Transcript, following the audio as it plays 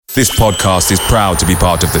This podcast is proud to be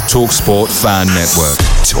part of the TalkSport Fan Network.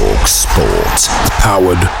 TalkSport.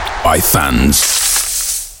 Powered by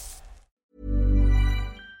fans.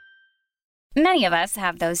 Many of us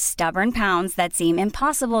have those stubborn pounds that seem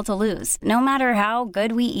impossible to lose, no matter how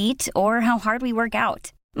good we eat or how hard we work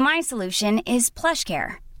out. My solution is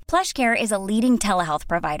PlushCare. PlushCare is a leading telehealth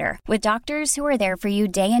provider with doctors who are there for you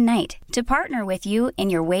day and night to partner with you in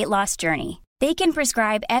your weight loss journey. They can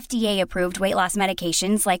prescribe FDA-approved weight loss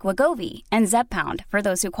medications like Wegovy and Zepbound for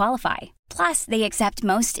those who qualify. Plus, they accept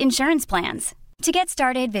most insurance plans. To get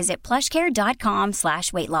started, visit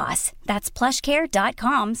plushcare.com/weightloss. That's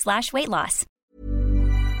plushcare.com/weightloss.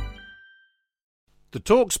 The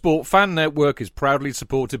TalkSport Fan Network is proudly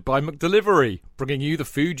supported by McDelivery, bringing you the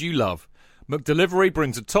food you love. McDelivery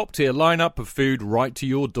brings a top-tier lineup of food right to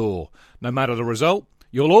your door. No matter the result,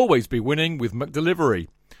 you'll always be winning with McDelivery.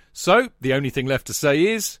 So, the only thing left to say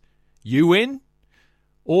is, you in?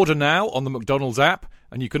 Order now on the McDonald's app,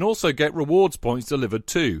 and you can also get rewards points delivered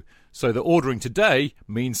too, so that ordering today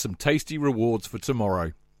means some tasty rewards for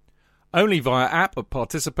tomorrow. Only via app at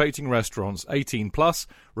participating restaurants. 18 plus,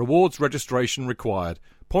 rewards registration required.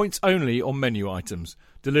 Points only on menu items.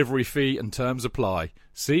 Delivery fee and terms apply.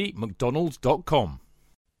 See mcdonalds.com.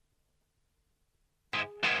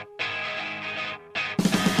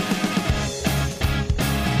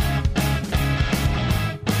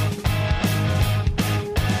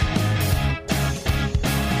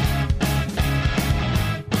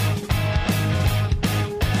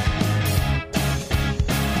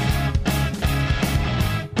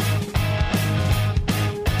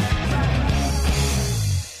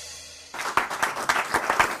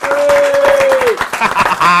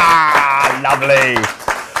 Lovely.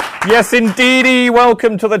 Yes, indeedy.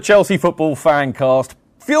 Welcome to the Chelsea Football Fancast,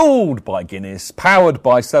 fueled by Guinness, powered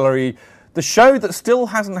by Celery, the show that still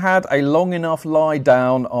hasn't had a long enough lie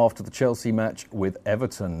down after the Chelsea match with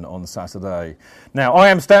Everton on Saturday. Now, I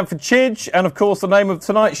am Stamford Chidge, and of course the name of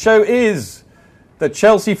tonight's show is the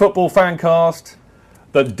Chelsea Football Fancast,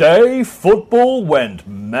 the day football went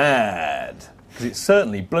mad. Because it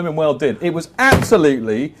certainly blooming well did. It was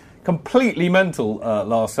absolutely completely mental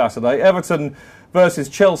last Saturday. Everton versus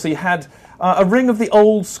Chelsea had a ring of the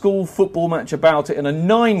old school football match about it in a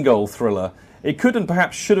 9-goal thriller. It could and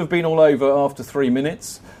perhaps should have been all over after 3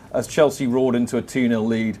 minutes as Chelsea roared into a 2-0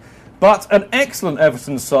 lead. But an excellent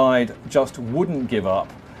Everton side just wouldn't give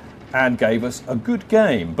up and gave us a good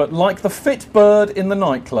game. But like the fit bird in the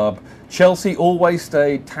nightclub, Chelsea always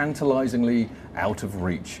stayed tantalisingly out of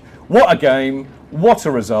reach. What a game, what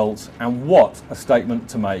a result, and what a statement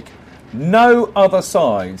to make. No other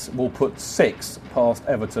sides will put 6 past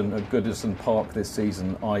Everton at Goodison Park this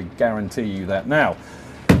season, I guarantee you that. Now,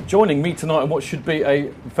 joining me tonight on what should be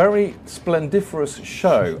a very splendiferous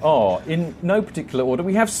show are, in no particular order,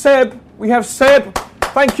 we have Seb.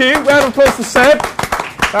 Thank you. Round of applause for Seb.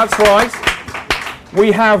 That's right.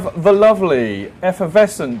 We have the lovely,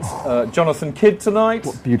 effervescent Jonathan Kidd tonight.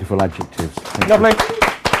 What beautiful adjectives. Lovely.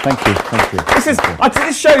 Thank you.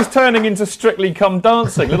 This show's turning into Strictly Come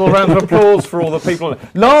Dancing. Little round of applause for all the people.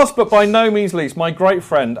 Last but by no means least, my great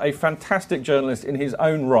friend, a fantastic journalist in his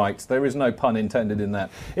own right. There is no pun intended in that.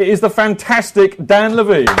 It is the fantastic Dan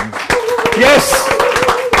Levine. Yes!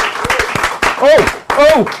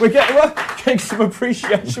 We're getting some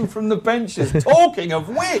appreciation from the benches. Talking of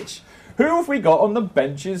which, who have we got on the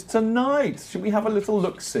benches tonight? Should we have a little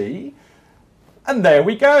look-see? And there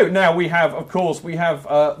we go. Now we have look at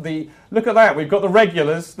that. We've got the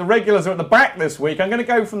regulars. The regulars are at the back this week. I'm going to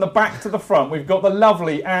go from the back to the front. We've got the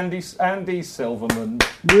lovely Andy Silverman.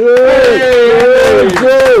 Yay!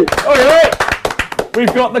 Yay!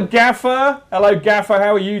 We've got the Gaffer. Hello, Gaffer.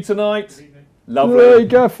 How are you tonight? Lovely. Yay,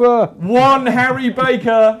 Gaffer. One Harry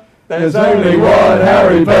Baker. There's only one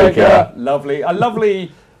Harry Baker. Lovely. A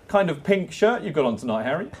lovely kind of pink shirt you've got on tonight,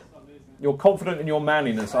 Harry. You're confident in your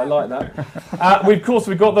manliness. I like that. We've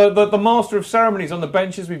got the master of ceremonies on the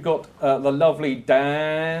benches. We've got the lovely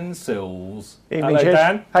Dan Sills. Evening, hello,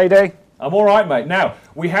 Dan. How you doing? I'm all right, mate. Now,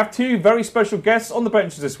 we have 2 very special guests on the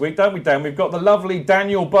benches this week, don't we, Dan? We've got the lovely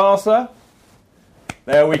Daniel Barsa.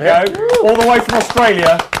 There we go. All the way from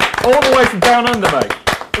Australia. All the way from down under, mate.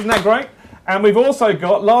 Isn't that great? And we've also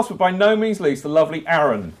got, last but by no means least, the lovely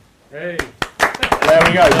Aaron. Hey. There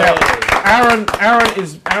we go. Now,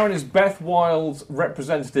 Aaron is Beth Wild's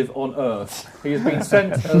representative on Earth. He has been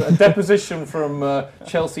sent a deposition from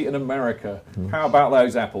Chelsea in America. How about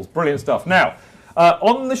those apples? Brilliant stuff. Now,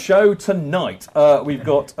 On the show tonight, we've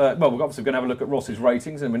got, we're obviously going to have a look at Ross's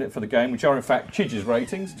ratings in a minute for the game, which are in fact Chidge's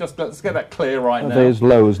ratings. Just let's get that clear right now. Are they as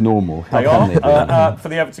low as normal? They are for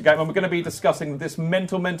the Everton game, and we're going to be discussing this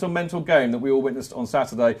mental game that we all witnessed on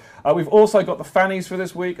Saturday. We've also got the fannies for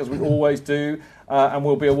this week, as we always do, and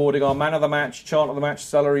we'll be awarding our man of the match, chant of the match,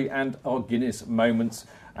 celery, and our Guinness moments.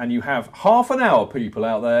 And you have half an hour, people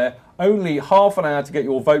out there, only half an hour to get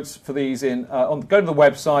your votes for these in. Go to the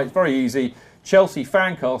website, it's very easy,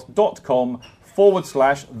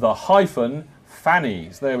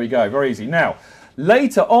 chelseafancast.com/the-fannies. There we go, very easy. Now,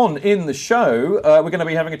 later on in the show, we're going to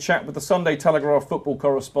be having a chat with the Sunday Telegraph football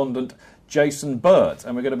correspondent Jason Burt,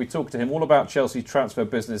 and we're going to be talking to him all about Chelsea's transfer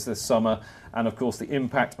business this summer and, of course, the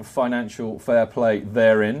impact of financial fair play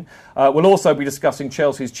therein. We'll also be discussing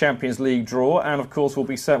Chelsea's Champions League draw, and, of course, we'll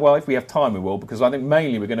be saying, well, if we have time, we will, because I think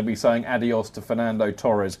mainly we're going to be saying adios to Fernando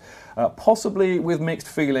Torres, possibly with mixed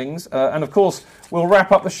feelings. And, of course, we'll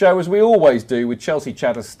wrap up the show, as we always do, with Chelsea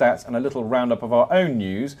Chatter stats and a little roundup of our own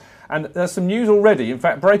news. And there's some news already. In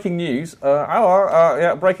fact, breaking news.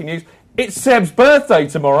 Breaking news. It's Seb's birthday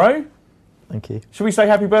tomorrow. Thank you. Should we say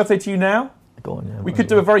happy birthday to you now? Go on, yeah. We could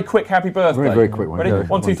do a very quick happy birthday. Very, very quick one. Ready? Go.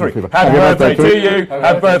 1, 2, 3. Happy Happy birthday to you.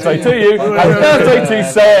 Happy birthday to you. Happy birthday to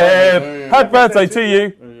Seb. Happy birthday to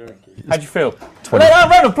you. How'd you feel?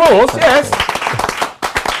 Round of applause, yes.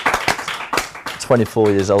 24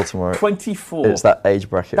 years old tomorrow. 24. It's that age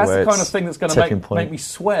bracket That's where the it's kind of thing that's going to make me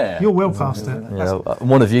swear. You're well past it. Yeah, I'm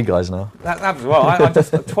one of you guys now. I'm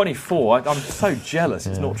just 24. I'm so jealous.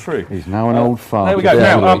 It's not true. He's now an old father. There we go.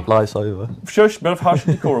 Yeah, Now, life's over. Shush, bit of hush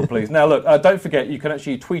and decorum, please. Now, look, don't forget, you can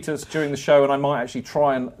actually tweet us during the show, and I might actually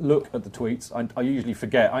try and look at the tweets. I usually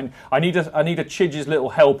forget. I need a Chidge's little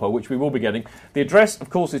helper, which we will be getting. The address, of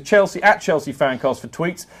course, is Chelsea at Chelsea Fancast for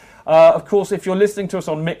tweets. Of course, if you're listening to us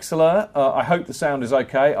on Mixlr, I hope the sound is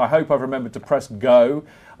okay. I hope I've remembered to press go.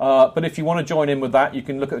 But if you want to join in with that, you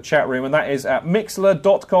can look at the chat room, and that is at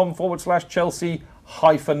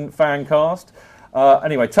mixlr.com/Chelsea-fancast.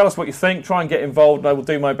 Anyway, tell us what you think. Try and get involved, and I will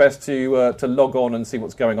do my best to log on and see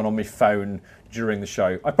what's going on my phone during the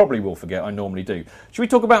show. I probably will forget. I normally do. Should we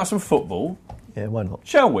talk about some football? Yeah, why not?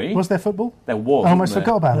 Shall we? Was there football? There was. I almost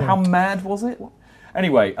forgot about it. How mad was it?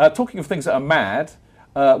 Anyway, talking of things that are mad,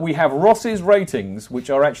 we have Ross's ratings, which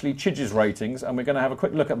are actually Chidge's ratings, and we're going to have a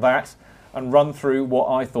quick look at that and run through what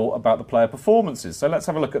I thought about the player performances. So let's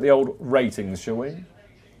have a look at the old ratings, shall we?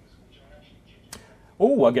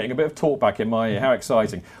 Oh, I'm getting a bit of talk back in my ear. How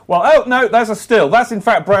exciting. Well, oh, no, there's a still. That's, in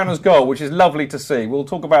fact, Browner's goal, which is lovely to see. We'll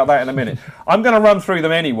talk about that in a minute. I'm going to run through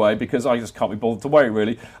them anyway, because I just can't be bothered to wait,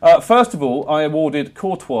 really. First of all, I awarded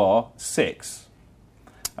Courtois 6.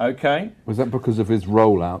 Okay. Was that because of his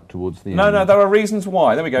rollout towards the end? No, there are reasons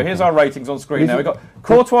why. There we go. Here's our ratings on screen now. We got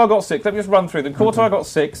Courtois got 6. Let me just run through them. Courtois got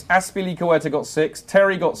 6. Azpilicueta got 6.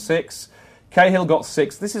 Terry got 6. Cahill got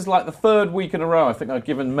 6. This is like the third week in a row I think I've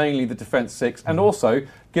given mainly the defence 6, and also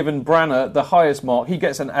given Branner the highest mark. He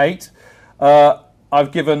gets an 8.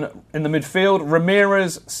 I've given in the midfield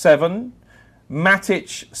Ramirez 7,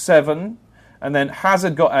 Matic 7. And then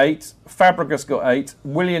Hazard got 8, Fabregas got 8,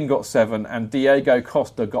 Willian got 7, and Diego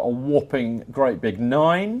Costa got a whopping great big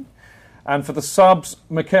 9. And for the subs,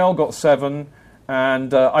 Mikel got 7,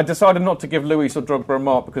 and I decided not to give Luis or Drogba a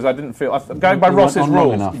mark because I didn't feel... Going by Ross's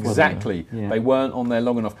rules, exactly, they weren't on there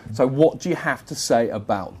long enough. So what do you have to say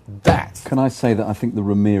about that? Can I say that I think the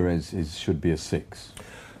Ramirez should be a 6?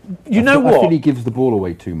 You know what? I feel he gives the ball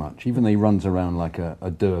away too much, even though he runs around like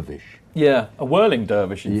a dervish. Yeah, a whirling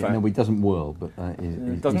dervish, in fact. No, he doesn't whirl, but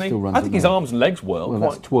doesn't he? still runs. I think his arms and legs whirl. Well,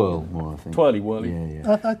 that's twirl more, I think. Twirly, whirly.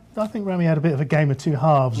 Yeah. I think Rami had a bit of a game of two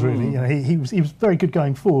halves, really. You know, he was very good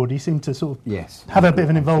going forward. He seemed to sort of have a bit of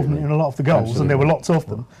an involvement in a lot of the goals, and there were lots of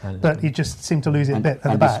them. But he just seemed to lose it a bit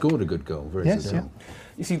at the back. And he scored a good goal, very successful.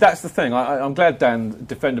 You see, that's the thing. I'm glad Dan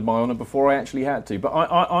defended my honour before I actually had to. But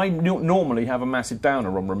I normally have a massive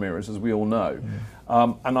downer on Ramirez, as we all know.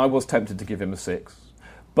 And I was tempted to give him a 6.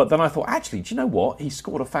 But then I thought, actually, do you know what? He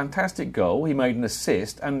scored a fantastic goal. He made an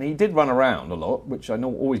assist, and he did run around a lot, which I know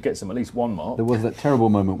always gets him at least 1 mark. There was that terrible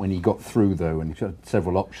moment when he got through, though, and he had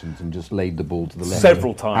several options and just laid the ball to the left.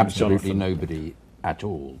 Several times, Absolutely Jonathan. nobody at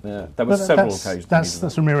all. Yeah, there were several occasions.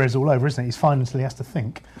 That's Ramirez all over, isn't it? He's fine until he has to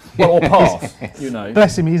think. Well, or pass, you know.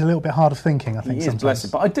 Bless him, he's a little bit hard of thinking, I think, he sometimes. Bless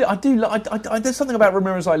him. But there's something about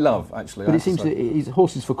Ramirez I love, actually. But it seems that he's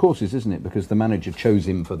horses for courses, isn't it? Because the manager chose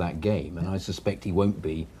him for that game, and I suspect he won't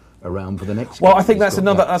be around for the next game. Well, I think that's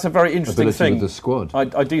a very interesting thing. With the squad.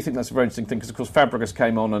 I do think that's a very interesting thing because, of course, Fabregas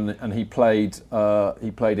came on and he played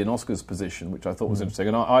in Oscar's position, which I thought was interesting,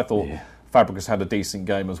 and I thought Fabregas had a decent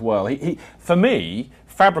game as well. For me,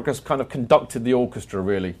 Fabregas kind of conducted the orchestra,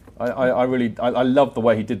 really. I love the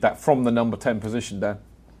way he did that from the number 10 position, Dan.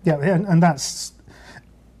 Yeah, and that's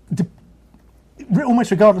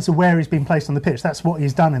almost regardless of where he's been placed on the pitch. That's what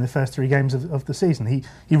he's done in the first 3 games of the season.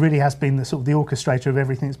 He really has been the sort of the orchestrator of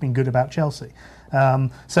everything that's been good about Chelsea.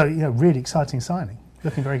 So really exciting signing.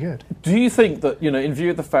 Looking very good. Do you think that, in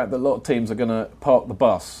view of the fact that a lot of teams are going to park the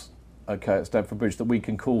bus, at Stamford Bridge, that we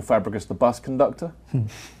can call Fabregas the bus conductor?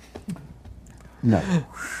 No.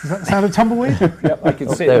 Does that sound a tumbleweed? Yep, I can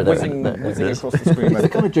see it whizzing across the screen. It's the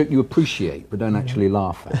kind of joke you appreciate but don't actually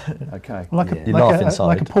laugh at. Okay. Like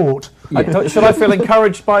a port. Yeah. Should I feel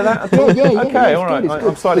encouraged by that? Yeah. Okay, all right.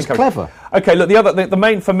 I'm slightly it's clever. Okay, look, the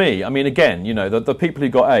main for me, I mean, again, the people who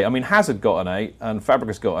got 8, I mean, Hazard got an 8 and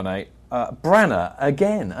Fabregas got an 8. Branner,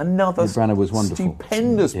 again, another Branner was wonderful.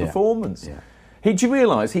 Stupendous performance. Yeah. Do you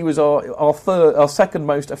realise he was our second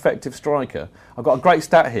most effective striker? I've got a great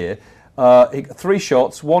stat here. 3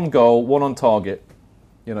 shots, 1 goal, 1 on target.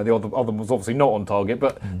 The other was obviously not on target,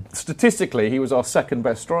 but statistically he was our second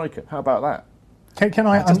best striker. How about that? Can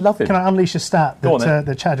I unleash a stat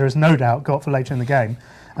that Chadder has no doubt got for later in the game?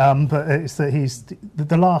 But it's that he's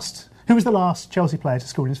the last. Who was the last Chelsea player to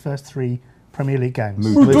score in his first 3 Premier League games?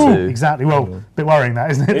 Mutu. Exactly. Well, a bit worrying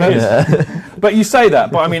that, isn't it? But you say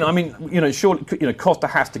that. But I mean, surely, Costa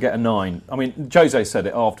has to get a 9. I mean, Jose said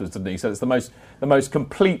it afterwards, didn't he? He said it's the most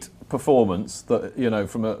complete performance that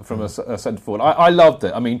from a centre forward. I loved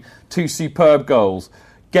it. I mean, 2 superb goals,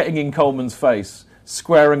 getting in Coleman's face,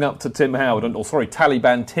 squaring up to Tim Howard,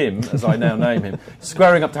 Taliban Tim, as I now name him,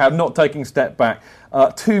 squaring up to Howard, not taking a step back.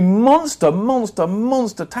 2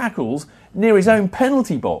 monster tackles near his own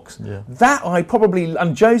penalty box. Yeah. That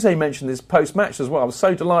and Jose mentioned this post-match as well. I was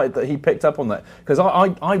so delighted that he picked up on that, because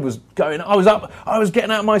I was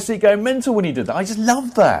getting out of my seat going mental when he did that. I just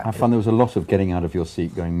loved that. I found there was a lot of getting out of your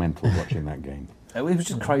seat going mental watching that game. It was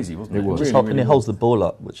just crazy, wasn't it? It was. And he holds the ball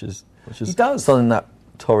up, which is he does. Something that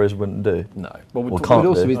Torres wouldn't do. No,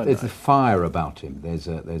 there's a fire about him. There's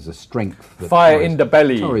a strength. That fire in the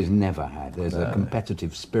belly. Torres never had. There's a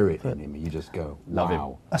competitive spirit in him. You just go, wow. Love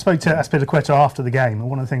him. I spoke to Azpilicueta after the game, and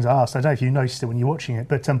one of the things I asked, I don't know if you noticed it when you were watching it,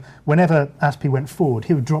 but whenever Azpi went forward,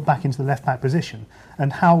 he would drop back into the left-back position.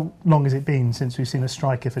 And how long has it been since we've seen a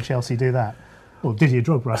striker for Chelsea do that? Well, Didier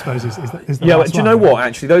Drogba, I suppose, is the yeah, last do you know what,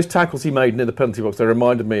 actually? Those tackles he made near the penalty box, they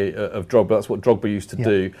reminded me of Drogba. That's what Drogba used to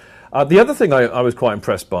do. The other thing I was quite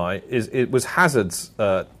impressed by was Hazard's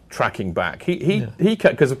tracking back. He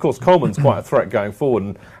kept, because of course Coleman's quite a threat going forward,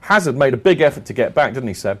 and Hazard made a big effort to get back, didn't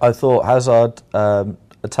he, Seb? I thought Hazard,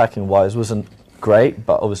 attacking wise, wasn't great,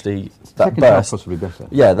 but obviously that burst, possibly better.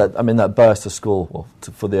 Yeah, that burst to score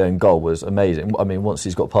for the own goal was amazing. I mean, once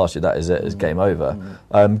he's got past you, that is it. It's game over.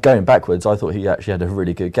 Going backwards, I thought he actually had a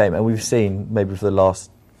really good game, and we've seen maybe for the last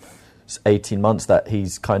 18 months that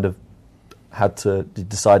he's kind of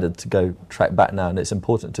decided to go track back now, and it's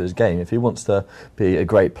important to his game. If he wants to be a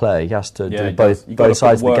great player, he has to do both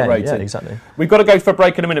sides of the game. Rating. Yeah, exactly. We've got to go for a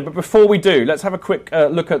break in a minute, but before we do, let's have a quick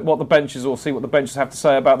look at what the benches, or see what the benches have to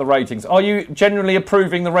say about the ratings. Are you generally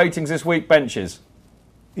approving the ratings this week, benches?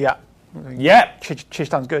 Yeah. Yeah.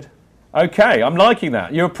 Chistan's good. Okay, I'm liking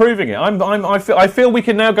that. You're approving it. I feel we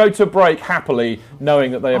can now go to a break happily,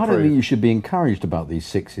 knowing that they approve. I don't think you should be encouraged about these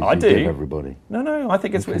 6s you give everybody. No, I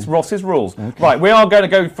think it's Ross's rules. Okay. Right, we are going to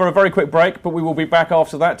go for a very quick break, but we will be back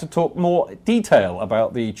after that to talk more detail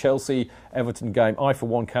about the Chelsea-Everton game. I, for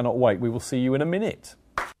one, cannot wait. We will see you in a minute.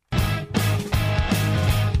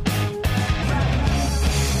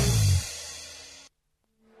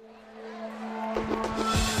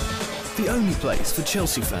 The only place for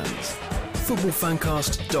Chelsea fans.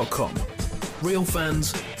 Footballfancast.com. Real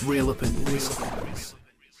fans, real opinions.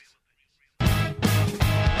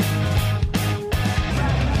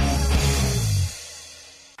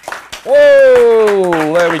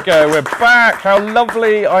 Whoa! There we go. We're back. How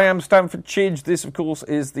lovely. I am Stamford Chidge. This, of course,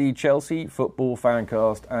 is the Chelsea Football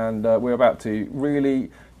Fancast, and we're about to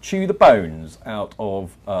really chew the bones out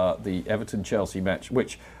of the Everton-Chelsea match,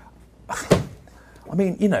 which... I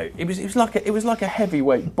mean, it was like a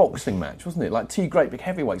heavyweight boxing match, wasn't it? Like 2 great big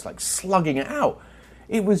heavyweights, like slugging it out.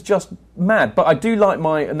 It was just mad. But I do like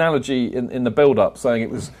my analogy in the build-up, saying it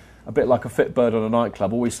was a bit like a fit bird on a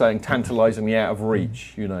nightclub, always saying tantalisingly out of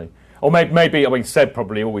reach, Or maybe, Seb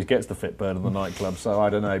probably always gets the fit bird on the nightclub, so I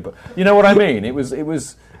don't know. But you know what I mean? It was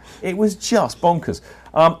just bonkers.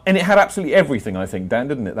 And it had absolutely everything, I think, Dan,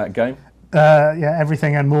 didn't it, that game?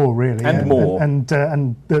 Everything and more, really. And more. And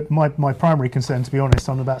my primary concern, to be honest,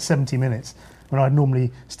 on about 70 minutes, when I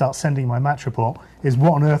normally start sending my match report, is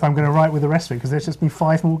what on earth I'm going to write with the rest of it, because there's just been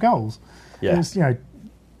 5 more goals. Yeah. It's,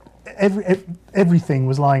 everything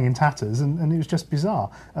was lying in tatters, and it was just bizarre.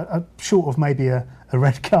 Short of maybe a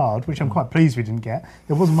red card, which I'm quite pleased we didn't get,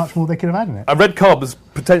 there wasn't much more they could have had in it. A red card was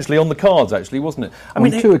potentially on the cards, actually, wasn't it? On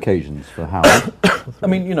two occasions for Howard. I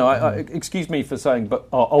mean, you know, excuse me for saying, but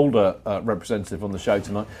our older representative on the show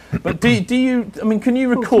tonight. But do you? I mean, can you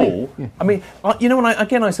recall? Yeah. I mean, you know, when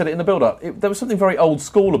I said it in the build-up, there was something very old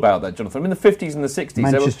school about that, Jonathan. I mean, the 50s and the 60s,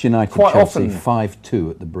 Manchester United, quite Chelsea, often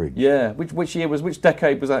 5-2 at the Bridge. Yeah, which year was? Which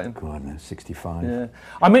decade was that in? God, no, 65. Yeah,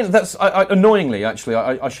 I mean, that's annoyingly. Actually,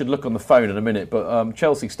 I should look on the phone in a minute, but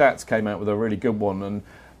Chelsea Stats came out with a really good one, and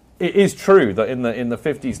it is true that in the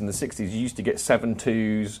 50s and the 60s, you used to get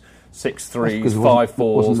 7-2s, 6-3s, 5-4s. It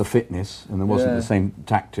wasn't the fitness, and there wasn't the same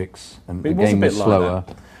tactics, and the game was slower.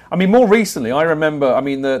 Like I mean, more recently, I remember, I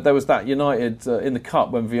mean, there was that United in the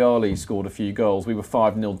Cup when Vialli scored a few goals. We were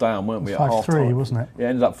 5-0 down, weren't we, at half time? 5-3, wasn't it? Yeah,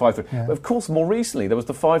 ended up 5-3. Yeah. But of course, more recently, there was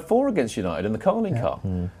the 5-4 against United in the Carling Cup.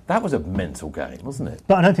 That was a mental game, wasn't it?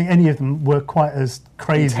 But I don't think any of them were quite as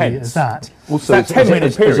crazy Intense. as that. Also, That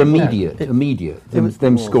 10-minute period. immediate.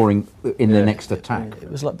 Them scoring in the next attack.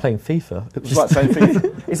 It was like playing FIFA. It was like playing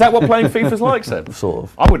FIFA. Is that what playing FIFA's like, Seb? Sort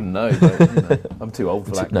of. I wouldn't know, but you know, I'm too old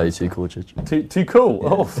for that. No, too cool, Chich. Too cool.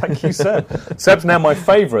 Oh, thank you, Seb. Seb's now my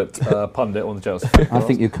favourite pundit on the Chelsea. I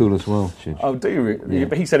think you're cool as well, Chich. Oh, do you? Yeah.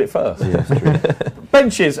 But he said it first. Yeah, that's true.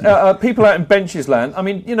 Benches, people out in benches land. I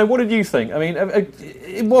mean, you know, what did you think? I mean,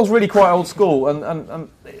 it was really quite old school, and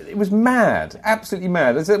it was mad, absolutely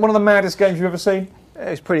mad. Is it one of the maddest games you've ever seen? It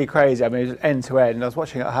was pretty crazy. I mean, it was end to end. I was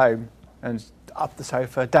watching at home, and up the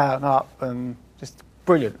sofa, down, up, and just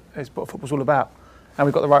brilliant. It's what football's all about, and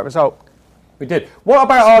we got the right result. We did. What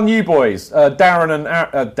about our new boys, Daniel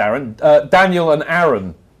and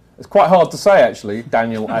Aaron? It's quite hard to say, actually,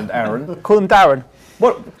 Daniel and Aaron. Call them Darren.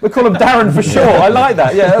 What we call him Darren for sure. I like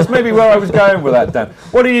that. Yeah, that's maybe where I was going with that, Dan.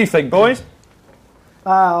 What do you think, boys?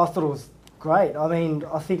 I thought it was great. I mean,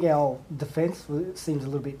 I think our defence seems a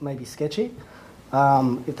little bit maybe sketchy,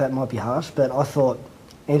 if that might be harsh, but I thought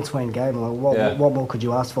end-to-end game, like what more could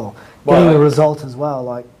you ask for? Getting the result as well,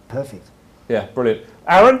 like perfect. Yeah, brilliant.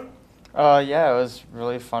 Aaron? Yeah, it was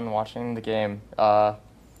really fun watching the game.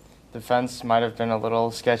 Defense might have been a little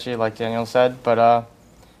sketchy, like Daniel said, but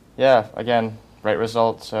yeah, again, great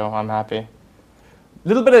result, so I'm happy.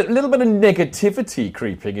 Little bit of negativity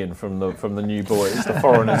creeping in from the new boys, the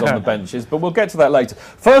foreigners on the benches, but we'll get to that later.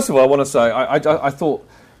 First of all, I want to say I thought,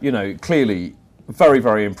 you know, clearly very,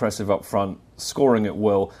 very impressive up front, scoring at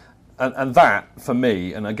will. And that, for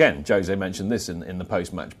me, and again, Jose mentioned this in the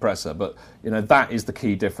post-match presser, but you know that is the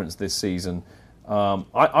key difference this season.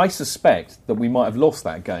 I suspect that we might have lost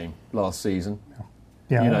that game last season.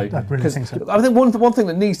 Yeah, you know, I really think so. I think one thing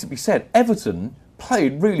that needs to be said, Everton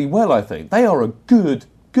played really well, I think. They are a good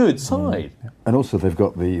side. And also they've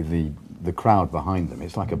got the crowd behind them.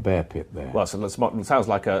 It's like a bear pit there. Well, so it sounds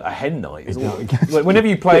like a hen night. Whenever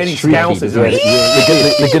you play any Scousers...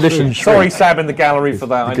 The Goodison shriek. Sorry, Sam, in the gallery for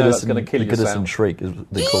that. I know that's going to kill you, Sam. The Goodison shriek, as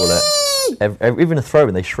they call it. Even a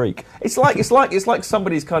throw-in, they shriek. It's like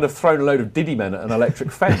somebody's kind of thrown a load of Diddy men at an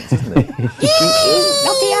electric fence, isn't it?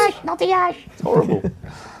 Not the ash. It's horrible.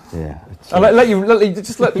 Yeah. I'll let you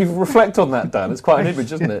reflect on that, Dan. It's quite an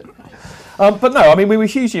image, isn't it? But no, I mean, we were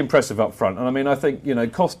hugely impressive up front, and I mean, I think, you know,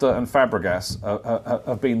 Costa and Fabregas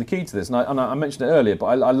have been the key to this. And I mentioned it earlier, but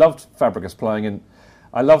I loved Fabregas playing in.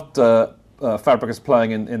 I loved Fabregas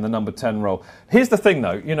playing in the number 10 role. Here's the thing,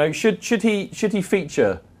 though. You know, should he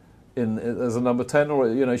feature as a number 10, or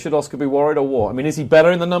you know, should Oscar be worried, or what? I mean, is he better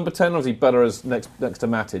in the number 10, or is he better as next to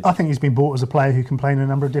Matic? I think he's been bought as a player who can play in a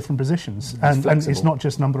number of different positions, and it's not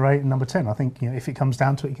just number 8 and number 10. I think, you know, if it comes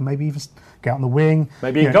down to it, he can maybe even get out on the wing,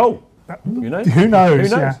 maybe a goal. You know? Who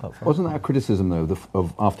knows? Yeah. Wasn't that a criticism, though,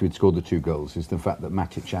 of after he'd scored the 2 goals, is the fact that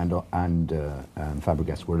Matic and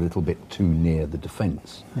Fabregas were a little bit too near the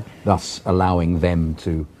defence, thus allowing them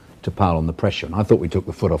to pile on the pressure. And I thought we took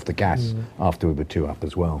the foot off the gas after we were 2 up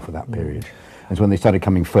as well for that period. It's when they started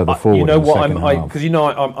coming further forward. You know in the what? second half. Because you know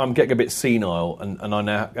I'm getting a bit senile, and I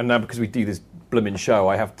now because we do this blooming show,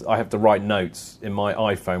 I have to write notes in my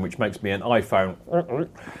iPhone, which makes me an iPhone.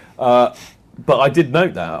 But I did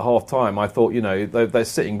note that at half time. I thought, you know, they're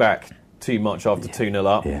sitting back too much after 2-0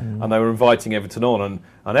 up, and they were inviting Everton on.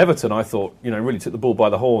 And Everton, I thought, you know, really took the ball by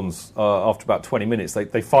the horns after about 20 minutes.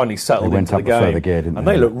 They finally settled into the game. And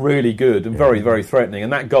they looked really good and very, very threatening.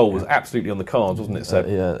 And that goal was absolutely on the cards, wasn't it, Seb?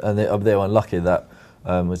 Yeah, and they were unlucky that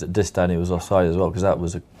was it Distani was offside as well, because that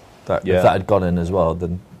was if that had gone in as well,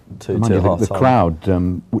 then 2-2 half time. The crowd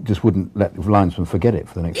just wouldn't let the linesman forget it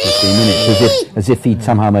for the next 15 minutes, as if he'd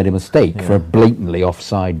somehow made a mistake for a blatantly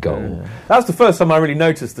offside goal. That was the first time I really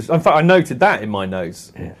noticed this. In fact, I noted that in my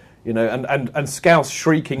notes. You know, and Scouse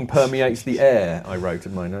shrieking permeates the air, I wrote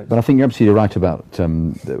in my notes. But I think you're absolutely right about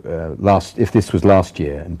if this was last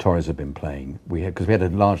year and Torres had been playing, because we had a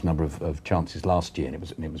large number of chances last year, and it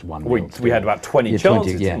was 1-0. We had about 20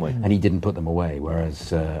 chances, didn't we? And he didn't put them away,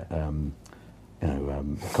 whereas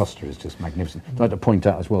Costa is just magnificent. I'd like to point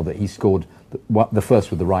out as well that he scored the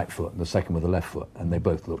first with the right foot and the second with the left foot, and they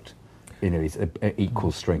both looked, he's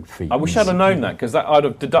equal strength feet. I wish I'd have known that, because I'd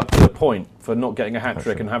have deducted a point for not getting a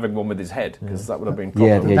hat-trick and having one with his head, because that would have been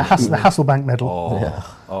problem. The Hasselbank medal.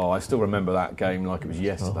 I still remember that game like it was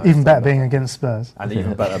yesterday. Even better being against Spurs. And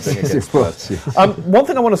even better being against Spurs. One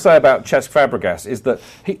thing I want to say about Cesc Fabregas is that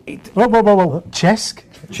he... Whoa. Cesc?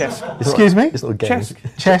 Excuse me? It's not a game.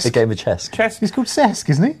 Cesc. A game of chess. He's called Cesc,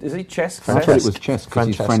 isn't he? Is he Cesc? I thought it was Cesc, because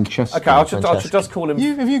he's Francesco. Okay, I should just call him...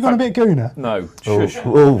 Have you gone a bit gooner? No. Shush.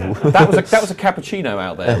 That was a cappuccino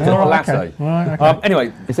out there. Not a latte. Okay.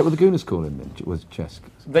 Anyway... Is that what the Gooners call him then? Was Cesc?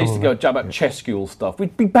 They used to go about chess-school stuff. We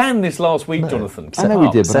banned this last week, Jonathan. I know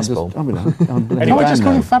we did, but Anyway, just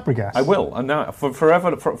call him Fabregas. I will, and now from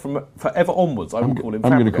forever onwards, I will call him Fabregas.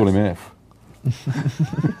 I'm going to call him F.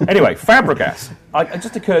 Anyway, Fabregas. It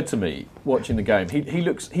just occurred to me watching the game. He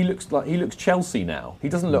looks Chelsea now. He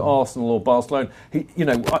doesn't look Arsenal or Barcelona. He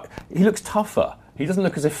looks tougher. He doesn't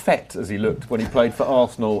look as effete as he looked when he played for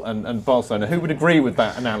Arsenal and Barcelona. Who would agree with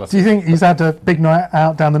that analysis? Do you think he's had a big night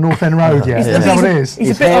out down the North End Road yet? Is that what it is?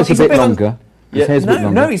 His hair's a bit longer. His hair's a bit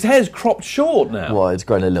longer. No, his hair's cropped short now. Well, it's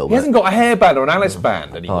grown a little bit. He hasn't got a hairband or an Alice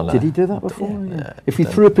band anymore. Oh, no. Did he do that before? Yeah. If you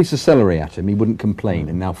threw a piece of celery at him, he wouldn't complain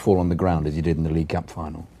and now fall on the ground as he did in the League Cup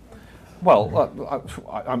final. Well,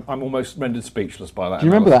 I'm almost rendered speechless by that. Do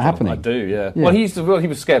you remember that happening? I do, yeah. Well, he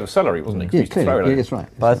was scared of celery, wasn't he? Yeah, clearly. That's right.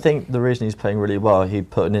 But I think the reason he's playing really well, he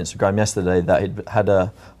put on Instagram yesterday that he'd had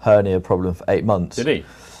a hernia problem for 8 months. Did he?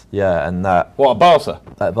 Yeah, and that... What, at Barca?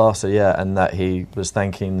 At Barca, yeah, and that he was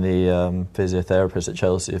thanking the physiotherapist at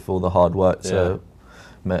Chelsea for all the hard work to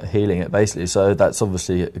healing it, basically. So that's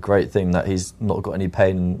obviously a great thing that he's not got any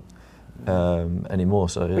pain anymore.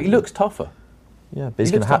 So but he looks tougher. Yeah, but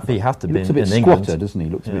he's going to have to be in England. He looks a bit squatter, doesn't he?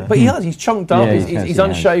 Looks a bit. But he's chunked up, he's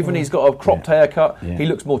unshaven, he's got a cropped haircut. Yeah. He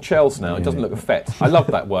looks more Chelsea now, he doesn't look effete. I love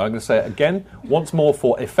that word. I'm going to say it again, once more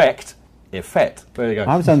for effect. Effect. There you go.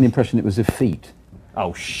 I was under the impression it was effete.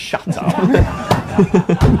 Oh, shut up.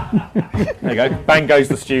 There you go. Bang goes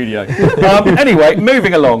the studio. Anyway,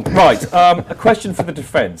 moving along. Right, a question for the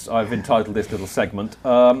defence. I've entitled this little segment.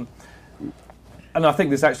 And I think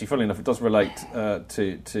this actually, funnily enough, it does relate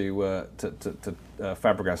to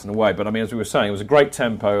Fabregas in a way. But I mean, as we were saying, it was a great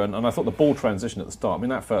tempo, and I thought the ball transition at the start. I mean,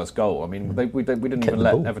 that first goal. I mean, we didn't even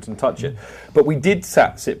let Everton touch it, but we did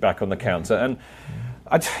sit back on the counter. And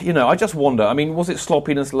I just wonder. I mean, was it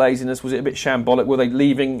sloppiness, laziness? Was it a bit shambolic? Were they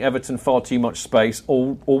leaving Everton far too much space,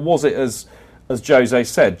 or was it, as Jose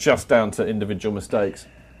said, just down to individual mistakes?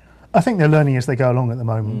 I think they're learning as they go along at the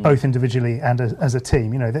moment, both individually and as a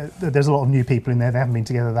team. You know, there's a lot of new people in there. They haven't been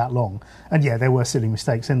together that long, and there were silly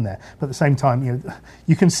mistakes in there. But at the same time,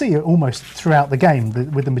 you can see it almost throughout the game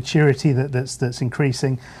with the maturity that's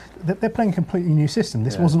increasing. That they're playing a completely new system.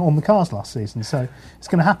 This wasn't on the cards last season, so it's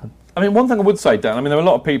going to happen. I mean, one thing I would say, Dan, I mean, there were a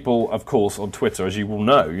lot of people, of course, on Twitter, as you will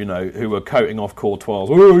know, who were coating off Courtois.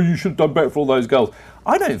 Oh, you should have done better for all those goals.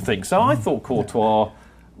 I don't think so. I thought Courtois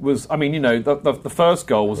was, I mean, the first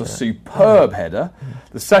goal was a superb header.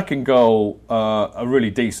 The second goal, a really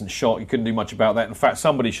decent shot. You couldn't do much about that. In fact,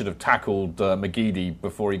 somebody should have tackled McGeady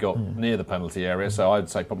before he got near the penalty area. So I'd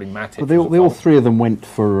say probably Matic. Well, all three of them went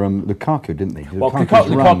for Lukaku, didn't they? Well,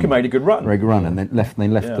 Lukaku made a good run. Very good run, and then left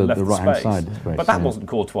the right-hand side. But that wasn't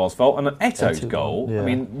Courtois' fault. And Eto's goal, I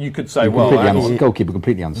mean, you could say, goalkeeper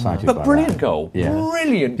completely unsighted. But brilliant goal.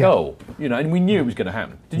 Brilliant goal. And we knew it was going to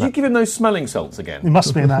happen. Did you give him those smelling salts again? It must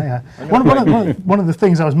have been that, yeah. One of the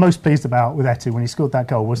things I was most pleased about with Eto'o when he scored that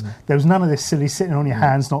goal was there was none of this silly sitting on your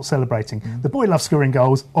hands, not celebrating. The boy loves scoring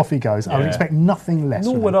goals. Off he goes. I would expect nothing less.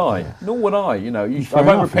 Nor would I. I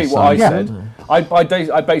won't repeat what I said.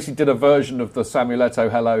 I basically did a version of the Samuel Eto'o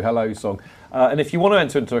 "Hello, Hello" song. And if you want to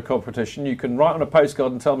enter into a competition, you can write on a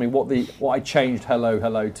postcard and tell me what I changed "Hello,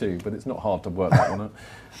 Hello" to. But it's not hard to work that one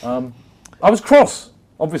out. I was cross.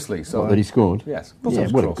 Obviously, so that he scored. Yes,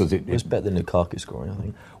 because it was better than Lukaku scoring, I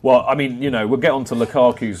think. Well, I mean, we'll get on to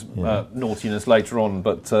Lukaku's naughtiness later on,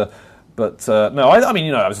 but no, I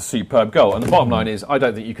mean, that was a superb goal. And the bottom line is, I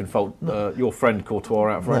don't think you can fault your friend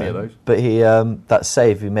Courtois out for any of those. But he, that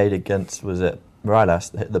save he made against, was it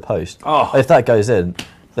Morales, that hit the post? Oh. If that goes in,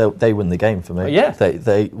 they win the game for me. Yeah,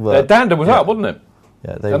 they were. Their dander was up, wasn't it?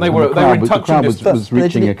 Yeah, they were in touch. The crowd was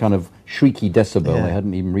reaching a kind of shrieky decibel they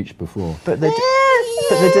hadn't even reached before. But they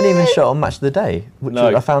didn't even show it on Match of the Day, which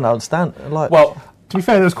I found outstanding. To be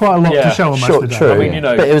fair, there was quite a lot to show on most of the day. True. I mean, you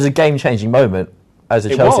know, but it was a game-changing moment as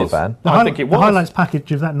a Chelsea fan. I think it was. The highlights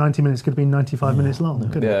package of that 90 minutes could have been 95 minutes long,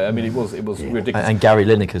 couldn't it? Yeah, I mean, it was ridiculous. And Gary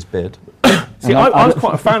Lineker's beard. See, I was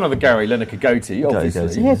quite a fan of the Gary Lineker goatee,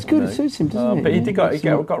 obviously. Yeah, it's good. It suits him, doesn't it? But he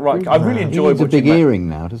got right. I really enjoyed watching. He's a big Match. earring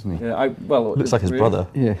now, doesn't he? Yeah, looks like his brother.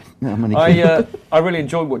 Yeah, I really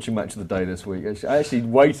enjoyed watching Match of the Day this week. I actually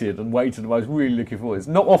waited and I was really looking forward. It's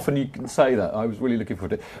not often you can say that. I was really looking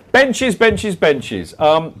forward to it. Benches.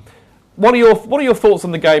 What are your thoughts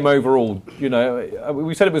on the game overall? You know,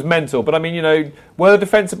 we said it was mental, but I mean, you know, were the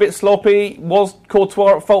defence a bit sloppy? Was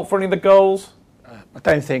Courtois at fault for any of the goals? I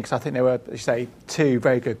don't think so. I think there were, as you say, 2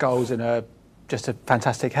 very good goals and just a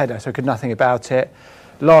fantastic header, so we could nothing about it.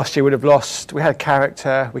 Last year we'd have lost. We had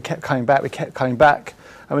character. We kept coming back,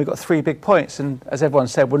 and we got 3 big points. And as everyone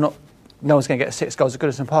said, no one's going to get 6 goals at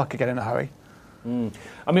Goodison Park again in a hurry.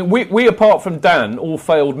 I mean, we apart from Dan, all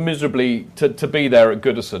failed miserably to be there at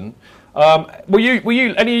Goodison. Were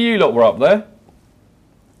you? Any of you lot were up there?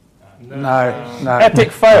 No.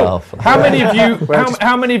 Epic fail. How many of you?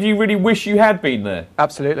 How many of you really wish you had been there?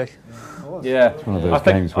 Absolutely. Yeah. It's one of those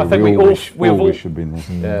games where we all all wish had been there.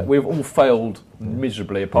 Yeah, we've all failed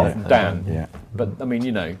miserably, apart from Dan. Yeah. But I mean,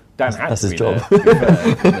 you know, Dan had That's to his be job.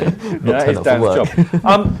 That is Dan's job.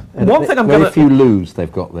 One thing I'm very going few loos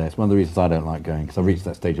they've got there. It's one of the reasons I don't like going, because I've reached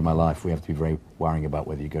that stage in my life where you have to be very worrying about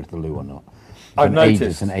whether you go to the loo or not. I've noticed.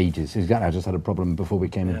 Ages and ages. Exactly. I just had a problem before we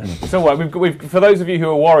came in. So we've for those of you who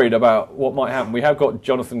are worried about what might happen, we have got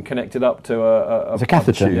Jonathan connected up to a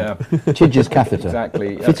catheter. Yeah. Chidge's catheter.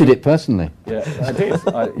 Exactly. Fitted it personally. Yeah, I did.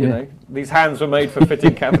 You know, these hands were made for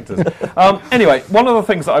fitting catheters. Anyway, one of the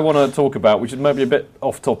things that I want to talk about, which is maybe a bit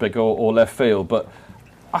off topic or left field, but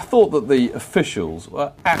I thought that the officials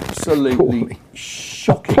were absolutely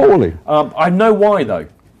shocking. Appalling. I know why, though.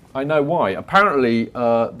 I know why. Apparently,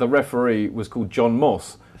 the referee was called John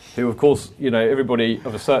Moss, who, of course, you know, everybody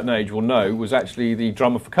of a certain age will know, was actually the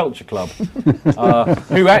drummer for Culture Club,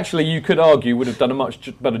 who actually, you could argue, would have done a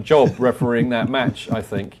much better job refereeing that match, I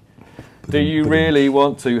think. Do you really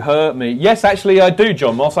want to hurt me? Yes, actually, I do,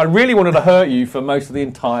 John Moss. I really wanted to hurt you for most of the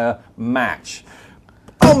entire match.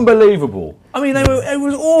 Unbelievable. I mean, it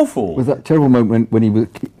was awful. Was that terrible moment when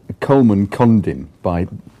Coleman conned him by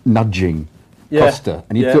nudging Costa,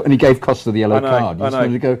 and he gave Costa the yellow card. You just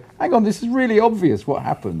wanted to go, hang on, this is really obvious what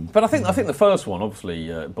happened. But I think the first one, obviously,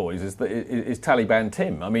 boys, is Taliban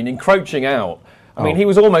Tim. I mean, encroaching out. I mean, he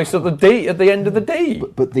was almost at the end of the D.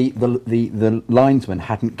 But the linesman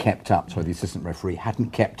hadn't kept up. Sorry, the assistant referee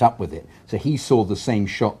hadn't kept up with it. So he saw the same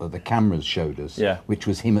shot that the cameras showed us, which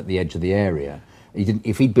was him at the edge of the area. He didn't.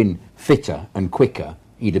 If he'd been fitter and quicker,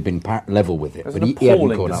 he'd have been level with it. It was but an he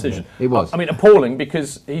hadn't appalling caught decision. Up. It was. I mean, appalling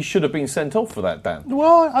because he should have been sent off for that, Dan.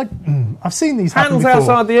 Well, I've seen these happen Hands before.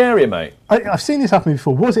 outside the area, mate. I've seen this happen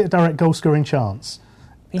before. Was it a direct goal-scoring chance?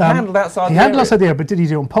 He handled outside the area. He handled outside the area, but did he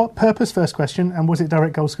do it on purpose? First question. And was it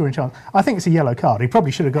direct goal-scoring chance? I think it's a yellow card. He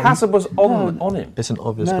probably should have got... Hazard was on him. It's an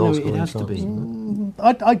obvious goal-scoring chance.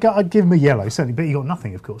 I'd give him a yellow, certainly, but he got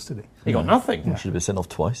nothing, of course, did he? He got nothing. He should have been sent off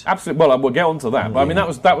twice. Absolutely. Well, we'll get on to that. But I mean,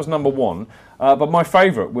 that was number one. But my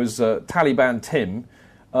favourite was Taliban Tim.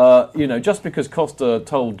 You know, just because Costa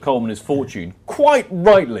told Coleman his fortune, quite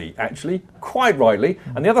rightly, actually, quite rightly.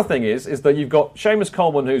 And the other thing is that you've got Seamus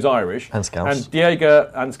Coleman, who's Irish, and Scouse,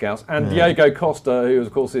 and Diego Costa, who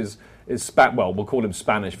of course is we'll call him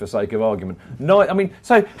Spanish for sake of argument. No, I mean,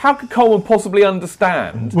 so how could Coleman possibly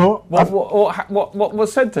understand what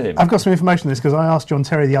was said to him? I've got some information on this because I asked John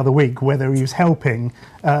Terry the other week whether he was helping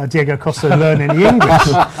Diego Costa learn any English,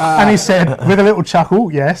 and he said with a little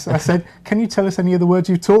chuckle, yes. I said, can you tell us any of the words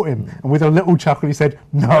you've taught him? And with a little chuckle, he said,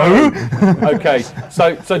 no. Okay,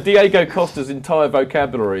 so Diego Costa's entire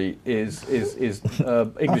vocabulary is English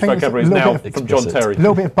vocabulary is now from John Terry. A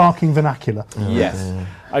little bit of barking vernacular. Yes.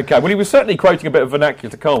 Okay, well, he was certainly quoting a bit of vernacular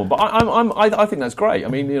to Coleman, but I think that's great. I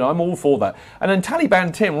mean, you know, I'm all for that. And then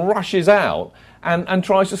Taliban Tim rushes out and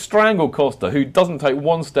tries to strangle Costa, who doesn't take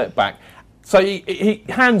one step back. So he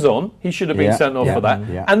hands on. He should have been sent off for that.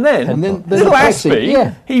 Yeah. And then little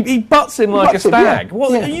Aspie, he butts him like a stag.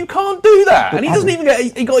 Well, you can't do that. And he doesn't even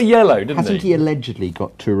get. He got a yellow, didn't he? Hasn't he allegedly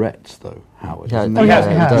got Tourette's though, Howard? He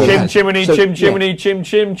has. Chim chimney, chim chimney, chim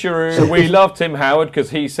chim chiroo. We love Tim Howard because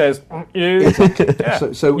he says you.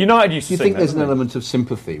 So United used to you sing think there's that, an element of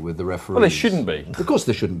sympathy with the referees? Well, there shouldn't be. Of course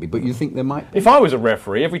there shouldn't be, but you think there might be. If I was a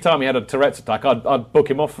referee, every time he had a Tourette's attack, I'd book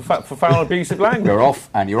him off for foul abusive language. You're off,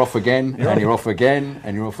 and you're off again, and you're off again,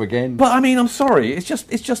 and you're off again. But I mean, I'm sorry. It's just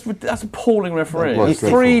that's appalling refereeing.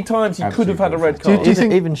 3 times he could have had a red card.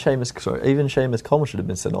 Even Seamus Coleman should have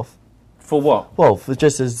been sent off. For what? Well, for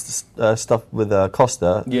just his stuff with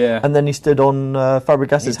Costa. Yeah. And then he stood on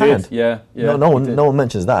Fabregas's hand. Yeah. No one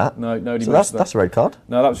mentions that. No, nobody so mentions that's a red card.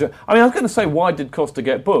 No, that was. I mean, I was going to say, why did Costa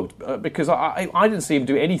get booked? Because I didn't see him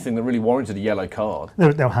do anything that really warranted a yellow card.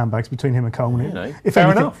 There were handbags between him and Coleman. You know, fair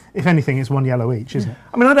enough. If anything, it's one yellow each, isn't it?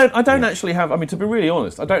 I mean, I don't actually have. I mean, to be really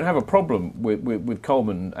honest, I don't have a problem with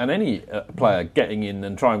Coleman and any player getting in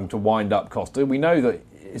and trying to wind up Costa. We know that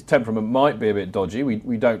his temperament might be a bit dodgy.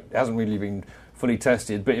 We don't hasn't really been fully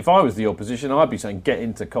tested. But if I was the opposition, I'd be saying get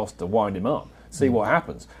into Costa, wind him up, see what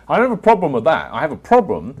happens. I don't have a problem with that. I have a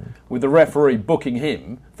problem with the referee booking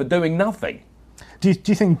him for doing nothing. Do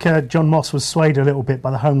you think John Moss was swayed a little bit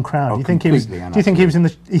by the home crowd? Oh, Do you think he was? completely, Do you think he was in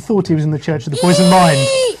the? He thought he was in the Church of the Poisoned Mind.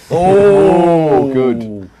 Oh,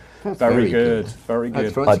 good. Very good. Very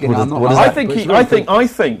good. I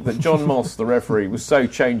think that John Moss, the referee, was so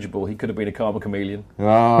changeable he could have been a karma chameleon.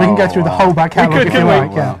 Oh, we can go through the whole back catalogue if you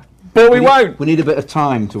like. Yeah. But we won't. We need a bit of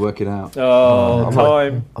time to work it out.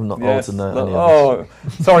 Time. I'm not old to know any of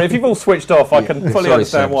this. Sorry, if you've all switched off, I can fully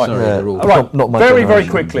understand why. Sorry, right, not my very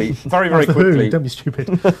quickly. Very quickly. Don't be stupid.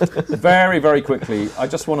 Very quickly. I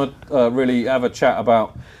just want to really have a chat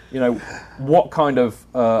about, what kind of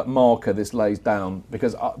marker this lays down.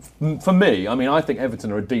 Because for me, I mean, I think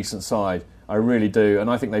Everton are a decent side. I really do, and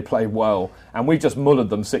I think they play well. And we just mullered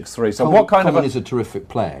them 6-3. So what kind Coleman of? is a terrific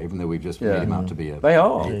player, even though we've just made him out to be a. They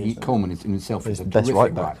are. Coleman in himself is He's a the best terrific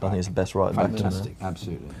right back. I think he's the best right back. Fantastic,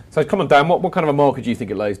 absolutely. So come on, Dan. What kind of a marker do you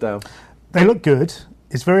think it lays down? They look good.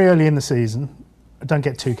 It's very early in the season. Don't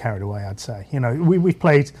get too carried away, I'd say. We've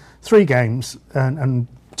played 3 games, and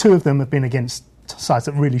 2 of them have been against sides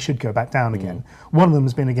that really should go back down again. One of them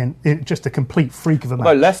has been just a complete freak of a match.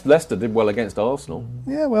 No, Leicester did well against Arsenal.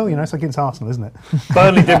 Yeah, well, it's against Arsenal, isn't it?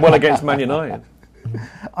 Burnley did well against Man United.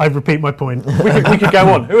 I repeat my point. We could go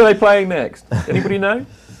on. Who are they playing next? Anybody know?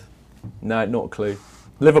 No, not a clue.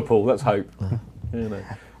 Liverpool, let's hope.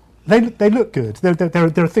 They look good.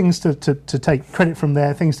 There are things to take credit from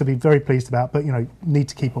there, things to be very pleased about, but need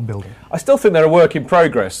to keep on building. I still think they're a work in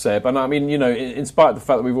progress, Seb. And I mean, in spite of the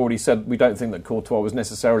fact that we've already said we don't think that Courtois was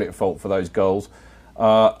necessarily at fault for those goals,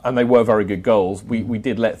 and they were very good goals. We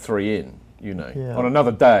did let 3 in. On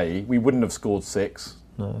another day we wouldn't have scored 6.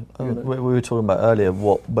 No, we were talking about earlier.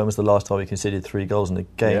 When was the last time we conceded 3 goals in a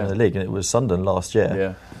game in the league? And it was Sunderland last year.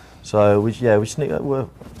 Yeah. So we've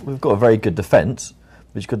got a very good defence.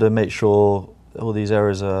 We've just got to make sure all these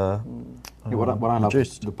errors are what I love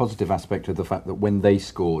reduced. the positive aspect of the fact that when they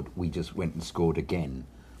scored, we just went and scored again,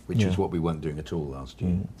 which is what we weren't doing at all last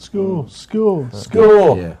year. Score.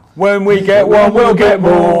 Yeah. When we get one, we'll get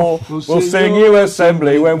more. We'll sing you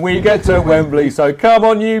assembly when we get to Wembley. So come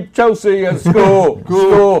on, you Chelsea, and score.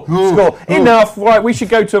 Score. Enough. Right, we should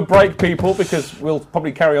go to a break, people, because we'll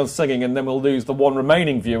probably carry on singing and then we'll lose the one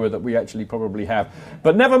remaining viewer that we actually probably have.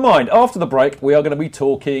 But never mind. After the break, we are going to be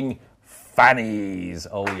talking fannies.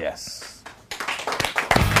 Oh, yes.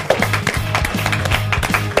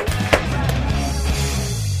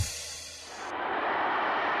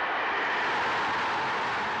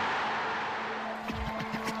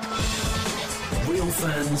 Real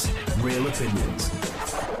fans, real opinions.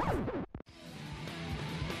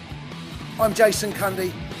 I'm Jason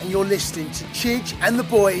Cundy, and you're listening to Chidge and the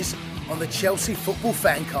boys on the Chelsea Football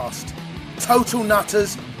Fancast. Total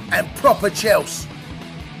nutters and proper Chelsea.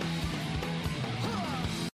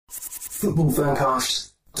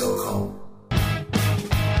 Footballfancast.com.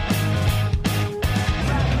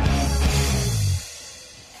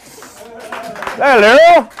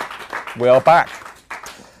 Hello! We are back.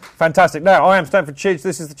 Fantastic. Now, I am Stanford Chidge.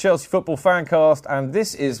 This is the Chelsea Football Fancast, and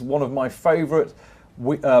this is one of my favourite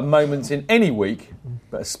moments in any week,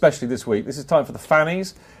 but especially this week. This is time for the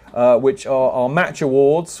fannies, which are our match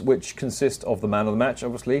awards, which consist of the man of the match,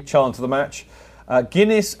 obviously, chant of the match,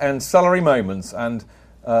 Guinness and celery moments. And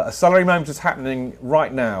a celery moment is happening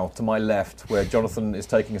right now to my left, where Jonathan is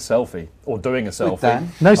taking a selfie, or doing a selfie.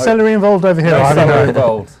 No celery involved over here. No celery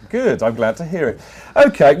involved. Good, I'm glad to hear it.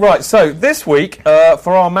 Okay, right, so this week,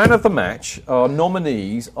 for our man of the match, our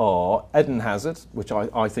nominees are Eden Hazard, which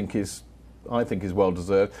I think is well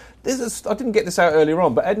deserved. I didn't get this out earlier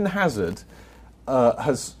on, but Eden Hazard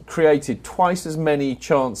has created twice as many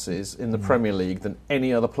chances in the Premier League than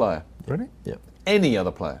any other player. Really? Yeah. Any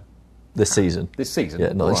other player. This season.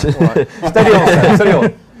 Yeah, nice. All right. Steady on, steady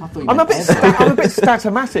on. I'm a bit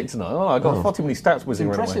statomatic tonight. Oh, I've got far too many stats whizzing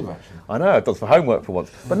around. Impressive, actually. I know, I've done some homework for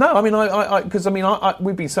once. But no, I mean, because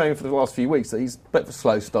we've been saying for the last few weeks that he's a bit of a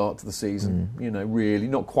slow start to the season. Really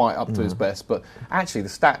not quite up to his best. But actually, the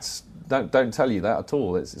stats don't tell you that at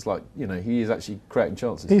all. It's like, he is actually creating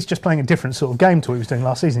chances. He's just playing a different sort of game to what he was doing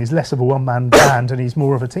last season. He's less of a one-man band and he's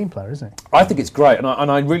more of a team player, isn't he? I think it's great, and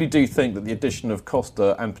I really do think that the addition of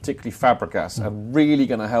Costa and particularly Fabregas are really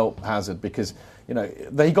going to help Hazard, because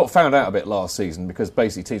he got found out a bit last season because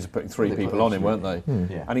basically teams were putting three people on him, weren't they?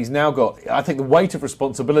 Yeah. And he's now got, I think, the weight of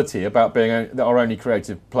responsibility about being our only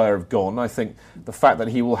creative player have gone. I think the fact that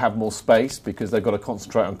he will have more space because they've got to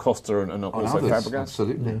concentrate on Costa and also Fabregas.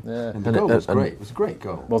 Absolutely. Yeah. And the goal was great. It was a great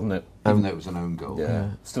goal, wasn't it? Even though it was an own goal. Yeah,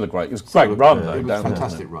 still it was a great run though. It was a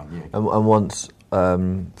fantastic run. Yeah. And once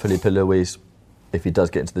Felipe Luis, if he does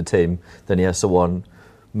get into the team, then he has someone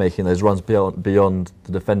making those runs beyond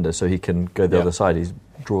the defender, so he can go the other side. He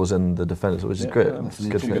draws in the defenders, which is great. That's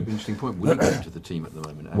an interesting point. Will he go into the team at the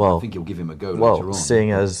moment? Well, I think he'll give him a go later on.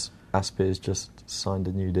 Seeing as Aspi has just signed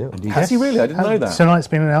a new deal. Has he really? I didn't know that. Tonight's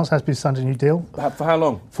been announced, Aspi's signed a new deal. For how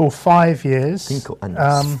long? For 5 years.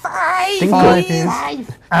 5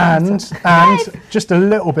 years. And just a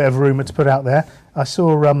little bit of rumour to put out there. I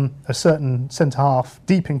saw a certain centre-half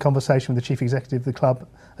deep in conversation with the chief executive of the club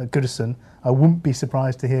at Goodison. I wouldn't be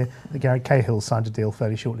surprised to hear that Gary Cahill signed a deal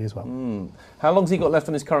fairly shortly as well. How long's he got left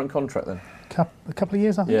on his current contract then? A couple of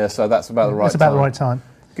years, I think. Yeah, so that's about the right time. That's about the right time.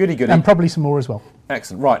 Goody. And probably some more as well.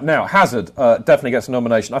 Excellent. Right, now, Hazard definitely gets a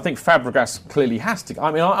nomination. I think Fabregas clearly has to.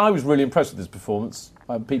 I mean, I was really impressed with his performance.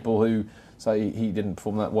 People who say he didn't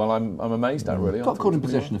perform that well, I'm amazed at, really. Got caught in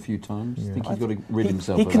possession a few times. I think he's got to rid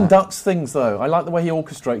himself He of conducts things, though. I like the way he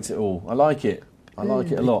orchestrates it all. I like it. I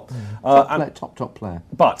like it a lot. Top player.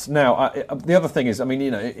 But now, the other thing is, I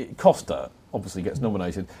mean, Costa obviously gets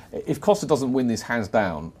nominated. If Costa doesn't win this hands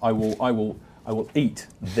down, I will eat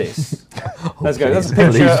this. Let's go. That's a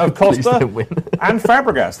picture of Costa and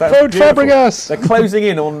Fabregas. That's Vote Fabregas! They're closing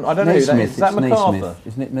in on, I don't know, is that MacArthur?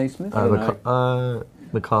 Isn't it Naismith?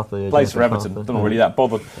 MacArthur. Plays for Everton. Not really that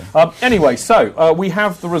bothered. Anyway, so we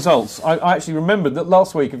have the results. I actually remembered that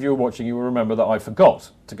last week, if you were watching, you will remember that I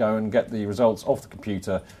forgot to go and get the results off the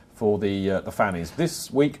computer for the fannies.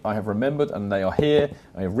 This week I have remembered, and they are here.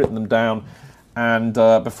 I have written them down. And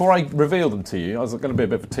before I reveal them to you, I was going to be a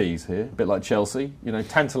bit of a tease here, a bit like Chelsea,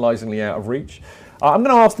 tantalisingly out of reach. I'm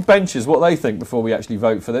going to ask the benches what they think before we actually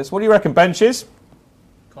vote for this. What do you reckon, benches?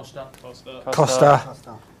 Costa.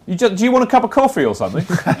 Do you want a cup of coffee or something?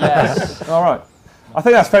 Yes. All right. I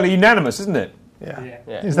think that's fairly unanimous, isn't it?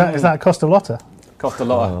 Yeah. Is that Costa Lotta? Costa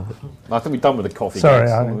Lotta. I think we're done with the coffee Sorry,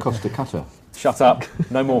 gags. Costa Cutter. Shut up.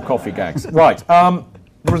 No more coffee gags. Right. The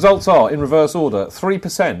results are, in reverse order,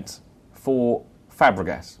 3% for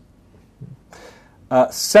Fabregas,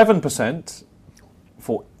 7%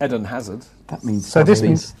 for Eden Hazard. That means So this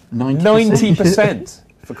means 90%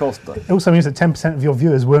 for Costa. It also means that 10% of your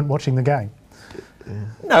viewers weren't watching the game.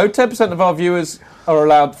 No, 10% of our viewers are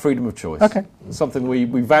allowed freedom of choice. Okay. Something we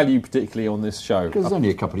value particularly on this show. Because there's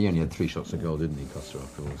only a couple. He only had 3 shots a goal, didn't he, Costa,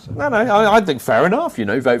 after all? So. No, I think fair enough.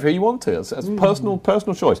 Vote for who you want to. That's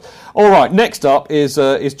personal choice. All right. Next up is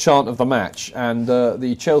chant of the match, and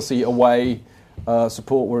the Chelsea away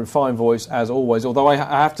support were in fine voice as always. Although I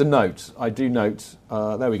have to note,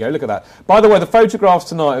 there we go. Look at that. By the way, the photographs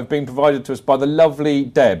tonight have been provided to us by the lovely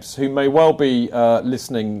Debs, who may well be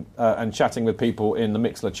listening and chatting with people in the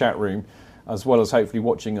Mixlr chat room, as well as hopefully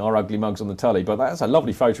watching our ugly mugs on the telly. But that's a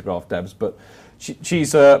lovely photograph, Debs. But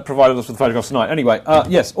she's provided us with photographs tonight. Anyway,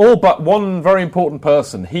 yes, all but one very important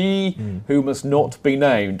person, he who must not be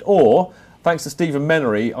named, or, thanks to Stephen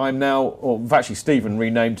Menery, I'm now, or actually Stephen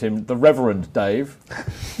renamed him the Reverend Dave.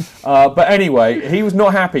 But anyway, he was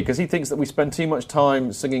not happy because he thinks that we spend too much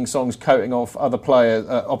time singing songs coating off other players,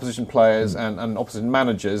 opposition players and opposition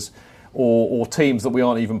managers or teams that we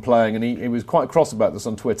aren't even playing. And he was quite cross about this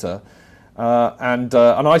on Twitter. And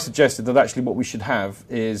I suggested that actually what we should have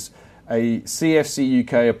is a CFC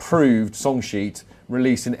UK approved song sheet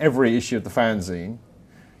released in every issue of the fanzine.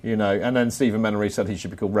 And then Stephen Menery said he should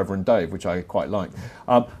be called Reverend Dave, which I quite like.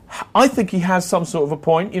 I think he has some sort of a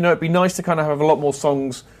point. It'd be nice to kind of have a lot more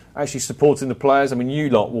songs actually supporting the players. I mean, you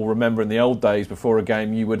lot will remember in the old days before a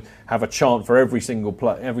game, you would have a chant for every single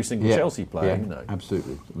Chelsea player. Yeah,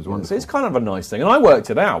 absolutely. It was wonderful. So it's kind of a nice thing, and I worked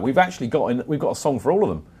it out. We've actually got a song for all of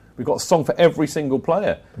them. We've got a song for every single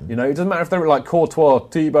player. It doesn't matter if they're like Courtois,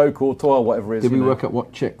 Thibaut Courtois, whatever it is. Did we work out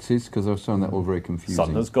what checks is? Because I found that all very confusing.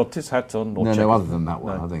 Sutton's got his hat on. No, other than that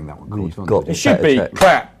one. No. I think that one caught on. It should be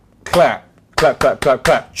clap, clap, clap, clap, clap,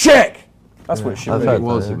 clap, check. That's what it should be. It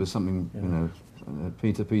was something,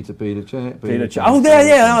 Peter, check. Oh,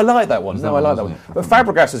 yeah, I like that one. I like that one. But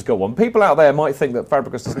Fabregas has got one. People out there might think that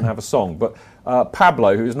Fabregas doesn't have a song, but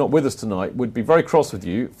Pablo, who is not with us tonight, would be very cross with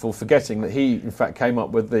you for forgetting that he, in fact, came up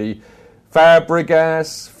with the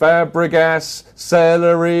Fabregas,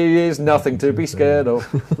 celery is nothing to be scared of,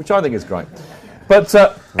 which I think is great. But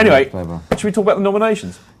anyway, should we talk about the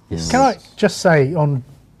nominations? Yes. Can I just say on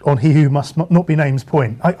He Who Must Not Be Named's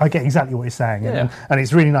point, I get exactly what you're saying, and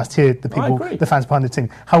it's really nice to hear the people, the fans behind the team.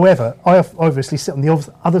 However, I obviously sit on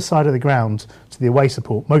the other side of the ground to the away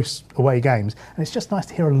support, most away games, and it's just nice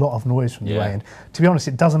to hear a lot of noise from the away. And to be honest,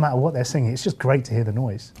 it doesn't matter what they're singing; it's just great to hear the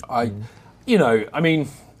noise.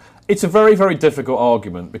 It's a very, very difficult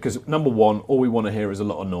argument because, number one, all we want to hear is a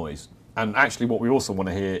lot of noise. And actually what we also want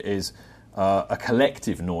to hear is a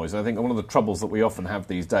collective noise. I think one of the troubles that we often have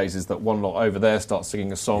these days is that one lot over there starts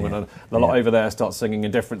singing a song and the lot over there starts singing a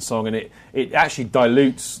different song, and it actually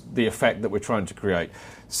dilutes the effect that we're trying to create.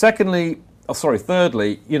 Thirdly,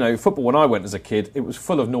 football when I went as a kid, it was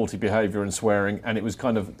full of naughty behaviour and swearing, and it was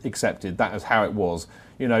kind of accepted. That is how it was.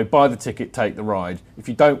 Buy the ticket, take the ride. If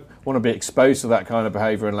you don't want to be exposed to that kind of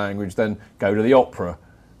behaviour and language, then go to the opera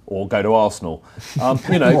or go to Arsenal. So,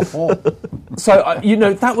 that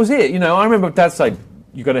was it. I remember Dad saying,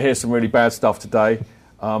 you're going to hear some really bad stuff today,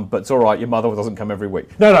 but it's all right, your mother doesn't come every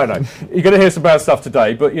week. No. You're going to hear some bad stuff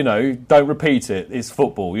today, but, don't repeat it. It's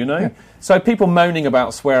football, Yeah. So people moaning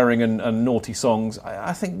about swearing and naughty songs,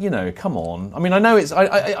 I think, come on. I mean, I know it's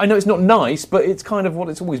not nice, but it's kind of what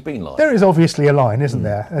it's always been like. There is obviously a line, isn't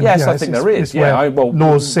there? And, yes, I think there is.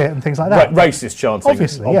 Laws sit and things like that. Racist chanting,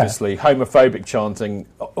 obviously. Homophobic chanting,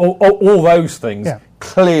 all those things,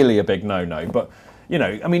 clearly a big no-no. But,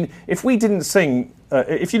 if we didn't sing...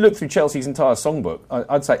 if you look through Chelsea's entire songbook,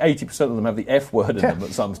 I'd say 80% of them have the F word in them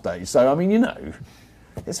at some stage. So,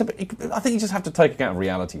 it's I think you just have to take account of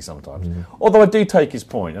reality sometimes. Although I do take his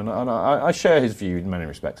point, and I share his view in many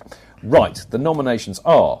respects. Right, the nominations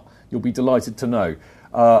are, you'll be delighted to know.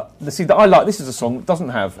 This is a song that doesn't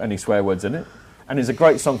have any swear words in it, and is a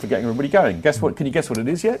great song for getting everybody going. Guess what? Can you guess what it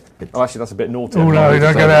is yet? Oh, actually, that's a bit naughty. Oh, no,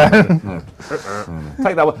 don't go there.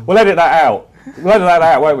 Take that one. We'll edit that out. We'll edit that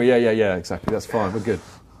out, won't we? Yeah, exactly. That's fine. We're good.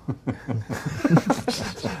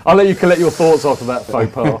 I'll let you collect your thoughts after that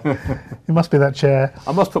faux pas. It must be that chair.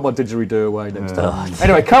 I must put my didgeridoo away next time.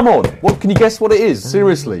 Anyway, come on. What can you guess what it is?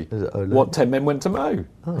 Seriously. What 10 Men Went to Mow.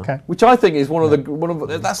 Okay. Which I think is one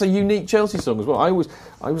of that's a unique Chelsea song as well. I always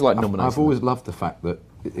like nominating. I've always loved the fact that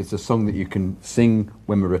it's a song that you can sing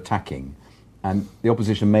when we're attacking, and the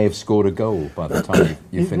opposition may have scored a goal by the time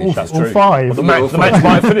you finish. That's true. Or five. Well, the match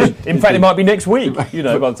might finish. In fact, it might be next week. By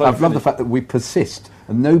the time I've loved the fact that we persist,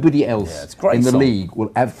 and nobody else in the league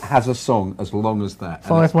has a song as long as that.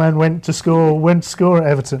 5 Men went to score at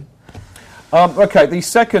Everton. Okay, the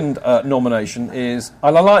second nomination is,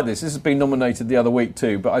 and I like this. This has been nominated the other week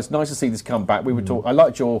too, but it's nice to see this come back. We were talking. I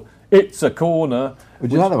liked your "It's a Corner."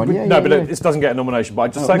 Would you like that one? This doesn't get a nomination, but I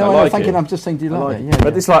just saying I like it. I'm just saying, do you like it? Yeah,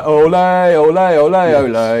 but it's like ole, ole, ole,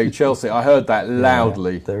 ole, Chelsea. I heard that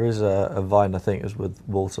loudly. There is a Vine, I think, it was with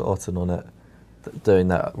Walter Otten on it, doing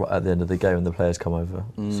that at the end of the game when the players come over.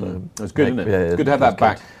 So it's good, isn't it? It's good to have that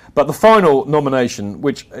back. But the final nomination,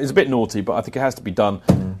 which is a bit naughty, but I think it has to be done.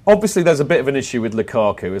 Obviously, there's a bit of an issue with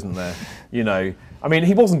Lukaku, isn't there? I mean,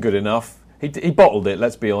 he wasn't good enough. He bottled it,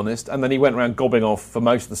 let's be honest, and then he went around gobbing off for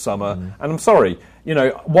most of the summer. And I'm sorry,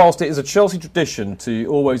 whilst it is a Chelsea tradition to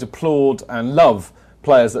always applaud and love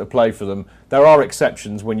players that have played for them, there are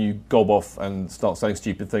exceptions when you gob off and start saying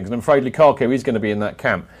stupid things. And I'm afraid Lukaku is going to be in that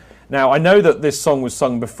camp. Now, I know that this song was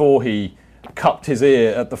sung before he cupped his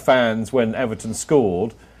ear at the fans when Everton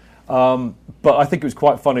scored, but I think it was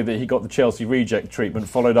quite funny that he got the Chelsea reject treatment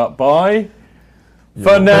followed up by...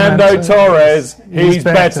 Fernando Torres, he's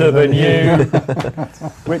better than you.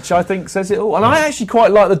 Which I think says it all. And I actually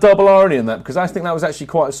quite like the double irony in that, because I think that was actually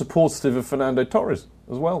quite supportive of Fernando Torres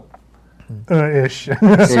as well. Ish.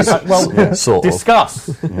 Discuss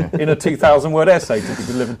in a 2,000-word essay to be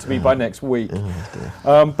delivered to me by next week.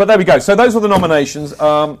 But there we go. So those were the nominations.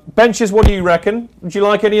 Benches, what do you reckon? Would you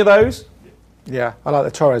like any of those? Yeah, I like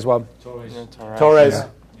the Torres one. Torres. Yeah.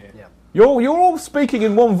 You're all speaking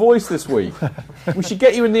in one voice this week. We should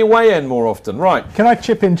get you in the away end more often. Right. Can I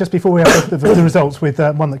chip in just before we have the results with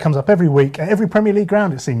one that comes up every week, at every Premier League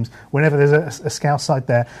ground, it seems, whenever there's a Scouse side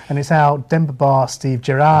there, and it's our Demba Ba, Steve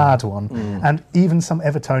Gerrard one, and even some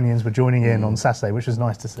Evertonians were joining in on Saturday, which was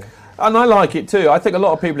nice to see. And I like it too. I think a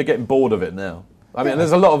lot of people are getting bored of it now. I mean,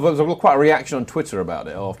 there's quite a reaction on Twitter about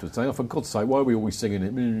it afterwards, saying, "Oh, for God's sake, why are we always singing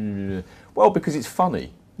it?" Well, because it's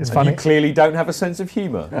funny. It's funny. You clearly don't have a sense of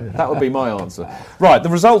humour. That would be my answer. Right, the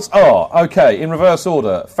results are, okay, in reverse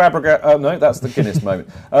order. Fabregas, no, that's the Guinness moment.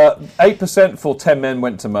 8% for 10 Men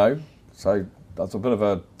Went to Mow. So that's a bit of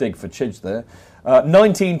a dig for Chidge there.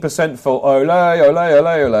 19% for Ole, Ole,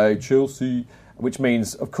 Ole, Ole, Chelsea. which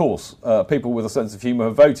means, of course, people with a sense of humour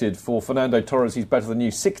have voted for Fernando Torres. He's better than you.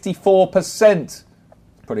 64%.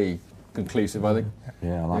 Pretty conclusive, I think.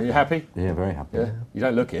 Yeah, I like Are you that. happy? Yeah, very happy. Yeah. You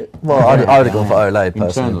don't look it. Well, I would have gone for Ole personally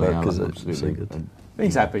Internally, because I'm it's so good.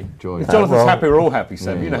 He's happy. Joy. If Jonathan's Well, happy, we're all happy,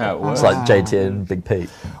 Sam. You know how it works. It's like JT and Big Pete.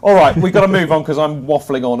 All right, we've got to move on because I'm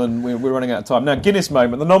waffling on and we're running out of time. Now, Guinness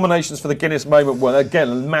Moment. The nominations for the Guinness Moment were, again,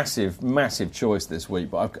 a massive, massive choice this week,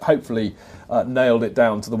 but I've hopefully nailed it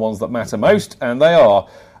down to the ones that matter most, and they are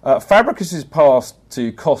Fabregas' pass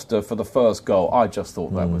to Costa for the first goal. I just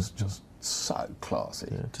thought that was just so classy.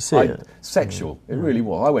 Yeah, to see it. Sexual. It really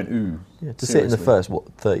was. I went, ooh. Yeah, to see it in the first,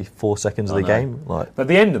 34 seconds of the game? But at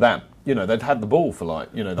the end of that, they'd had the ball for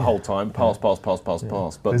the whole time. Pass.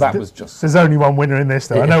 But that was just... There's only one winner in this,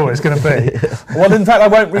 though. I know what it's going to be. Well, in fact, I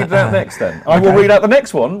won't read it out next then. I will read out the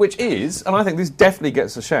next one, which is, and I think this definitely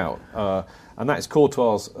gets a shout, and that is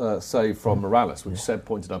Courtois' save from Morales, which Seb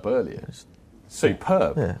pointed up earlier.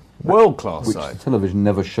 Superb. Yeah. World-class Which save. the television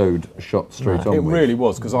never showed a shot straight on. It really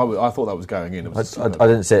was, because I thought that was going in. It was I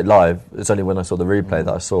didn't see it live. It's only when I saw the replay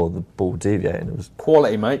that I saw the ball deviating. It was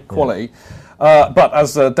quality, mate, quality. But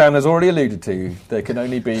as Dan has already alluded to, there can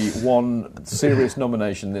only be one serious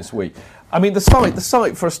nomination this week. I mean, the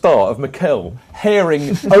sight for a start of Mikel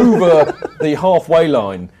herring over the halfway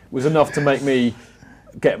line was enough to make me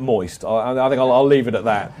get moist. I think I'll leave it at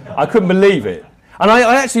that. I couldn't believe it. And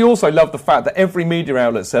I actually also love the fact that every media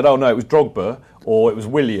outlet said, oh no, it was Drogba, or it was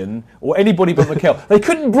Willian, or anybody but Mikel. They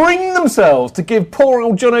couldn't bring themselves to give poor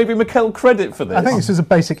old John Obi Mikel credit for this. I think this was a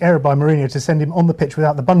basic error by Mourinho to send him on the pitch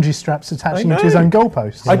without the bungee straps attaching him to his own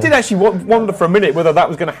goalpost. I did actually wonder for a minute whether that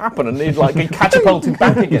was going to happen and he'd get catapulted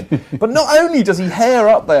back again. But not only does he hair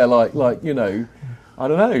up there like I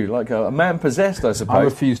don't know, like a man possessed, I suppose. I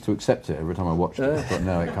refused to accept it every time I watched it. I thought,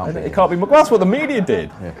 no, it can't be. It can't be. Well, that's what the media did.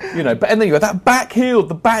 Yeah. But and then you had that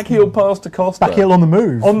the backheel pass to Costa. Backheel on the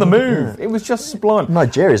move. On the move. Yeah. It was just sublime.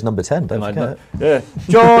 Nigeria's number 10, don't forget. Yeah.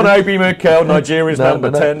 John Obi Mikel, Nigeria's number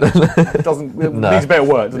 10. Needs a bit of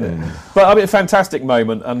work, doesn't it? But I mean, a fantastic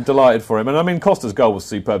moment. I'm delighted for him. And I mean, Costa's goal was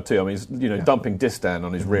superb too. I mean, dumping Distan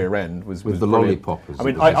on his rear end was with the brilliant. lollipop. I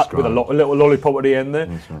mean, with a little lollipop at the end there.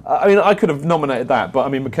 Right. I mean, I could have nominated that. But I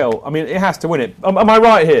mean, Mikel, it has to win it. Am I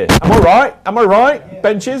right here? Am I right? Yeah.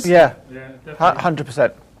 Benches? Yeah.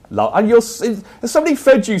 100%. And has somebody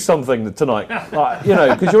fed you something tonight?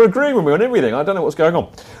 Because you're agreeing with me on everything. I don't know what's going on.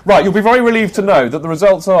 Right, you'll be very relieved to know that the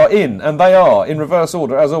results are in reverse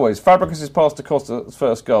order, as always. Fabregas' pass to Costa's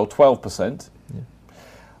first goal, 12%.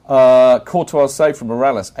 Yeah. Courtois' save from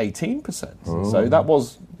Morales, 18%. Oh. So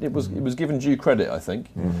it was given due credit, I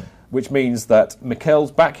think, which means that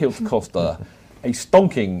Mikel's backheel to Costa, a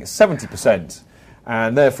stonking 70%,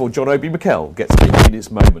 and therefore John Obi Mikel gets the Guinness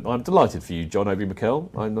Moment. I'm delighted for you, John Obi Mikel.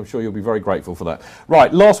 I'm sure you'll be very grateful for that.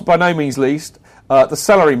 Right, last but by no means least, the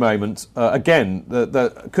celery moment. Again, there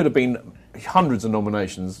could have been hundreds of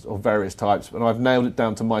nominations of various types, and I've nailed it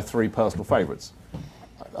down to my 3 personal favourites,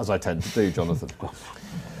 as I tend to do, Jonathan.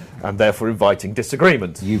 And therefore inviting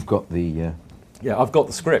disagreement. You've got the... Yeah, I've got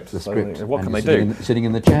the script. What can they do? Sitting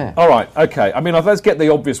in the chair. All right, okay. I mean, let's get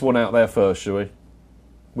the obvious one out there first, shall we?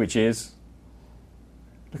 Which is...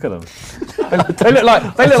 Look at them. they look like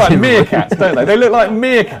meerkats, don't they? They look like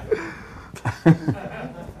meerkats.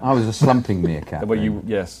 I was a slumping meerkat. Well,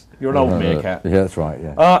 you're an old meerkat. Yeah, that's right,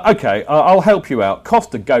 yeah. Okay, I'll help you out.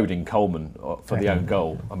 Costa goading Coleman for the own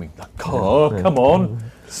goal. I mean, come on.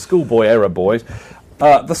 Schoolboy error, boys.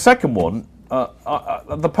 The second one...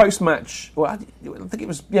 the post-match, I think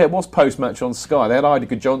it was post-match on Sky. They had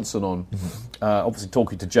Idiger Johnson on, obviously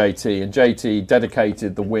talking to JT, and JT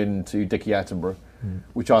dedicated the win to Dickie Attenborough,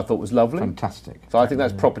 which I thought was lovely. Fantastic. So I think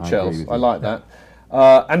that's proper Chelsea. I like that.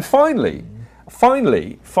 And finally,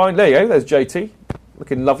 there's JT,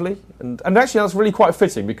 looking lovely, and actually that's really quite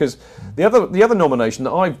fitting because the other nomination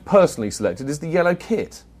that I've personally selected is the yellow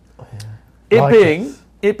kit.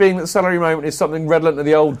 It being that celery moment is something redolent of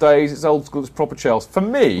the old days, it's old school, it's proper Chelsea. For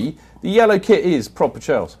me, the yellow kit is proper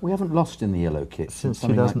Chelsea. We haven't lost in the yellow kit since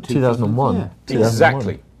 2001. Yeah.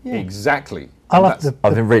 2001. Exactly. I've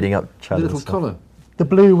been reading up the little collar. The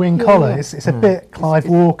blue wing collar, it's a bit Clive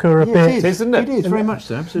Walker, It is, isn't it? It is, very much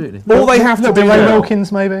so, absolutely. All they have to do Ray now,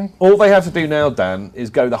 Wilkins, maybe? All they have to do now, Dan, is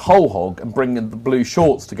go the whole hog and bring in the blue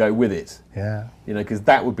shorts to go with it. Yeah. Because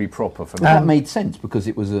that would be proper for me. That made sense because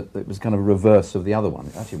it was kind of a reverse of the other one.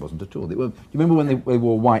 It actually wasn't at all. Do you remember when they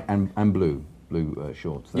wore white and blue? blue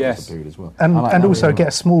shorts. That Yes. was the period as well. And, I like and that also as well. get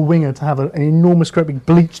a small winger to have an enormous, great big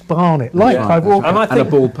bleached barnet, like Yeah. Clive Walker. And I And a think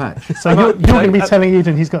bald patch. So And you're going to be and- telling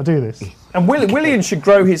Eden he's got to do this. And Willian should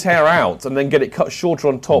grow his hair out and then get it cut shorter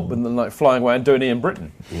on top and then like flying away and doing Ian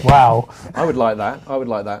Britton. Wow. I would like that.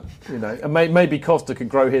 You know, and maybe Costa could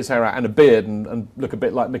grow his hair out and a beard and look a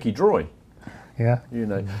bit like Mickey Droy. Yeah. You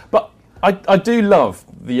know, but I do love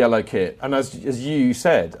the yellow kit, and as you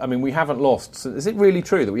said, I mean, we haven't lost. Is it really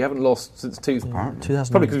true that we haven't lost since 2000? 2001.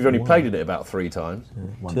 Probably because we've only played in it about 3 times.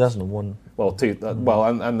 2001. Well,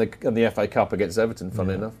 and the FA Cup against Everton,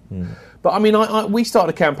 funnily enough. But I mean, we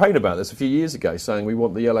started a campaign about this a few years ago, saying we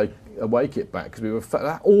want the yellow away kit back because we were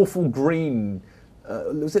that awful green.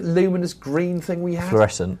 Was it luminous green thing we had?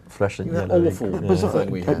 Fluorescent That yellow. awful thing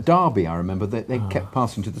we At had. Derby, I remember they kept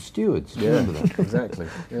passing to the stewards. Do you remember that? Exactly.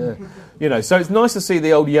 Yeah. You know, so it's nice to see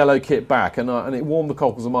the old yellow kit back, and it warmed the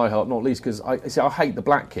cockles of my heart, not least because I hate the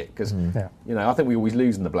black kit because you know I think we always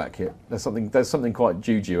lose in the black kit. There's something quite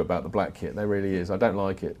juju about the black kit. There really is. I don't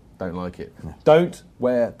like it. Don't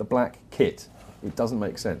wear the black kit. It doesn't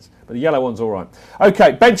make sense. But the yellow one's all right.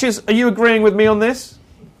 Okay, benches. Are you agreeing with me on this?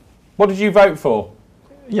 What did you vote for?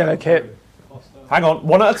 Yellow kit. Hang on,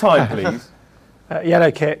 one at a time, please. Yellow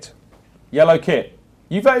kit. Yellow kit.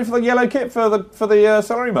 You voted for the yellow kit for the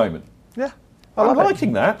salary moment. Yeah. I'm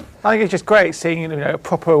liking that. I think it's just great seeing a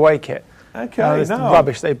proper away kit. Okay, It's the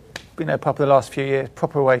rubbish they've been proper the last few years.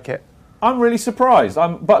 Proper away kit. I'm really surprised.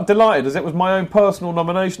 But delighted as it was my own personal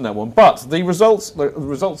nomination, that one. But the results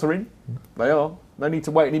are in. They are. No need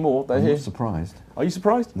to wait anymore. They're I'm here. not surprised. Are you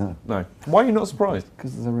surprised? No. Why are you not surprised?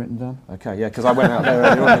 Because they're written down. Okay, yeah, because I went out there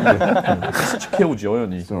earlier on. You're such a killjoy,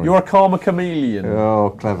 aren't you? Sorry. You're a karma chameleon.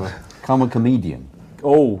 Oh, clever. Karma comedian.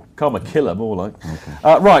 Oh, karma killer, more like.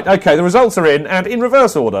 Okay. Right, okay, the results are in, and in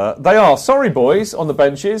reverse order, they are, sorry boys, on the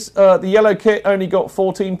benches, the yellow kit only got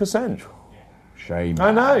 14%. Shame.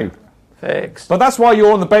 I know. Fixed. But that's why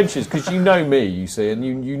you're on the benches, because you know me, you see, and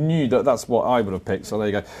you knew that's what I would have picked, so there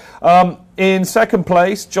you go. In second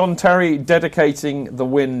place, John Terry dedicating the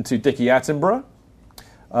win to Dickie Attenborough.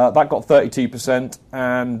 That got 32%,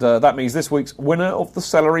 and that means this week's winner of the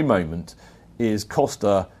celery moment is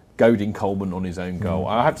Costa goading Coleman on his own goal.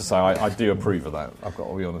 I have to say, I do approve of that. I've got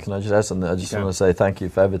to be honest. Can I just add something? I just want to say thank you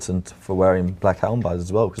for Everton for wearing black helm-bars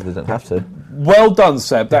as well, because they didn't have to. Well done,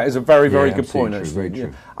 Seb. That is a very, very good point. True, Actually. very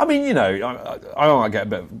true. I mean, you know, I don't want to get a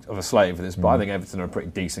bit of a slave for this, but I think Everton are a pretty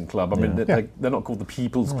decent club. I mean, they're not called the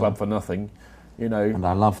People's Club for nothing. You know. And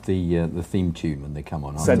I love the theme tune when they come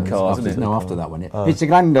on. Said cars, isn't it? No, after that one. It's a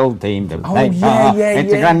grand old team to play for. yeah,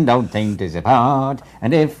 It's a grand old team to support.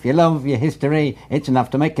 And if you love your history, it's enough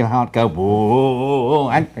to make your heart go whoa.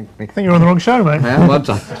 I think you're on the wrong show, mate. Well,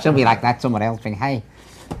 should be like that. Someone else being, hey,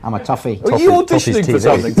 I'm a toughie. Are you auditioning for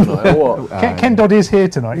something tonight, or what? Ken Dodd is here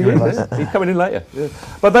tonight, you realise? He's coming in later. Yeah.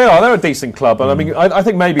 But they're a decent club, and I mean, I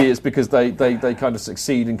think maybe it's because they kind of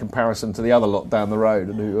succeed in comparison to the other lot down the road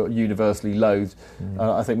and who are universally loathed.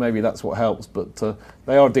 I think maybe that's what helps, but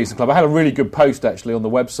they are a decent club. I had a really good post actually on the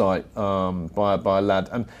website by a lad,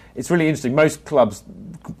 and it's really interesting. Most clubs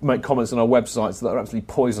make comments on our websites that are absolutely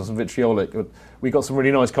poisonous and vitriolic. But we got some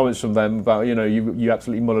really nice comments from them about, you know, you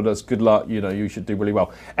absolutely mullered us, good luck, you know, you should do really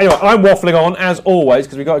well. Anyway, I'm waffling on, as always,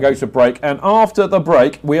 because we've got to go to a break. And after the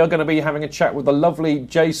break, we are going to be having a chat with the lovely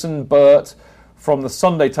Jason Burt from the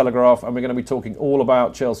Sunday Telegraph, and we're going to be talking all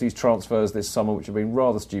about Chelsea's transfers this summer, which have been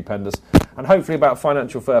rather stupendous, and hopefully about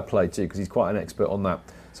financial fair play too, because he's quite an expert on that.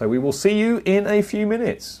 So we will see you in a few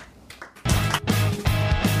minutes.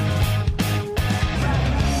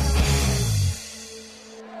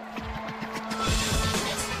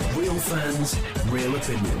 Real fans, real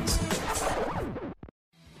opinions.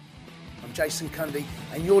 I'm Jason Cundy,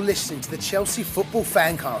 and you're listening to the Chelsea Football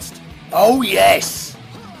Fancast. Oh, yes!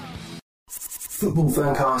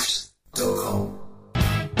 Footballfancast.com.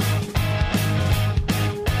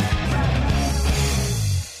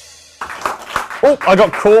 Oh, I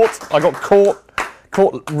got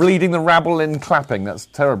caught leading the rabble in clapping. That's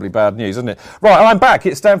terribly bad news, isn't it? Right, I'm back.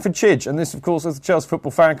 It's Stamford Chidge, and this, of course, is the Chelsea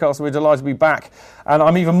Football Fancast. We're delighted to be back, and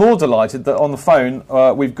I'm even more delighted that on the phone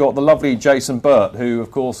we've got the lovely Jason Burt, who, of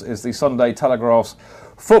course, is the Sunday Telegraph's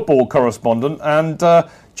football correspondent, and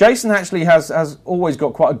Jason actually has always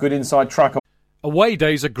got quite a good inside track. Away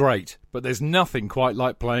days are great, but there's nothing quite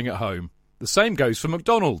like playing at home. The same goes for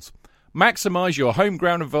McDonald's. Maximise your home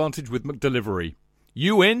ground advantage with McDelivery.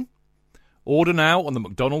 You in? Order now on the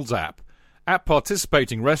McDonald's app. At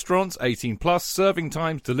participating restaurants, 18 plus, serving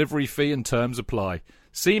times, delivery fee and terms apply.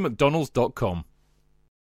 See mcdonalds.com.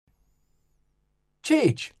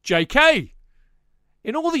 Chidge. JK!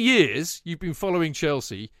 In all the years you've been following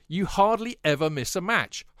Chelsea, you hardly ever miss a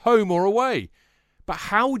match, home or away. But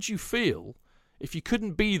how would you feel if you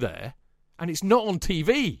couldn't be there and it's not on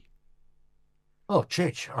TV? Oh,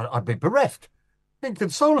 Chich, I'd be bereft,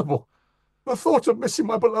 inconsolable. The thought of missing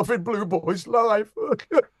my beloved Blue Boys live.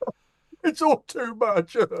 It's all too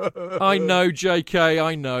much. I know, JK,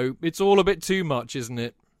 I know. It's all a bit too much, isn't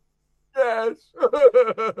it? Yes.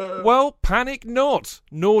 Well, panic not.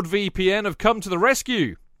 NordVPN have come to the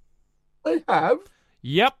rescue. They have?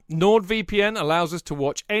 Yep, NordVPN allows us to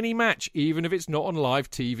watch any match, even if it's not on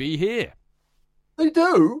live TV here. They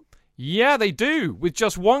do? Yeah, they do. With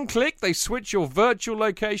just one click, they switch your virtual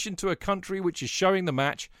location to a country which is showing the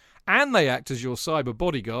match, and they act as your cyber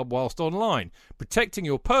bodyguard whilst online, protecting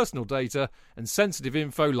your personal data and sensitive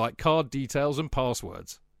info like card details and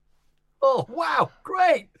passwords. Oh, wow,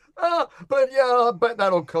 great. But yeah, I bet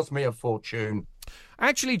that'll cost me a fortune.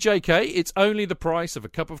 Actually, JK, it's only the price of a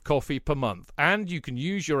cup of coffee per month, and you can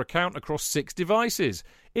use your account across 6 devices.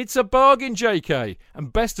 It's a bargain, JK,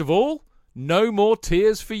 and best of all, no more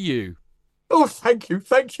tears for you. Oh, thank you,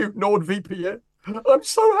 NordVPN. I'm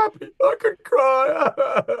so happy I could cry.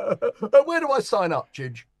 Where do I sign up,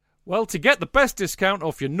 Chidge? Well, to get the best discount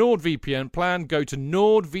off your NordVPN plan, go to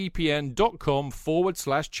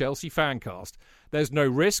nordvpn.com/Chelsea Fancast. There's no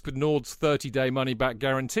risk with Nord's 30-day money-back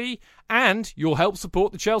guarantee, and you'll help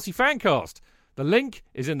support the Chelsea Fancast. The link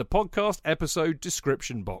is in the podcast episode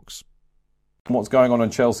description box. What's going on in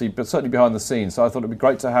Chelsea, but certainly behind the scenes. So I thought it'd be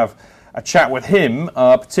great to have a chat with him,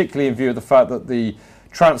 particularly in view of the fact that the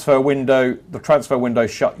transfer window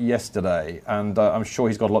shut yesterday, and I'm sure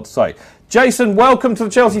he's got a lot to say. Jason, welcome to the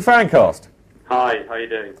Chelsea Fancast. Hi, how you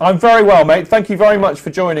doing? I'm very well, mate. Thank you very much for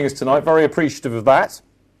joining us tonight. Very appreciative of that.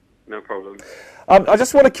 No problem. I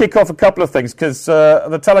just want to kick off a couple of things, because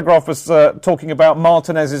the Telegraph was talking about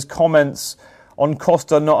Martinez's comments on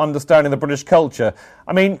Costa not understanding the British culture.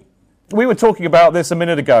 I mean, we were talking about this a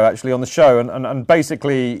minute ago, actually, on the show, and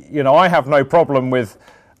basically, you know, I have no problem with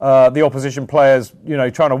the opposition players, you know,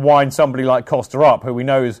 trying to wind somebody like Costa up, who we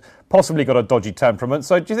know has possibly got a dodgy temperament.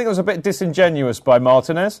 So do you think it was a bit disingenuous by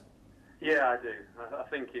Martinez? Yeah, I do. I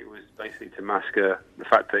think it was basically to mask the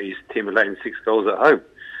fact that his team had let in 6 goals at home.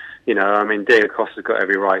 You know, I mean, Diego Costa's got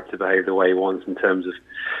every right to behave the way he wants in terms of,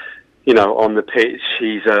 you know, on the pitch.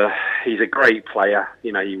 He's a great player.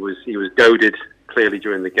 You know, he was goaded clearly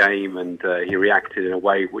during the game, and he reacted in a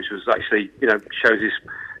way which was actually, you know, shows his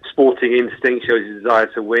sporting instinct, shows his desire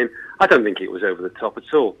to win. I don't think it was over the top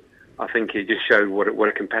at all. I think it just showed what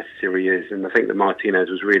a competitor he is, and I think that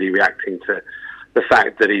Martinez was really reacting to the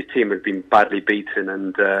fact that his team had been badly beaten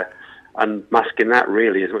and masking that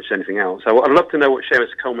really as much as anything else. So I'd love to know what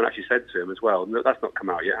Seamus Coleman actually said to him as well. That's not come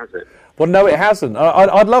out yet, has it? Well, no, it hasn't.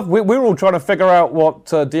 I'd love. We're all trying to figure out what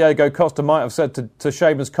Diego Costa might have said to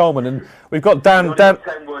Seamus Coleman, and we've got Dan. 10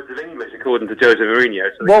 words of English according to Jose Mourinho,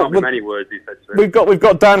 so there can't be many words he said to him. We've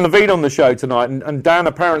got Dan Levine on the show tonight, and Dan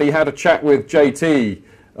apparently had a chat with JT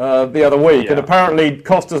the other week, and apparently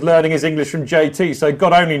Costa's learning his English from JT. So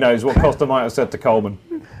God only knows what Costa might have said to Coleman.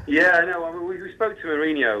 Yeah, I know. I mean, we spoke to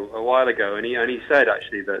Mourinho a while ago, and he said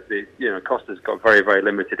actually that Costa's got very, very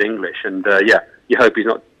limited English, and you hope he's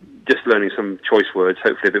not just learning some choice words.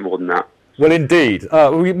 Hopefully, a bit more than that. Well, indeed,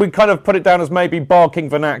 we kind of put it down as maybe barking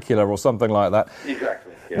vernacular or something like that.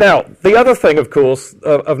 Exactly. Yeah. Now, the other thing, of course,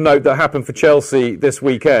 of note that happened for Chelsea this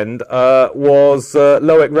weekend was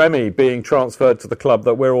Loic Remy being transferred to the club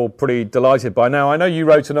that we're all pretty delighted by. Now, I know you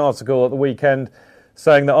wrote an article at the weekend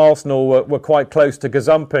saying that Arsenal were quite close to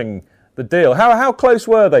gazumping the deal. How close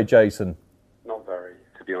were they, Jason? Not very,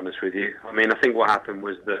 to be honest with you. I mean, I think what happened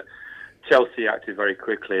was that Chelsea acted very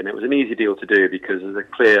quickly, and it was an easy deal to do because there's a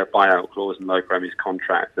clear buyout clause in Loic Remy's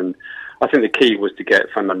contract, and I think the key was to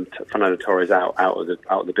get Fernando Torres out of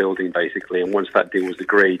the building, basically. And once that deal was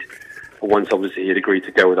agreed, once obviously he had agreed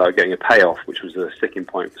to go without getting a payoff, which was a sticking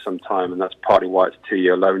point for some time, and that's partly why it's a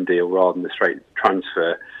 2-year loan deal rather than a straight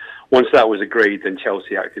transfer. Once that was agreed, then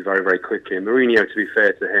Chelsea acted very, very quickly. And Mourinho, to be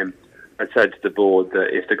fair to him, had said to the board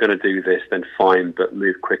that if they're going to do this, then fine, but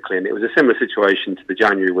move quickly. And it was a similar situation to the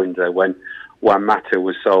January window when Juan Mata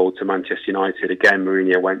was sold to Manchester United. Again,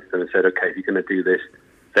 Mourinho went to them and said, OK, if you're going to do this,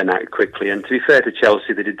 then act quickly. And to be fair to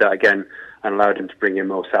Chelsea, they did that again and allowed him to bring in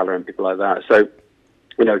Mo Salah and people like that. So,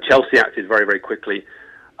 you know, Chelsea acted very, very quickly.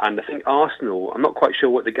 And I think Arsenal, I'm not quite sure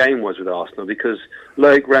what the game was with Arsenal because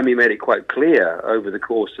Loic Remy made it quite clear over the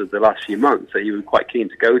course of the last few months that he was quite keen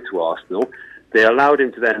to go to Arsenal. They allowed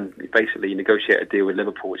him to then basically negotiate a deal with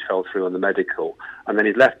Liverpool, which fell through on the medical. And then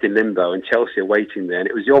he's left in limbo, and Chelsea are waiting there. And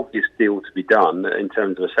it was the obvious deal to be done in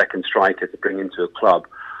terms of a second striker to bring into a club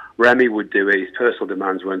Remy would do it. His personal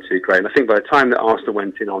demands weren't too great. And I think by the time that Arsenal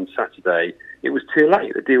went in on Saturday, it was too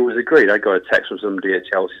late. The deal was agreed. I got a text from somebody at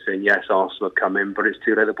Chelsea saying, yes, Arsenal have come in, but it's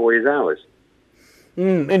too late. The boy is ours.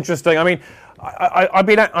 Interesting. I mean, I've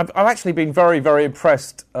actually been very, very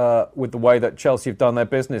impressed with the way that Chelsea have done their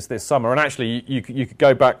business this summer. And actually, you could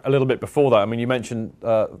go back a little bit before that. I mean, you mentioned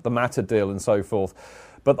the Mata deal and so forth.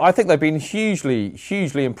 But I think they've been hugely,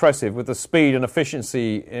 hugely impressive with the speed and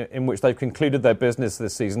efficiency in which they've concluded their business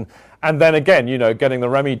this season. And then again, getting the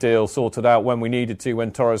Remy deal sorted out when we needed to,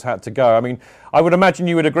 when Torres had to go. I mean, I would imagine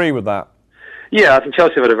you would agree with that. Yeah, I think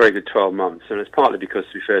Chelsea have had a very good 12 months. And it's partly because,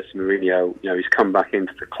 to be fair to Mourinho, he's come back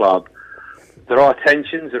into the club. There are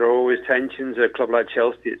tensions. There are always tensions. At a club like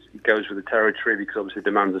Chelsea, it goes with the territory because obviously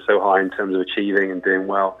demands are so high in terms of achieving and doing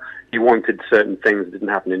well. He wanted certain things that didn't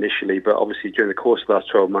happen initially, but obviously during the course of the last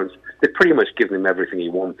 12 months, they've pretty much given him everything he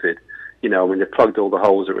wanted. They've plugged all the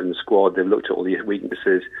holes that were in the squad, they've looked at all the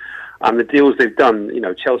weaknesses, and the deals they've done,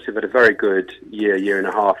 Chelsea have had a very good year and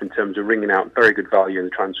a half in terms of wringing out very good value in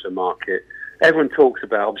the transfer market. Everyone talks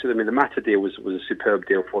about, obviously, the Mata deal was a superb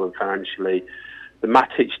deal for them financially. The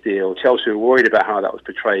Matic deal, Chelsea were worried about how that was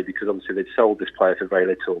portrayed because obviously they'd sold this player for very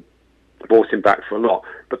little. Bought him back for a lot,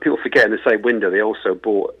 but people forget in the same window they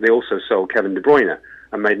also sold Kevin De Bruyne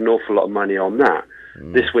and made an awful lot of money on that.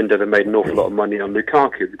 This window they made an awful lot of money on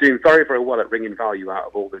Lukaku. They're doing very, very well at wringing value out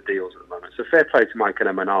of all the deals at the moment. So fair play to Michael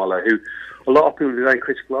Emenalo, who a lot of people are very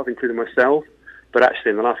critical of, including myself. But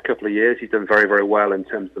actually, in the last couple of years, he's done very, very well in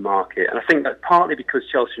terms of the market. And I think that's partly because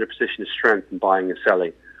Chelsea are in a position of strength in buying and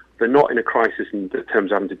selling. They're not in a crisis in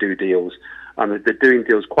terms of having to do deals. And they're doing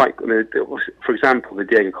deals quite... for example, the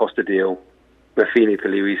Diego Costa deal, the Filipe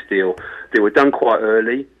Luis deal, they were done quite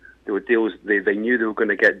early. There were deals they knew they were going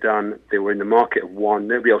to get done. They were in the market of one.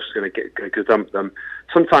 Nobody else was going to dump them.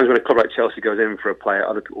 Sometimes when a club like Chelsea goes in for a player,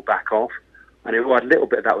 other people back off. And it had a little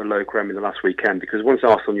bit of that with Loic Remy the last weekend because once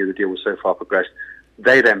Arsenal knew the deal was so far progressed,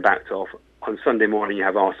 they then backed off. On Sunday morning, you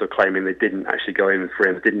have Arsenal claiming they didn't actually go in for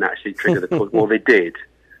him, they didn't actually trigger the clause. Well, they did.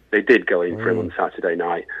 They did go in for him on Saturday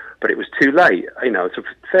night, but it was too late. It's a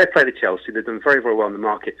fair play to Chelsea. They've done very, very well in the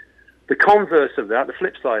market. The converse of that, the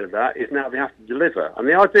flip side of that, is now they have to deliver. And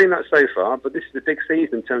they are doing that so far, but this is a big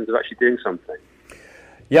season in terms of actually doing something.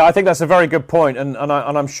 Yeah, I think that's a very good point, and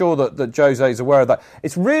I'm sure that Jose is aware of that.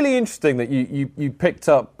 It's really interesting that you picked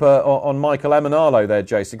up on Michael Emenalo there,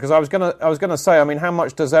 Jason, because I was gonna say, I mean, how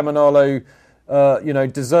much does Emenalo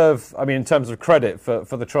deserve? I mean, in terms of credit for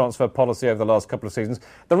the transfer policy over the last couple of seasons.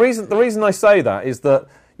 The reason I say that is that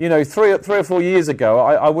 3 or 4 years ago,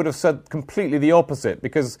 I would have said completely the opposite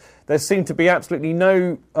because there seemed to be absolutely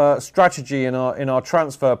no strategy in our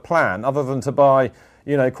transfer plan other than to buy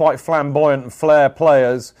quite flamboyant and flair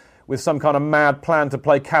players with some kind of mad plan to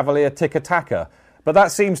play cavalier tiki-taka. But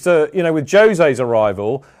that seems to, with Jose's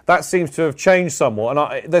arrival, that seems to have changed somewhat.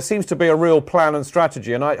 And there seems to be a real plan and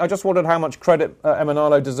strategy. And I just wondered how much credit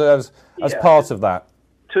Emenalo deserves as part of that.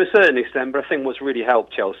 To a certain extent, but I think what's really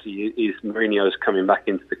helped Chelsea is Mourinho's coming back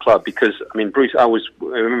into the club because, I mean, I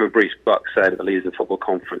remember Bruce Buck said at the Leaders of Football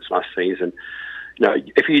Conference last season,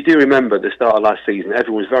 if you do remember at the start of last season,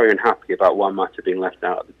 everyone was very unhappy about Juan Mata being left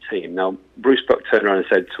out of the team. Now, Bruce Buck turned around and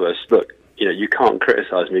said to us, look, you can't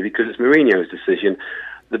criticise me because it's Mourinho's decision.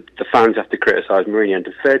 The fans have to criticise Mourinho. And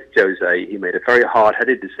to fair to Jose, he made a very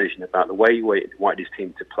hard-headed decision about the way he wanted his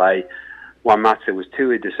team to play. Juan Mata was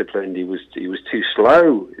too disciplined. He was too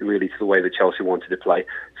slow, really, to the way that Chelsea wanted to play.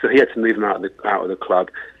 So he had to move him out of the club.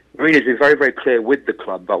 Mourinho's been very, very clear with the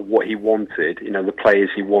club about what he wanted, the players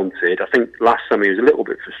he wanted. I think last summer he was a little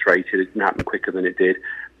bit frustrated. It didn't happen quicker than it did.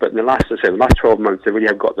 But in the last 12 months, they really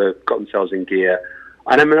have got themselves in gear.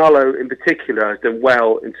 And Emenalo, in particular, has done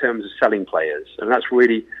well in terms of selling players. And that's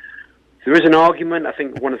really... There is an argument. I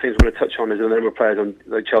think one of the things I want to touch on is the number of players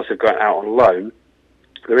that Chelsea have got out on loan.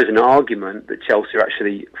 There is an argument that Chelsea are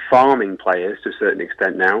actually farming players to a certain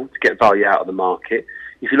extent now to get value out of the market.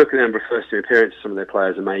 If you look at the number of first-team appearances some of their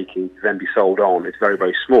players are making to then be sold on, it's very,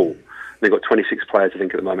 very small. They've got 26 players, I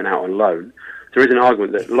think, at the moment out on loan. There is an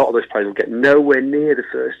argument that a lot of those players will get nowhere near the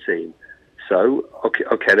first team. So,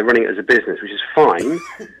 okay, they're running it as a business, which is fine,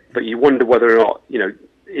 but you wonder whether or not,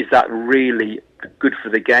 is that really good for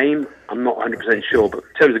the game? I'm not 100% sure, but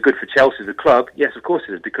in terms of good for Chelsea as a club, yes, of course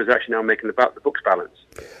it is, because they're actually now making the books balance.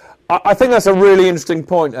 I think that's a really interesting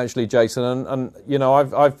point, actually, Jason. And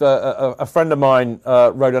I've a friend of mine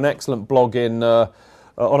wrote an excellent blog on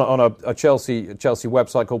a Chelsea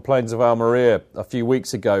website called Plains of Almeria a few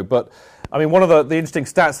weeks ago. But I mean, one of the interesting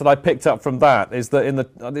stats that I picked up from that is that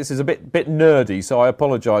this is a bit nerdy, so I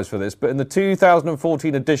apologise for this. But in the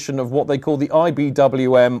 2014 edition of what they call the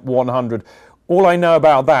IBWM 100, all I know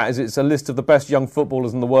about that is it's a list of the best young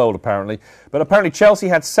footballers in the world, apparently. But apparently Chelsea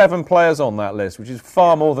had 7 players on that list, which is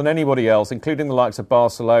far more than anybody else, including the likes of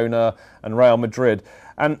Barcelona and Real Madrid.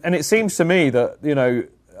 And it seems to me that, you know,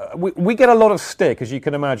 we get a lot of stick, as you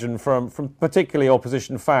can imagine, from particularly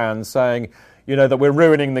opposition fans saying, you know, that we're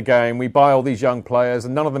ruining the game, we buy all these young players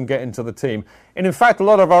and none of them get into the team. And in fact, a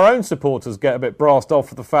lot of our own supporters get a bit brassed off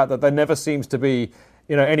for the fact that there never seems to be,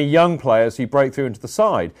 you know, any young players who break through into the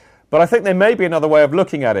side. But I think there may be another way of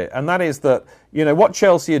looking at it, and that is that, you know, what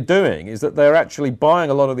Chelsea are doing is that they're actually buying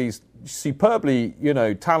a lot of these superbly, you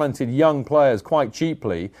know, talented young players quite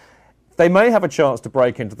cheaply. They may have a chance to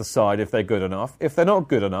break into the side if they're good enough. If they're not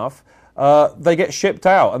good enough, they get shipped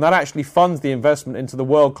out, and that actually funds the investment into the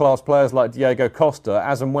world-class players like Diego Costa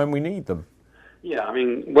as and when we need them. Yeah, I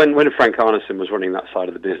mean, when Frank Arneson was running that side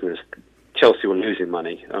of the business, Chelsea were losing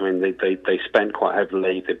money. I mean, they spent quite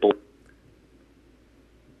heavily. They bought.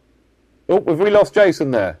 Oh, have we lost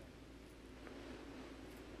Jason there?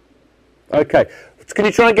 Okay, can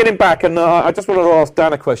you try and get him back? And I just wanted to ask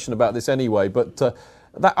Dan a question about this anyway, but.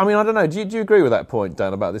 I mean, I don't know. Do you agree with that point,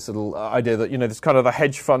 Dan, about this little idea that, you know, this kind of a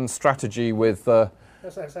hedge fund strategy with...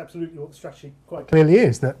 That's absolutely what the strategy quite clearly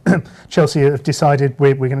is, that Chelsea have decided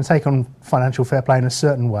we're going to take on financial fair play in a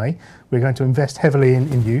certain way. We're going to invest heavily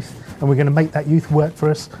in youth, and we're going to make that youth work for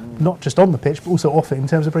us, not just on the pitch, but also off it in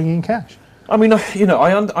terms of bringing in cash. I mean, you know,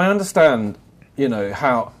 I understand, you know,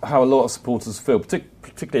 how a lot of supporters feel,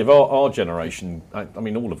 particularly of our generation. I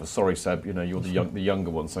mean, all of us. Sorry, Seb. You know, you're the younger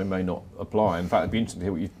one, so it may not apply. In fact, it'd be interesting to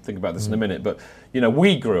hear what you think about this in a minute. But you know,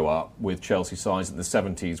 we grew up with Chelsea sides in the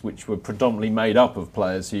 70s, which were predominantly made up of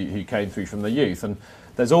players who came through from the youth, and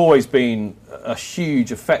there's always been a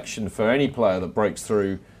huge affection for any player that breaks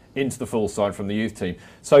through into the full side from the youth team.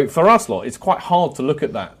 So for us lot, it's quite hard to look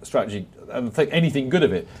at that strategy and think anything good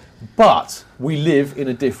of it. But we live in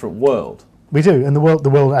a different world. We do, and the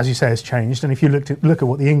world, as you say, has changed. And if you look at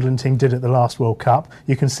what the England team did at the last World Cup,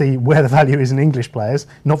 you can see where the value is in English players.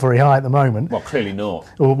 Not very high at the moment. Well, clearly not.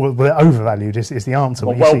 Well, they're overvalued is the answer.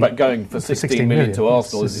 Well, Welbeck going for 16 million to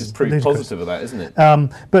Arsenal is proof positive of that, isn't it?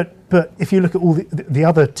 But if you look at all the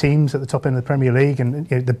other teams at the top end of the Premier League and,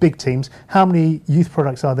 you know, the big teams, how many youth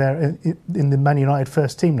products are there in the Man United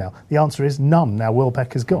first team now? The answer is none. Now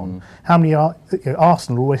Welbeck has gone. How many are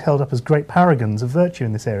Arsenal always held up as great paragons of virtue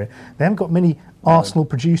in this area? They haven't got many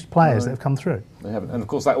Arsenal-produced players that have come through. They haven't, and of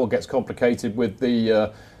course that all gets complicated with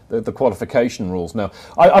the qualification rules. Now,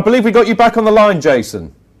 I believe we got you back on the line,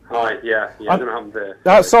 Jason. Hi, yeah, I don't know what happened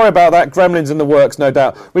there. Sorry about that. Gremlins in the works, no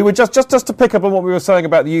doubt. We were just to pick up on what we were saying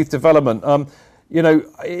about the youth development. You know,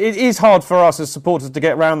 it is hard for us as supporters to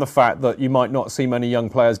get around the fact that you might not see many young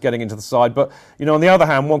players getting into the side. But, you know, on the other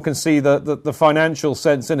hand, one can see the financial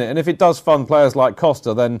sense in it. And if it does fund players like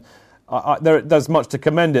Costa, then there's much to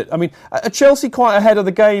commend it. I mean, are Chelsea quite ahead of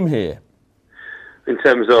the game here? In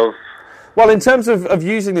terms of? Well, in terms of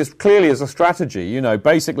using this clearly as a strategy, you know,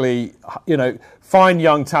 basically, you know, find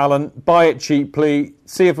young talent, buy it cheaply,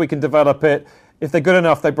 see if we can develop it. If they're good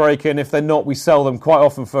enough, they break in. If they're not, we sell them quite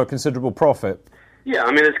often for a considerable profit. Yeah, I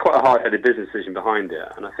mean, there's quite a hard-headed business decision behind it,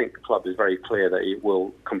 and I think the club is very clear that it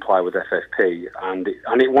will comply with FFP, and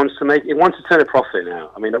it wants to turn a profit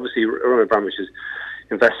now. I mean, obviously, Roman Abramovich has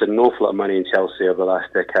invested an awful lot of money in Chelsea over the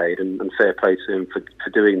last decade, and fair play to him for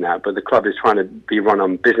doing that. But the club is trying to be run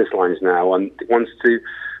on business lines now, and it wants to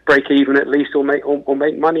break even at least, or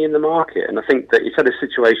make money in the market. And I think that it's at a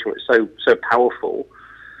situation where it's so powerful,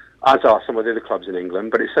 as are some of the other clubs in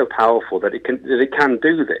England, but it's so powerful that it can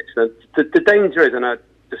do this. Now, the danger is, and I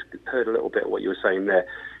just heard a little bit of what you were saying there.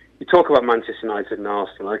 You talk about Manchester United and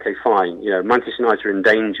Arsenal. Okay, fine. You know, Manchester United are in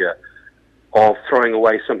danger of throwing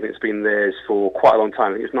away something that's been theirs for quite a long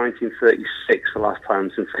time. I think it was 1936 the last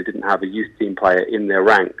time since they didn't have a youth team player in their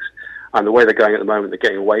ranks. And the way they're going at the moment, they're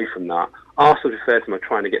getting away from that. Arsenal referred to them as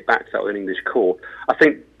trying to get back to that with an English court. I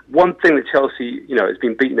think one thing that Chelsea, you know, has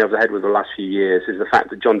been beaten over the head with the last few years is the fact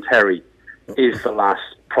that John Terry is the last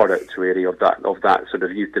product, really, of that sort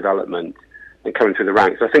of youth development and coming through the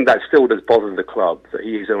ranks. I think that still does bother the club, that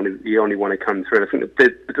he only want to come through. And I think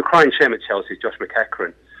the crying shame at Chelsea is Josh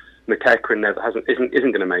McEachran. McEachran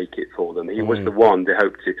isn't going to make it for them. He was the one they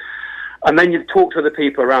hoped to. And then you talk to other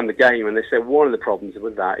people around the game, and they say one of the problems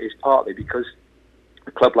with that is partly because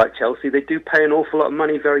a club like Chelsea, they do pay an awful lot of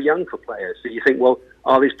money very young for players. So you think, well,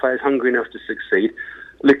 are these players hungry enough to succeed?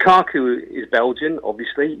 Lukaku is Belgian,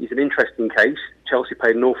 obviously. He's an interesting case. Chelsea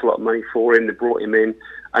paid an awful lot of money for him. They brought him in,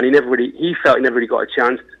 and he felt he never really got a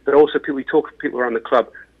chance. But also, we talk to people around the club,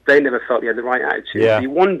 they never felt he had the right attitude. Yeah. So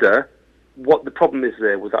you wonder what the problem is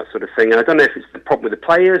there with that sort of thing. And I don't know if it's the problem with the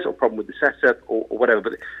players or problem with the setup or whatever,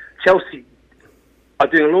 but Chelsea, are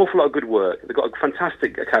doing an awful lot of good work. They've got a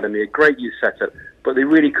fantastic academy, a great youth setup, but they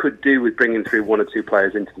really could do with bringing through 1 or 2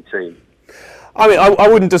 players into the team. I mean, I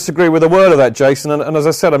wouldn't disagree with a word of that, Jason. And as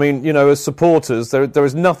I said, I mean, as supporters, there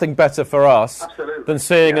is nothing better for us than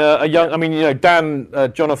seeing a young. I mean, Dan,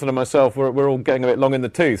 Jonathan, and myself, we're all getting a bit long in the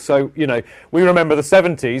tooth. So, we remember the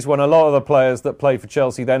 70s when a lot of the players that played for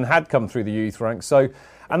Chelsea then had come through the youth ranks. So,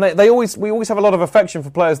 and we always have a lot of affection for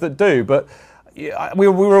players that do, but. We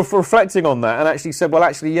were reflecting on that and actually said,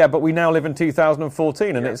 but we now live in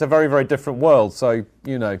 2014 and it's a very, very different world. So,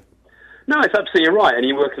 No, it's absolutely right. And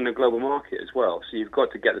you work in a global market as well. So you've got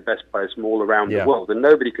to get the best players from all around the world. And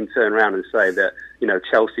nobody can turn around and say that,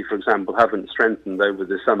 Chelsea, for example, haven't strengthened over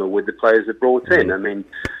the summer with the players they brought in. I mean,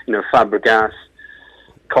 Fabregas,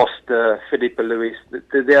 Costa, Filipe Luis,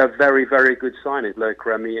 they are very, very good signings.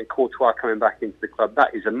 Lokremi and Courtois coming back into the club.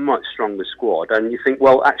 That is a much stronger squad. And you think,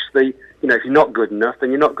 well, actually, if you're not good enough, then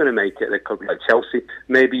you're not going to make it at a club like Chelsea.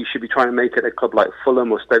 Maybe you should be trying to make it at a club like Fulham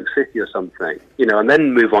or Stoke City or something, and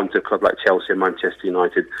then move on to a club like Chelsea and Manchester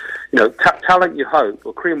United. Talent, you hope,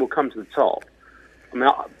 or cream will come to the top. I mean,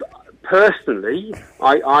 personally,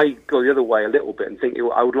 I go the other way a little bit and think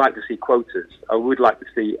I would like to see quotas. I would like to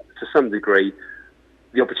see, to some degree,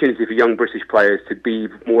 the opportunity for young British players to be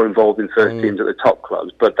more involved in first teams at the top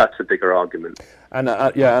clubs, but that's a bigger argument. And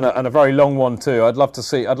a very long one too. I'd love to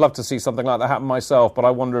see something like that happen myself, but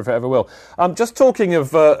I wonder if it ever will. Just talking of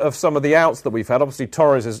some of the outs that we've had. Obviously,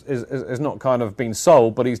 Torres is not kind of been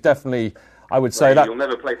sold, but he's definitely. I would say that he'll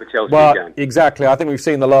never play for Chelsea again. Exactly. I think we've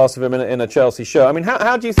seen the last of him in a Chelsea shirt. I mean,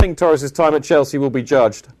 how do you think Torres' time at Chelsea will be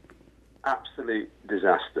judged? Absolute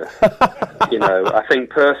disaster. I think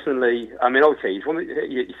personally, I mean, okay,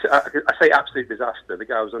 I say absolute disaster. The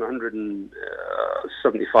guy was on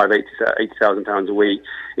 80,000 pounds a week.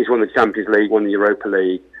 He's won the Champions League, won the Europa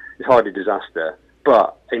League. It's hardly a disaster.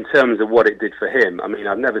 But in terms of what it did for him, I mean,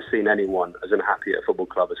 I've never seen anyone as unhappy at a football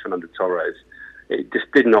club as Fernando Torres. It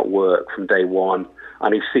just did not work from day one.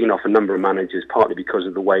 And he's seen off a number of managers, partly because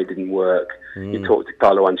of the way it didn't work. You talked to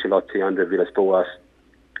Carlo Ancelotti, Andre Villas-Boas,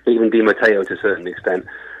 even Di Matteo to a certain extent.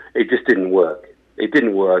 It just didn't work. It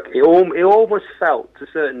didn't work. It almost felt, to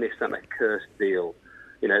a certain extent, like a cursed deal.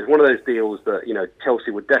 It's one of those deals that, Chelsea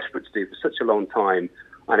were desperate to do for such a long time,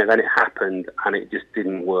 and then it happened, and it just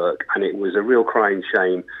didn't work. And it was a real crying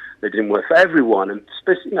shame that it didn't work for everyone, and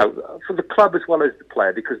especially, for the club as well as the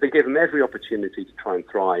player, because they gave him every opportunity to try and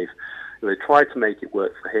thrive. They tried to make it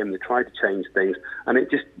work for him. They tried to change things. And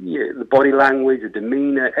it just, the body language, the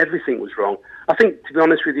demeanour, everything was wrong. I think, to be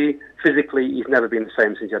honest with you, physically, he's never been the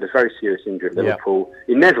same since he had a very serious injury at Liverpool.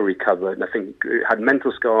 He never recovered. And I think he had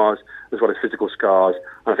mental scars as well as physical scars.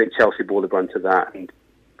 And I think Chelsea bore the brunt of that. And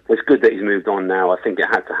it's good that he's moved on now. I think it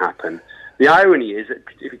had to happen. The irony is that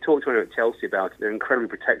if you talk to anyone at Chelsea about it, they're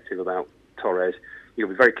incredibly protective about Torres. You'll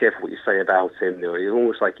be very careful what you say about him. It's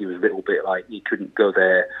almost like he was a little bit like he couldn't go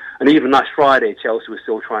there. And even last Friday, Chelsea was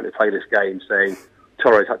still trying to play this game, saying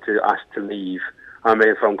Torres had to ask to leave. I made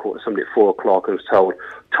a phone call to somebody at 4 o'clock and was told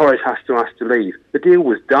Torres has to ask to leave. The deal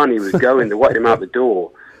was done. He was going. They wanted him out the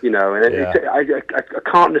door. And I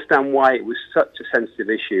can't understand why it was such a sensitive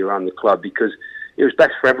issue around the club, because it was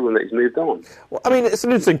best for everyone that he's moved on. Well, I mean, it's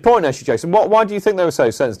an interesting point, actually, Jason. Why do you think they were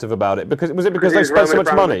so sensitive about it? Because they spent so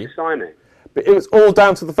much money? But it was all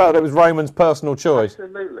down to the fact that it was Roman's personal choice.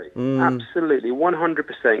 Absolutely. Absolutely.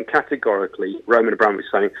 100% categorically Roman Abramovich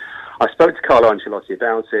signing. I spoke to Carlo Ancelotti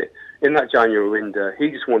about it. In that January window, he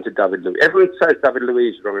just wanted David Luiz. Everyone says David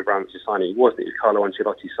Luiz was Roman Abramovich's signing. It wasn't. It was Carlo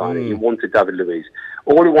Ancelotti's signing. He wanted David Luiz.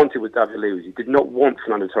 All he wanted was David Luiz. He did not want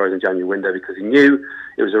Fernando Torres in the January window because he knew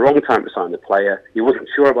it was the wrong time to sign the player. He wasn't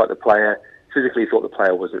sure about the player. Physically, he thought the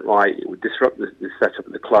player wasn't right. It would disrupt the setup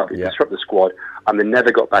of the club. It would disrupt the squad. And they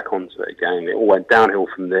never got back onto it again. It all went downhill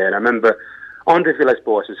from there. And I remember Andre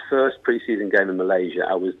Villas-Boas' first pre-season game in Malaysia.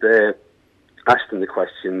 I was there, asked him the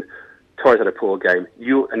question. Torres had a poor game.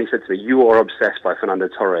 And he said to me, "You are obsessed by Fernando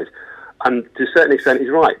Torres." And to a certain extent, he's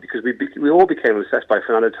right, because we all became obsessed by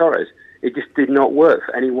Fernando Torres. It just did not work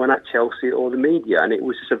for anyone at Chelsea or the media. And it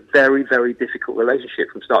was just a very, very difficult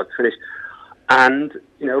relationship from start to finish. And,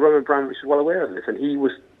 Roman Abramovich was well aware of this. And he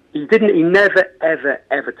never, ever,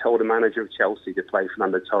 ever told a manager of Chelsea to play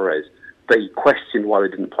Fernando Torres, but he questioned why they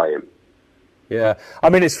didn't play him. Yeah, I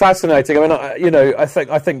mean, it's fascinating. I mean, I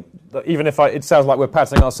think that even if it sounds like we're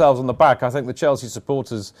patting ourselves on the back, I think the Chelsea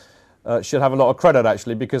supporters should have a lot of credit,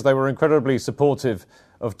 actually, because they were incredibly supportive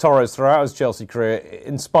of Torres throughout his Chelsea career,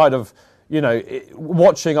 in spite of,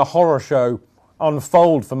 watching a horror show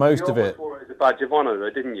unfold for most of it. You as a badge of honour, though,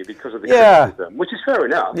 didn't you, because of the criticism, which is fair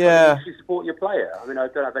enough. Yeah. You support your player. I mean, I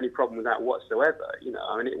don't have any problem with that whatsoever.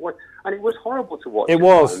 It was horrible to watch. It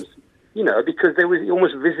was. because there was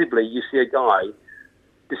almost visibly, you see a guy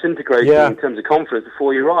disintegrating in terms of confidence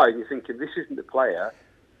before your eyes. You're thinking, this isn't the player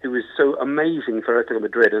who was so amazing for Atletico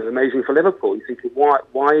Madrid and amazing for Liverpool. You're thinking, why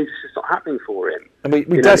is this not happening for him? And we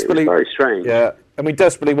desperately, it was very strange. Yeah, and we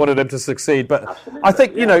desperately wanted him to succeed. But absolutely, I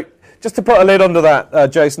think, just to put a lid under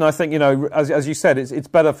that, Jason, I think, as you said, it's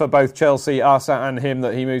better for both Chelsea, us and him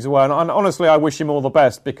that he moves away. And honestly, I wish him all the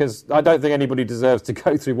best, because I don't think anybody deserves to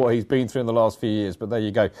go through what he's been through in the last few years. But there you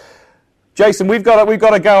go. Jason, we've got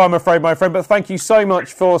to go, I'm afraid, my friend. But thank you so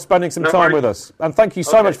much for spending some time with us. And thank you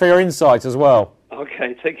so much for your insight as well.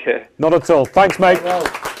 Okay, take care. Not at all. Thanks, mate.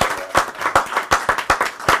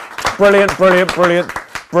 Brilliant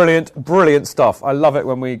stuff. I love it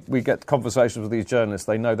when we get conversations with these journalists.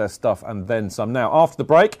 They know their stuff and then some. Now, after the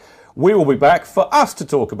break, we will be back for us to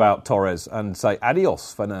talk about Torres and say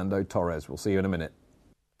adios, Fernando Torres. We'll see you in a minute.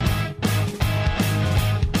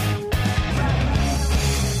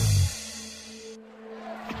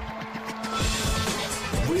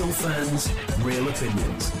 Real fans, real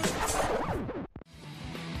opinions.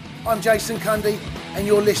 I'm Jason Cundy, and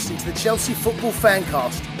you're listening to the Chelsea Football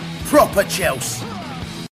Fancast. Proper Chelsea.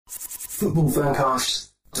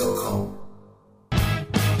 Footballfancast.com.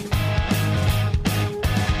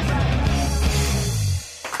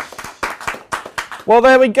 Well,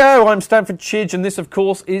 there we go. I'm Stanford Chidge, and this, of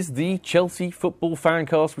course, is the Chelsea Football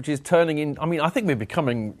Fancast, which is turning in. I mean, I think we're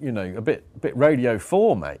becoming, a bit Radio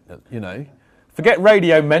 4, mate. Forget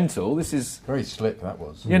Radio Mental. This is very slick. That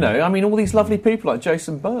was. I mean, all these lovely people like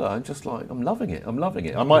Jason Burr. I'm just like, I'm loving it. I might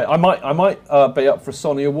be up for a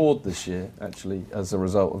Sonny Award this year, actually, as a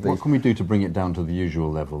result of these. What can we do to bring it down to the usual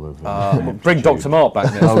level of? Bring Dr. Mark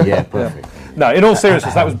back next. Oh yeah, perfect. Yeah. No, in all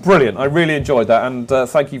seriousness, that was brilliant. I really enjoyed that, and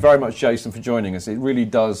thank you very much, Jason, for joining us. It really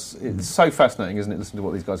does. It's so fascinating, isn't it? Listen to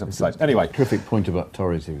what these guys have to say. Anyway, terrific point about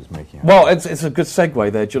Torres he was making. Well, it's a good segue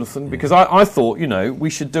there, Jonathan, because I thought we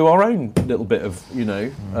should do our own little bit of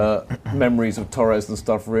memories of Torres and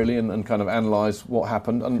stuff, really, and kind of analyse what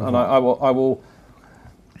happened, and I will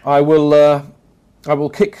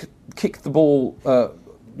kick the ball,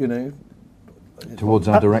 towards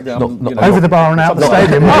our direction, over the bar and out the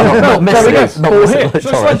stadium.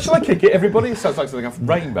 Shall I kick it, everybody? It sounds like something off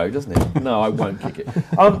Rainbow, doesn't it? No, I won't kick it.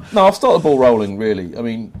 No, I'll start the ball rolling, really. I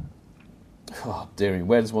mean, oh, dearie,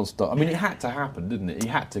 where does one start? I mean, it had to happen, didn't it? He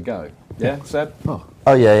had to go. Yeah, Seb? Oh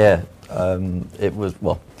yeah. It was,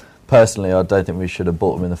 personally, I don't think we should have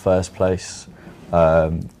bought him in the first place.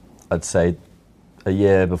 I'd say a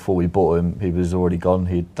year before we bought him, he was already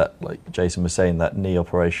gone. Like Jason was saying, that knee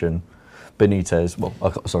operation. Benitez,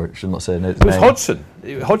 sorry, I should not say his name. It was Hodgson.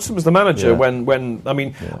 Hodgson was the manager when I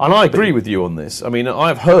mean, and I agree with you on this. I mean,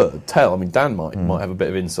 I've heard, Dan might have a bit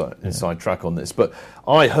of inside track on this, but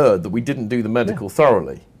I heard that we didn't do the medical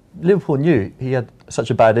thoroughly. Liverpool knew he had such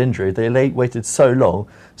a bad injury. They waited so long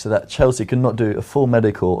so that Chelsea could not do a full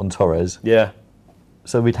medical on Torres. Yeah.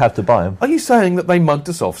 So we'd have to buy him. Are you saying that they mugged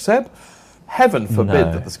us off, Seb? Heaven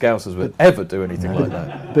forbid that the Scousers would ever do anything like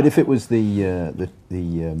that. But if it was the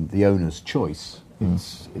owner's choice,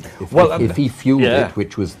 if he fueled it,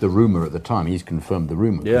 which was the rumour at the time, he's confirmed the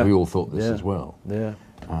rumour. Yeah. We all thought this as well. Yeah.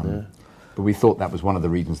 But we thought that was one of the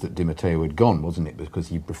reasons that Di Matteo had gone, wasn't it? Because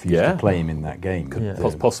he refused to play him in that game.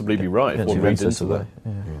 Could possibly be right if one reads into that.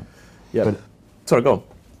 Yeah. But, sorry, go on.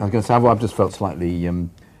 I was going to say, I've just felt slightly...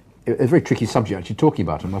 it's a very tricky subject, actually, talking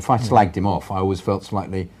about him. If I slagged him off, I always felt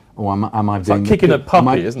slightly... am I it's doing like kicking a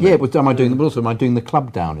puppy, isn't it? Yeah, am I doing the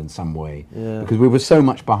club down in some way? Yeah. Because we were so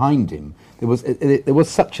much behind him. There was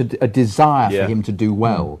such a desire for him to do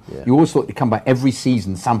well. Yeah. You always thought he'd come back every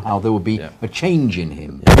season. Somehow there would be a change in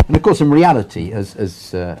him. Yeah. And of course, in reality, as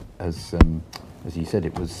you said,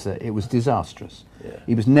 it was disastrous. Yeah.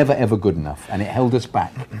 He was never ever good enough, and it held us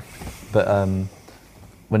back. But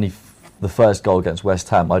when the first goal against West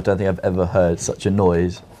Ham, I don't think I've ever heard such a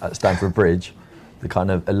noise at Stamford Bridge. The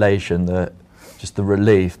kind of elation, just the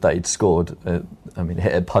relief that he'd scored. It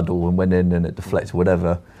hit a puddle and went in and it deflected,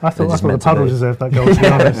 whatever. I thought the puddle deserved that goal, to be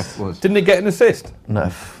honest. Didn't it get an assist?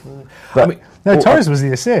 No. Torres was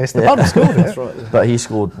the assist. The puddle scored it. That's right. But he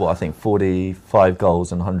scored, 45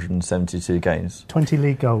 goals in 172 games. 20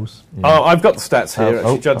 league goals. Yeah. Oh, I've got the stats here,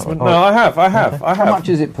 actually, gentlemen. No, I have. How much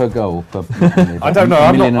is it per goal? I don't know.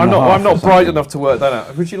 I'm not bright enough to work that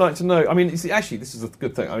out. Would you like to know? I mean, actually, this is a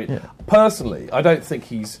good thing. I mean, personally, I don't think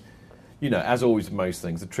he's... as always with most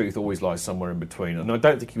things, the truth always lies somewhere in between. And I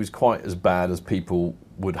don't think he was quite as bad as people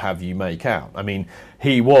would have you make out. I mean,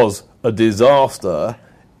 he was a disaster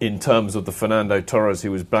in terms of the Fernando Torres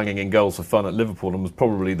who was banging in goals for fun at Liverpool and was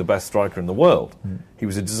probably the best striker in the world. He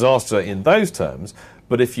was a disaster in those terms.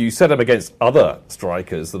 But if you set him against other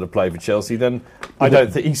strikers that have played for Chelsea, then I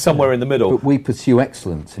don't think he's somewhere in the middle. But we pursue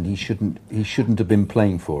excellence, and he shouldn't have been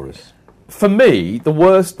playing for us. For me, the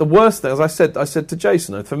worst thing, as I said to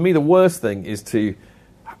Jason, for me the worst thing is to,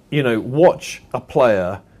 watch a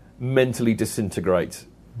player mentally disintegrate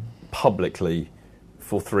publicly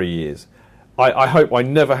for 3 years. I hope I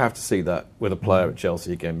never have to see that with a player at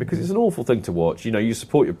Chelsea again, because it's an awful thing to watch. You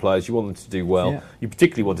support your players, you want them to do well. Yeah. You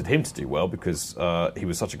particularly wanted him to do well because he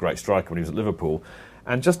was such a great striker when he was at Liverpool.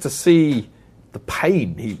 And just to see the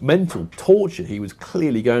pain, mental torture he was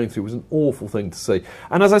clearly going through was an awful thing to see.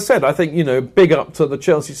 And as I said, I think, big up to the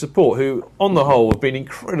Chelsea support, who, on the whole, have been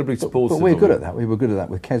incredibly supportive. But we're good at that. We were good at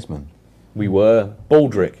that with Kesman. We were.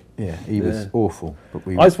 Baldrick. Yeah, he was awful. But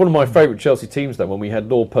It's one of my favourite Chelsea teams, though, when we had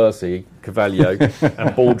Lord Percy, Cavallio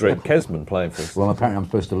and Baldrick Kesman playing for us. Well, apparently I'm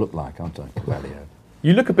supposed to look like, aren't I, Cavallio?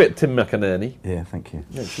 You look a bit Tim McInerney. Yeah, thank you.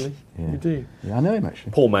 Actually, yeah. You do. Yeah, I know him,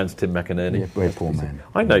 actually. Poor man's Tim McInerney. Yeah, very poor man.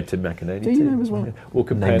 I know Tim McInerney. Do you know him as well? Yeah. We'll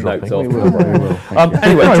compare notes after. We will.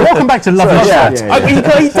 Anyway, welcome back to Lovely Chat.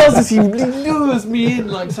 He does this. He lures me in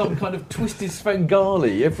like some kind of twisted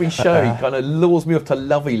Svengali. Every show, he kind of lures me off to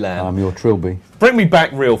Lovey Land. I'm your Trilby. Bring me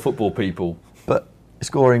back real football, people. But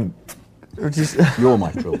scoring... You're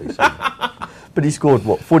my Trilby. But he scored,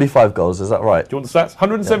 45 goals, is that right? Do you want the stats?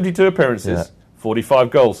 172 appearances. Yeah. 45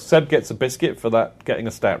 goals. Seb gets a biscuit for that, getting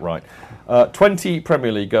a stat right. 20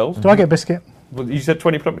 Premier League goals. Do I get a biscuit? Well, you said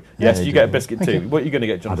 20 Premier League. Yes, you get a biscuit Thank too. you. What are you going to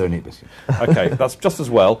get, Jonathan? I don't eat biscuits. Okay, that's just as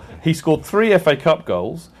well. He scored 3 FA Cup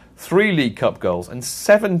goals, 3 League Cup goals, and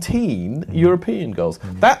 17 European goals.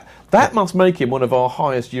 That must make him one of our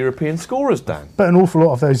highest European scorers, Dan. But an awful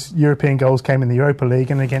lot of those European goals came in the Europa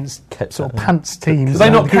League and against sort of pants teams. Do they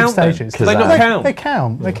not in the group count? Stages. Do they not count? They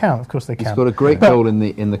count. They count. Of course, they count. He's got a great goal in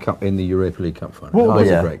the Europa League Cup final.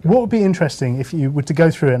 What would be interesting if you were to go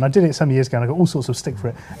through it, and I did it some years ago, and I got all sorts of stick for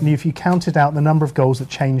it. And if you counted out the number of goals that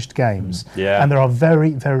changed games, and there are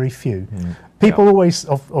very, very few. People always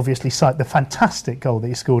obviously cite the fantastic goal that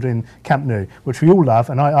he scored in Camp Nou, which we all love,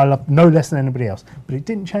 and I love no less than anybody else. But it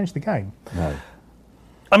didn't change the game. No.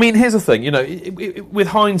 I mean, here's the thing. With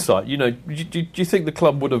hindsight, do you think the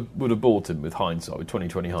club would have bought him with hindsight, with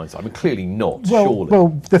 2020 hindsight? I mean, clearly not. Surely. Well,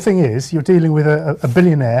 the thing is, you're dealing with a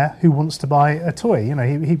billionaire who wants to buy a toy.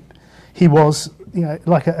 He was.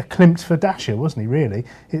 Like a Klimt for Dasher, wasn't he, really?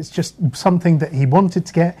 It's just something that he wanted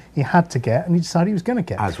to get, he had to get, and he decided he was going to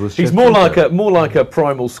get. As was He's more like a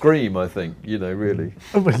Primal Scream, I think, really.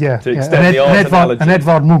 Yeah. To extend the art analogy. An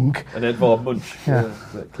Edvard Munch. An Edvard Munch. Yeah.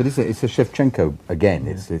 But it's a Shevchenko, again.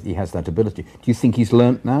 He has that ability. Do you think he's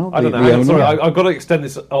learnt now? I don't know. Sorry, I've got to extend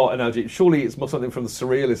this art analogy. Surely it's something from the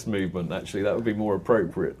Surrealist movement, actually. That would be more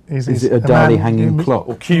appropriate. Is it a Dali hanging clock?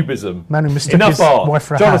 Or Cubism. Man who mistook Enough his art. wife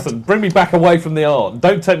for a Jonathan, hat. bring me back away from the art.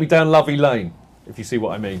 Don't take me down Lovey Lane, if you see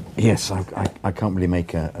what I mean. Yes, I can't really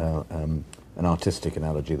make an artistic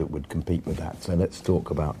analogy that would compete with that. So let's talk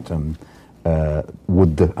about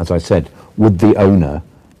would the owner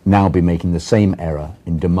now be making the same error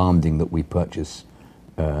in demanding that we purchase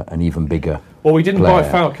an even bigger Well, we didn't player? buy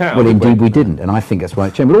Falcao. Well, indeed we didn't, and I think that's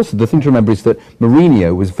right. But also the thing to remember is that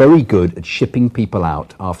Mourinho was very good at shipping people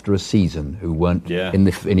out after a season who weren't in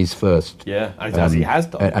his first. Yeah, as he has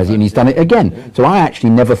done. And he's done it again. Yeah. So I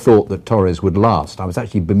actually never thought that Torres would last. I was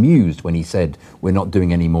actually bemused when he said, we're not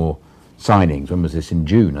doing any more signings. When was this? In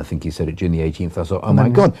June, I think he said it, June the 18th. I thought, oh my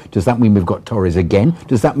God, does that mean we've got Torres again?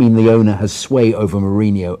 Does that mean the owner has sway over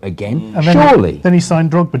Mourinho again? And surely. Then he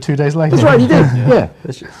signed Drogba 2 days later. That's right, he did, yeah.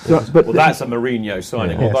 Well, that's a Mourinho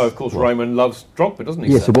signing, although, of course, Roman loves Drogba, doesn't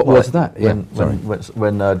he? Yeah, so what was that? When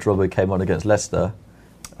Drogba came on against Leicester,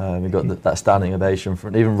 we got that standing ovation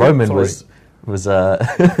from even Roman was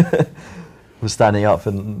standing up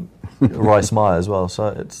and Rice Meyer as well. So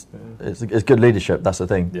it's good leadership. That's the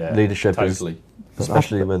thing. Yeah, leadership totally.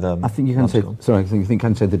 Especially with. I think you can say. Sorry, I think you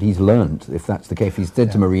can say that he's learned. If that's the case, if he's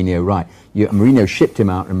said to Mourinho, right? Mourinho shipped him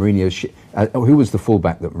out, and Mourinho. Who was the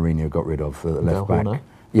fullback that Mourinho got rid of for the left back? Horner.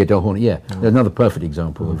 Yeah, Del Horner. Yeah, another perfect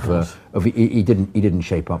example of he didn't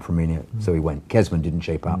shape up for Mourinho, so he went. Kesman didn't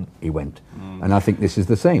shape up, he went. And I think this is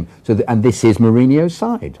the same. So, and this is Mourinho's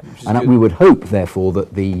side, and we would hope, therefore,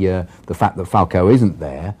 that the fact that Falcao isn't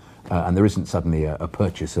there, and there isn't suddenly a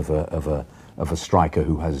purchase of a striker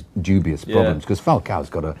who has dubious problems, because Falcao's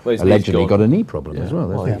got allegedly got a knee problem as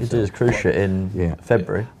well. He did his cruciate in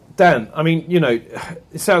February. Dan, I mean,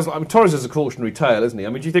 it sounds like Torres is a cautionary tale, isn't he? I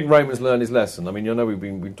mean, do you think Roman's learned his lesson? I mean, I know we've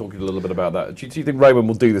been talking a little bit about that. Do you think Roman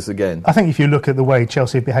will do this again? I think if you look at the way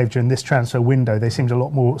Chelsea have behaved during this transfer window, they seemed a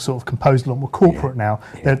lot more sort of composed, a lot more corporate now.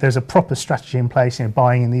 Yeah. There's a proper strategy in place,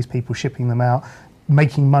 buying in these people, shipping them out,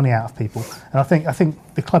 making money out of people. And I think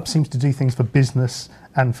the club seems to do things for business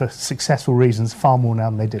and for successful reasons far more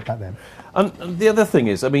now than they did back then. And the other thing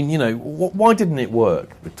is, I mean, why didn't it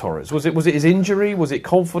work with Torres? Was it his injury? Was it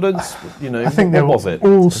confidence? I think there were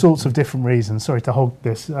all sorts of different reasons. Sorry to hog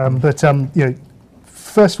this,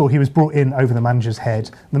 first of all, he was brought in over the manager's head.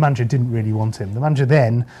 The manager didn't really want him. The manager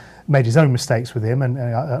then made his own mistakes with him, and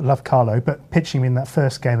I love Carlo, but pitching him in that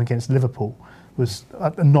first game against Liverpool was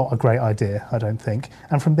not a great idea, I don't think.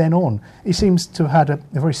 And from then on, he seems to have had a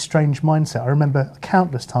very strange mindset. I remember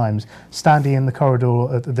countless times standing in the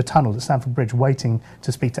corridor, the tunnel at Stamford Bridge, waiting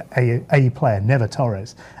to speak to a player, never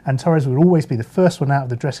Torres. And Torres would always be the first one out of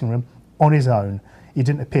the dressing room on his own. He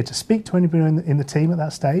didn't appear to speak to anybody in the team at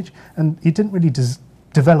that stage, and he didn't really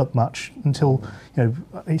develop much until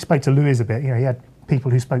he spoke to Luis a bit. He had people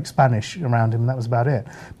who spoke Spanish around him, and that was about it.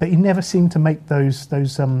 But he never seemed to make those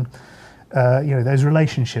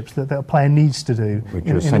relationships that a player needs to do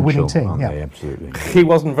in a winning team. Yeah, absolutely. He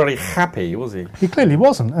wasn't very happy, was he? He clearly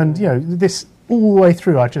wasn't, and this all the way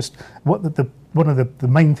through. One of the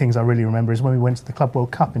main things I really remember is when we went to the Club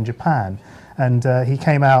World Cup in Japan, and he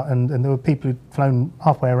came out, and there were people who'd flown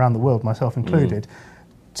halfway around the world, myself included,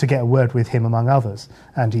 to get a word with him, among others.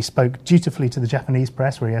 And he spoke dutifully to the Japanese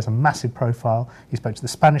press, where he has a massive profile. He spoke to the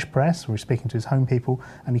Spanish press, where he's speaking to his home people,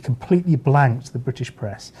 and he completely blanked the British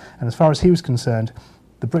press. And as far as he was concerned,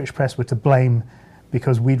 the British press were to blame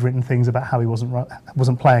because we'd written things about how he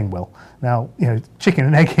wasn't playing well. Now, chicken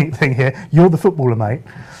and egg thing here, you're the footballer, mate.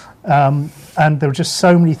 And there were just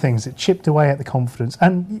so many things that chipped away at the confidence.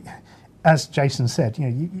 And as Jason said,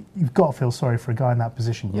 you've got to feel sorry for a guy in that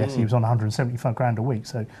position. Yes, he was on 175 grand a week,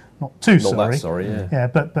 so not that sorry, yeah. Yeah,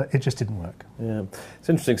 but it just didn't work. Yeah, it's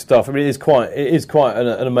interesting stuff. I mean, it is quite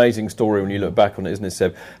an amazing story when you look back on it, isn't it,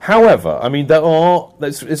 Seb? However, I mean, I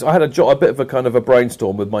had a bit of a kind of a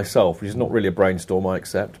brainstorm with myself, which is not really a brainstorm, I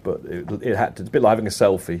accept, but it had to. It's a bit like having a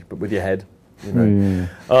selfie, but with your head.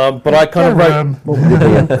 But I kind of wrote.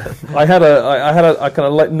 I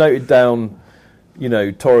kind of noted down,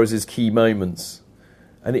 Torres's key moments,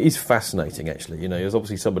 and it is fascinating actually. There's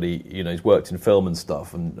obviously somebody who's worked in film and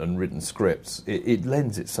stuff and written scripts. It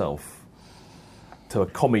lends itself to a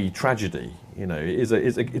comedy tragedy. It's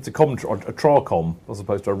a tracom as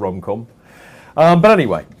opposed to a rom-com. But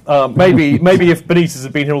anyway, maybe if Benitez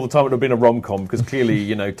had been here all the time, it would have been a rom-com, because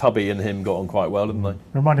clearly, Tubby and him got on quite well, didn't they?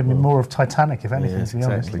 Reminded me more of Titanic, if anything, to be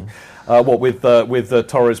honest. With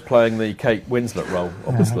Torres playing the Kate Winslet role,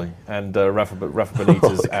 obviously, and Rafa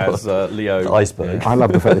Benitez as Leo. The iceberg. I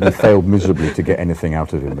love the fact that he failed miserably to get anything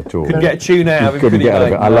out of him at all. Couldn't get a tune out of him. Couldn't get out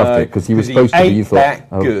of it. I loved it, because he was supposed to be. You thought,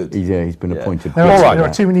 good. He's been appointed. There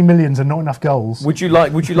are too many millions and not enough goals. Would you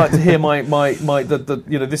like to hear my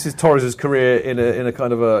this is Torres's career in a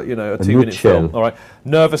kind of a 2-minute film. All right,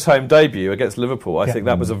 nervous home debut against Liverpool. I think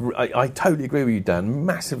that was I totally agree with you, Dan.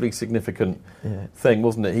 Massively significant thing,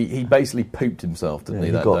 wasn't it? He basically pooped himself, didn't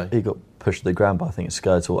he? Day he got pushed to the ground by, I think,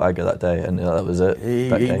 Skirtle Agger that day, and that was it.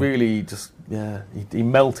 He really just he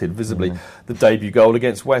melted visibly. The debut goal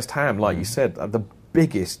against West Ham, like you said, one of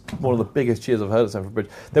the biggest cheers I've heard at Stamford Bridge.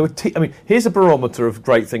 There were here's a barometer of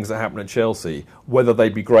great things that happen at Chelsea, whether they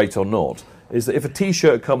be great or not. Is that if a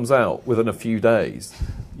T-shirt comes out within a few days,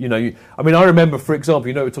 I remember, for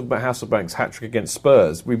example, we're talking about Hasselbank's hat-trick against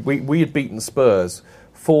Spurs. We had beaten Spurs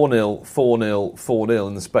 4-0, 4-0, 4-0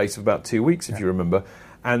 in the space of about 2 weeks, if you remember.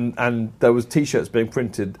 And there was T-shirts being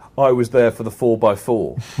printed, I was there for the 4x4,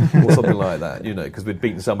 or something like that, because we'd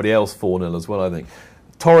beaten somebody else 4-0 as well, I think.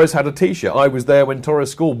 Torres had a T-shirt, I was there when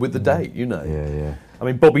Torres scored, with the date, Yeah. I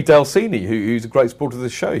mean, Bobby Dalcini, who's a great supporter of the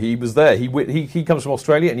show, he was there. He comes from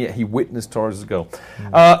Australia, and yet he witnessed Torres' goal.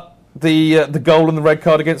 The goal and the red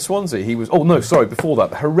card against Swansea. He was. Oh no, sorry. Before that,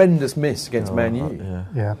 the horrendous miss against Man U.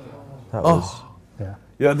 Yeah. That was.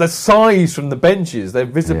 Yeah. The size from the benches. They're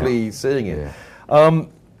visibly seeing it. Yeah.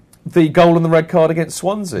 The goal and the red card against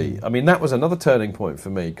Swansea. I mean, that was another turning point for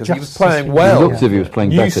me, because he was playing well. He looked as if he was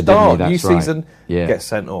playing better, didn't he? That's new season, gets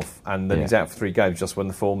sent off, and then he's out for 3 games just when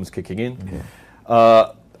the form's kicking in.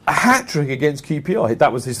 Yeah. A hat-trick against QPR.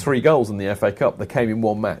 That was his 3 goals in the FA Cup. They came in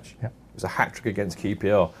one match. Yeah. It was a hat-trick against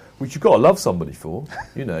QPR, which you've got to love somebody for,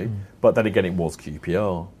 But then again, it was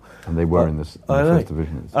QPR. And they were in the first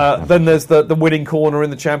division. Then there's the winning corner in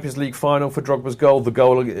the Champions League final for Drogba's goal, the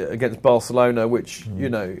goal against Barcelona, which,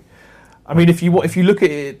 if you look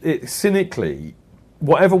at it cynically,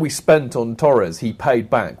 whatever we spent on Torres, he paid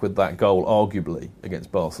back with that goal, arguably,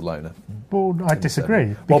 against Barcelona. Well, I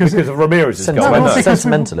disagree. Because of Ramirez's goal.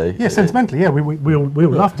 Sentimentally. Sentimentally, we all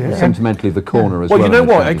loved it. Sentimentally, the corner as well. Well, you know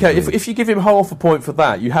what? Okay, if you give him half a point for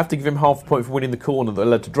that, you have to give him half a point for winning the corner that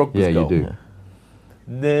led to Drogba's goal. Yeah, you do. Yeah.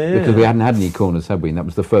 Because we hadn't had any corners, had we? And that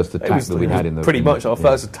was the first attack that we had in the... Pretty much our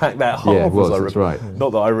first attack that half. Yeah, it was, that's right.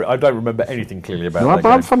 Not that I don't remember anything clearly about that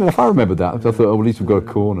but game. funny enough, I remember that. I thought, at least we've got a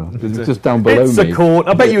corner. It's just down below It's me. a corner.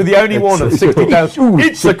 I bet you were the only one of 60,000.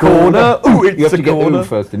 It's a corner. Ooh, it's a corner.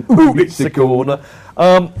 First in. Ooh, it's a corner.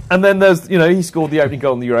 And then there's, he scored the opening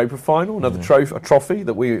goal in the Europa final, another trophy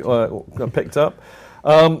that we picked up.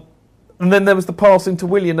 And then there was the passing to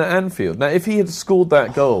Willian at Anfield. Now, if he had scored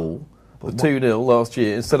that goal, the 2-0 last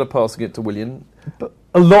year, instead of passing it to Willian,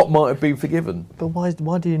 a lot might have been forgiven. But why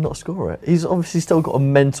did he not score it? He's obviously still got a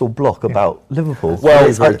mental block about Liverpool. Well,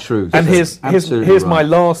 it's very true. And here's my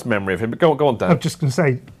last memory of him. But go on, Dan. I'm just going to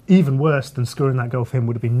say, even worse than scoring that goal for him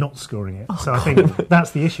would have been not scoring it. So I think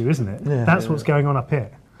that's the issue, isn't it? Yeah. That's what's going on up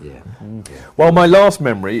here. Yeah. Well, my last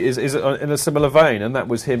memory is in a similar vein, and that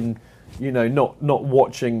was him, not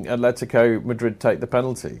watching Atletico Madrid take the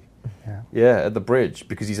penalty. Yeah, at the bridge,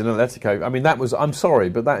 because he's an Atletico. I mean, I'm sorry,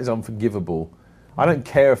 but that is unforgivable. I don't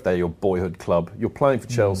care if they're your boyhood club. You're playing for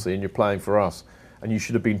Chelsea and you're playing for us, and you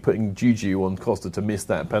should have been putting juju on Costa to miss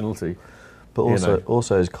that penalty. But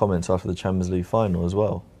also his comments after the Champions League final as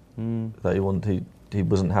well, that he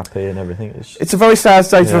wasn't happy and everything. It's a very sad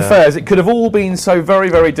state of affairs. It could have all been so very,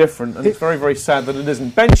 very different, and it's very, very sad that it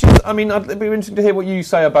isn't. Benches, I mean, it'd be interesting to hear what you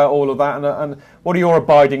say about all of that, and what are your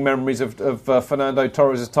abiding memories of Fernando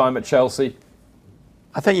Torres' time at Chelsea?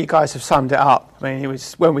 I think you guys have summed it up. I mean,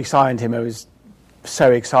 when we signed him, I was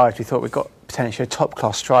so excited. We thought we'd got potentially a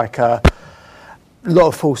top-class striker. A lot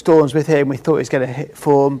of false dawns with him. We thought he was going to hit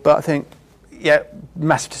form, but I think,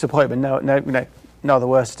 massive disappointment. No other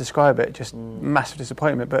words to describe it, just massive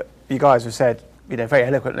disappointment. But you guys have said, very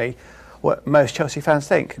eloquently, what most Chelsea fans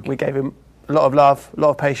think. We gave him a lot of love, a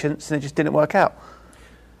lot of patience, and it just didn't work out.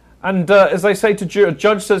 And as they say to a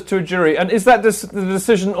judge says to a jury, and is that the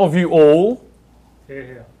decision of you all?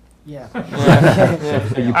 Yeah.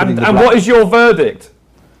 And what is your verdict?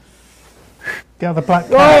 Get the black.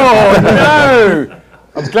 Oh no!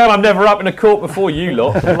 I'm glad I'm never up in a court before you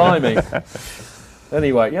lot. Blimey.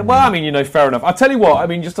 Anyway, fair enough. I'll tell you what,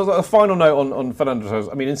 just as a final note on Fernando Torres,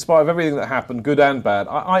 in spite of everything that happened, good and bad,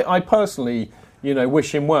 I personally,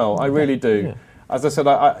 wish him well. I really do. Yeah. As I said,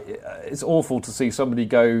 it's awful to see somebody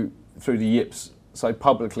go through the yips so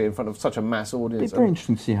publicly in front of such a mass audience. It's very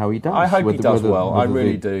interesting to see how he does. I hope he does well. I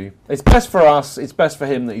really do. It's best for us. It's best for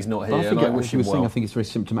him that he's not here, and I wish him well. I think it's very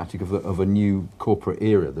symptomatic of a new corporate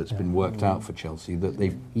era that's been worked out for Chelsea. That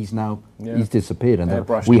he's disappeared,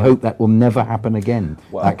 and we hope that will never happen again.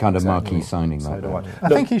 Well, that kind of marquee signing. So I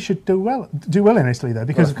think he should do well in Italy though,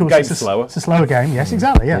 because of course it's a slower game. Yes,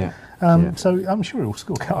 exactly. Yeah. So I'm sure he'll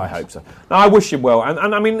score goals. I hope so. No, I wish him well, and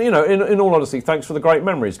in all honesty, thanks for the great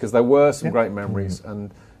memories, because there were some great memories,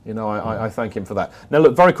 and I thank him for that. Now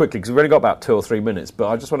look, very quickly, because we've only got about 2 or 3 minutes, but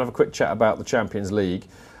I just want to have a quick chat about the Champions League.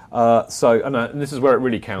 And this is where it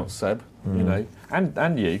really counts, Seb.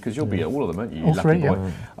 And you, because you'll be at all of them, aren't you? All three,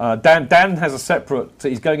 boy. Dan has a separate.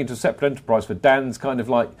 He's going into a separate enterprise for Dan's kind of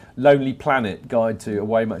like Lonely Planet guide to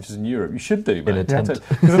away matches in Europe. You should do, man.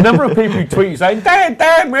 Because a number of people who tweet you saying,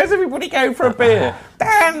 Dan, where's everybody going for a beer?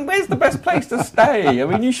 Dan, where's the best place to stay?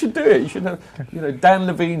 You should do it. You should have, Dan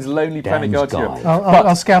Levine's Lonely Planet guide to Europe.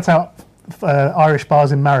 I'll scout out Irish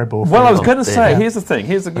bars in Maribor. Well, I was going to say, here's the thing.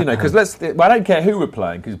 Because I don't care who we're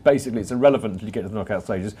playing, because basically it's irrelevant until you get to the knockout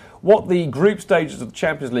stages. What the group stages of the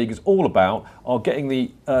Champions League is all about are getting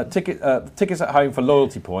the tickets at home for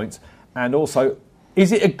loyalty points, and also,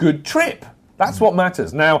 is it a good trip? That's what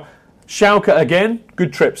matters. Now, Schalke again,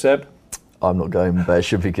 good trip, Seb. I'm not going, but it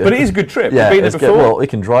should be good. But it is a good trip. Yeah, You've been there before? Well, we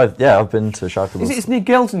can drive. Yeah, I've been to Schalke. It's near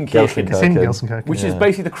Gelsenkirchen. It's in Gelsenkirchen. Which is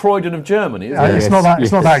basically the Croydon of Germany, isn't it? It's not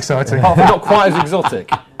that exciting. Not quite as exotic.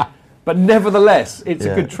 But nevertheless, it's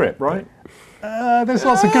a good trip, right? There's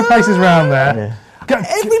lots of good places around there. Yeah.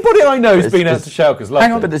 Everybody I know has been out to Schalke's.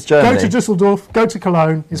 Hang on, but it's Germany. Go to Dusseldorf, go to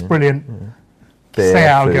Cologne, it's brilliant. Stay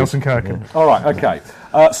out of Gelsenkirchen. All right, okay.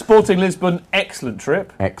 Sporting Lisbon, excellent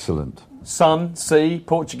trip. Excellent. Sun, sea,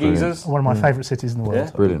 Portuguesers. One of my favourite cities in the world.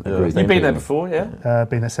 Yeah. Brilliant. You've been there before, yeah?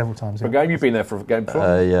 Been there several times. For a game? You've been there for a game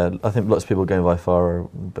before? Yeah, I think lots of people going by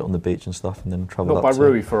Faro, a bit on the beach and stuff, and then travel up. Not by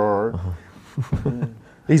Rui Ferraro.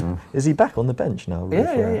 Is he back on the bench now?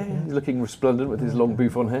 Yeah. He's looking resplendent with his long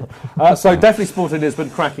boof on here. So definitely Sporting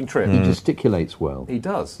Lisbon, cracking trip. He gesticulates well. He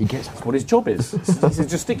does. That's what his job is. He's a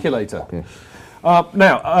gesticulator. Yeah.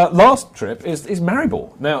 Now, last trip is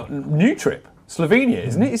Maribor. Now, new trip. Slovenia,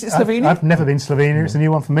 isn't it? Is it Slovenia? I've never been to Slovenia. It's a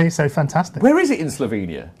new one for me, so fantastic. Where is it in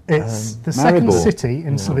Slovenia? It's the Maribor. second city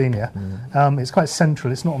in Slovenia. It's quite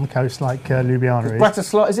central. It's not on the coast like Ljubljana is.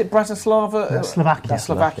 Is it Bratislava? Slovakia.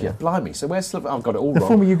 Slovakia. Blimey. So where's Slovakia? I've got it all The wrong.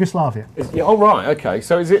 former Yugoslavia. Oh, right. Okay.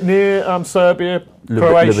 So is it near Serbia,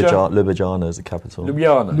 Croatia? Ljubljana is the capital.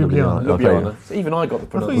 Ljubljana. So even I got the I thought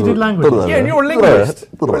pronunciation. you did language. Yeah, and you're a linguist.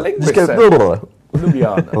 You're a linguist. Ljubljana.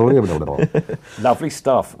 Lovely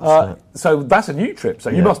stuff. So that's a new trip. So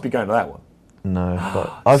you must be going to that one. No,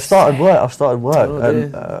 but I've started work.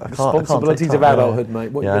 Responsibilities of adulthood,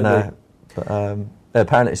 mate. What yeah, you I gonna know. But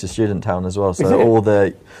apparently it's a student town as well, so Is it? all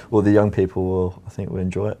the young people will, I think, will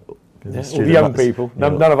enjoy it. All the young people.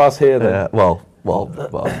 None of us here. Then. Yeah, well,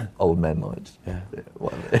 old men might. Yeah.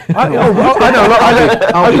 I know a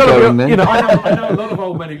lot of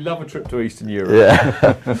old men who love a trip to Eastern Europe.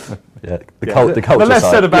 Yeah. Yeah, the culture. The less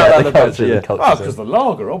said about that, the better. Yeah. Because the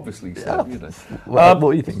lager, obviously. So, you know. What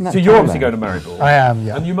do you think? So you're obviously going to Maribor. I am,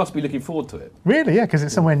 yeah. And you must be looking forward to it. Really, yeah, because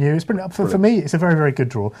it's somewhere new. It's brilliant. For me, it's a very, very good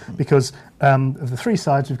draw because of the three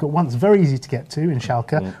sides, we've got one that's very easy to get to in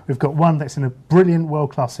Schalke. We've got one that's in a brilliant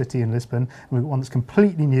world-class city in Lisbon. And we've got one that's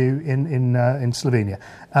completely new in Slovenia.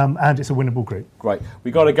 And it's a winnable group. Great.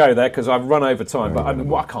 We've got to go there because I've run over time, but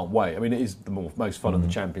I can't wait. I mean, it is the most fun of the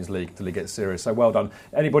Champions League until it gets serious. So well done.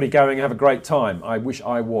 Anybody going, have a great time. I wish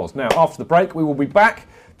I was. Now, after the break, we will be back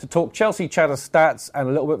to talk Chelsea chatter stats and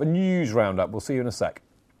a little bit of a news roundup. We'll see you in a sec.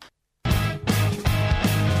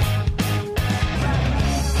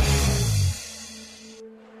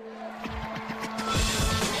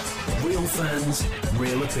 Real fans,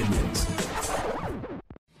 real opinions.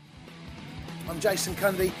 I'm Jason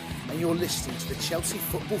Cundy, and you're listening to the Chelsea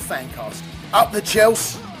Football Fancast. Up the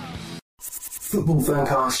Chelsea!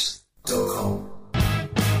 Footballfancast.com.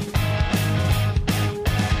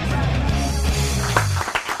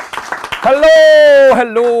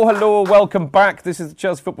 Hello, welcome back. This is the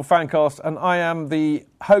Chelsea Football Fancast, and I am the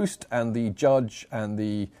host and the judge and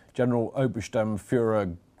the General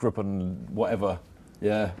Obersturmführer Gruppen, whatever.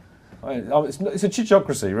 Yeah. It's a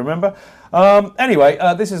chitocracy, remember? Anyway,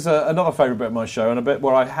 this is another favourite bit of my show, and a bit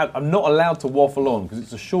where I'm not allowed to waffle on because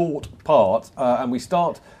it's a short part, and we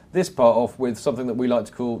start this part off with something that we like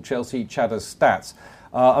to call Chelsea Chatter Stats.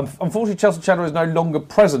 Unfortunately, Chelsea Chatter is no longer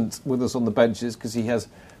present with us on the benches because he has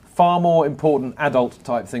far more important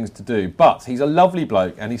adult-type things to do. But he's a lovely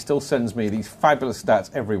bloke, and he still sends me these fabulous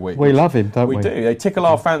stats every week. We love him, don't we? We do. They tickle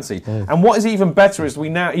our fancy. Yeah. And what is even better is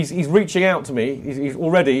he's reaching out to me. He's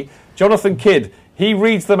already... Jonathan Kidd, he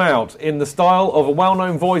reads them out in the style of a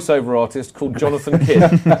well-known voiceover artist called Jonathan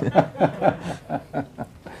Kidd.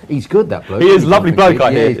 He's good, that bloke. He is a lovely bloke,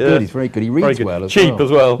 I hear. He's good. He's very good. He reads well as cheap well.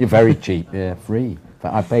 As well. You're very cheap. Yeah, free.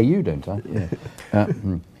 But I pay you, don't I? Yeah.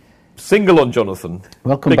 Single on Jonathan.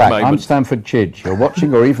 Welcome Big back. moment. I'm Stanford Chidge. You're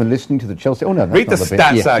watching or even listening to the Chelsea... Oh, no, that's read the not the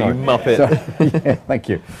stats bit. out, Yeah, you muppet. Yeah, thank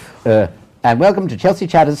you. And welcome to Chelsea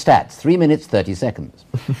Chatter Stats. 3 minutes, 30 seconds.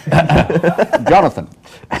 Jonathan.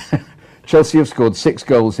 Chelsea have scored 6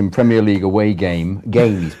 goals in Premier League away game.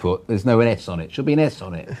 Game, he's put. There's no S on it. Should be an S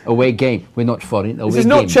on it. Away game. We're not foreign. This is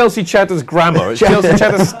not Chelsea Chatter's grammar. It's Chelsea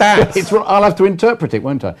Chatter's stats. I'll have to interpret it,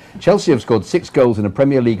 won't I? Chelsea have scored 6 goals in a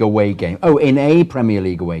Premier League away game. Oh, in a Premier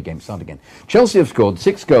League away game. Start again. Chelsea have scored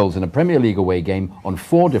 6 goals in a Premier League away game on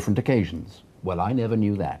 4 different occasions. Well, I never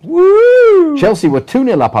knew that. Woo! Chelsea were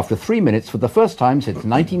 2-0 up after 3 minutes for the first time since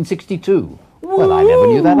 1962. Well, I never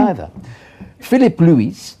knew that either. Philip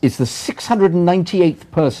Luis is the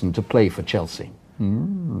 698th person to play for Chelsea.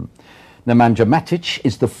 Nemanja Matic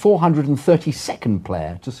is the 432nd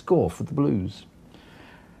player to score for the Blues.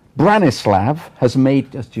 Branislav has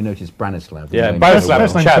made... Do you notice Branislav? Yeah,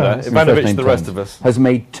 Branislav and Chatter. Ivanovic, the rest of us. Has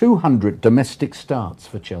made 200 domestic starts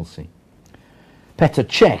for Chelsea. Petr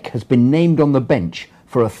Cech has been named on the bench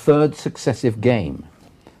for a 3rd successive game.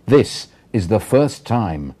 This is the first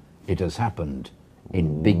time it has happened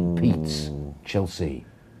in Big Pete's Chelsea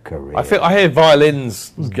career. I hear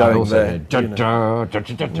violins going there.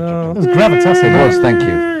 There's gravitas. It was, thank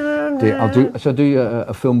you. Shall I do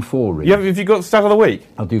a film 4 read? Have you got stat of the week?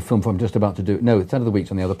 I'll do film 4. I'm just about to do... No, stat of the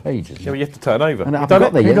week's on the other page, isn't it? Yeah, well, you have to turn over. And I've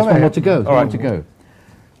got there yet. There's one more to go. All right. To go.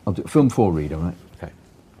 I'll do film 4 read, all right? Okay.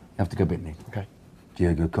 You have to go, Bitney. Okay.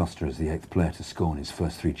 Diego Costa is the 8th player to score in his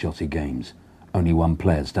first 3 Chelsea games. Only one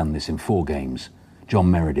player's done this in 4 games. John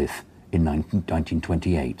Meredith in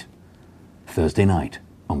 1928. Thursday night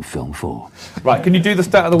on Film 4. Right, can you do the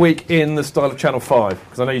stat of the week in the style of Channel 5?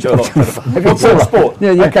 Because I know you do a lot of Channel 5. What's Talk Sport?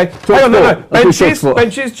 Yeah. Okay. Hang on, no. Benches. Do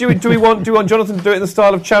we want Jonathan to do it in the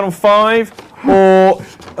style of Channel 5 or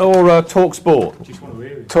or Talk Sport?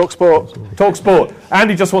 Talk Sport. Talk Sport.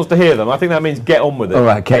 Andy just wants to hear them. I think that means get on with it. All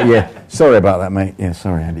right, okay, yeah. Sorry about that, mate. Yeah,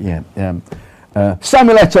 sorry, Andy. Yeah.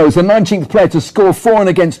 Samuel Eto'o is the 19th player to score for and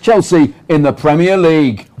against Chelsea in the Premier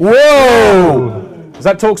League. Whoa! Is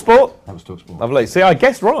that Talk Sport? That was Talk Sport. Lovely. See, I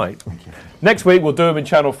guessed right. Thank you. Next week we'll do them in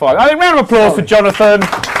Channel 5. I think round of applause for Jonathan.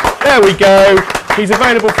 There we go. He's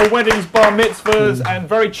available for weddings, bar mitzvahs, and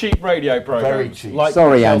very cheap radio programs. Very cheap. Like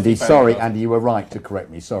Sorry, Andy. Sorry, Andy. You were right to correct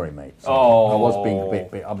me. Sorry, mate. Sorry. Oh. I was being a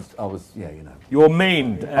bit. I was. Yeah, you know. You're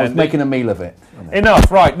mean. I was making a meal of it.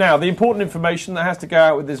 Enough. Right now, the important information that has to go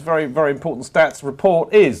out with this very, very important stats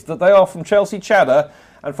report is that they are from Chelsea Chatter.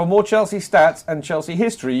 And for more Chelsea stats and Chelsea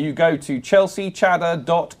history, you go to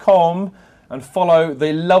chelseachatter.com and follow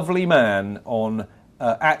the lovely man on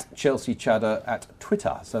at Chelsea Chatter at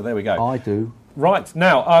Twitter. So there we go. I do. Right,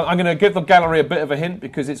 now, I'm going to give the gallery a bit of a hint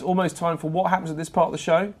because it's almost time for what happens at this part of the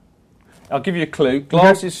show. I'll give you a clue.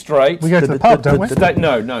 Glasses straight. We go to the pub, don't we?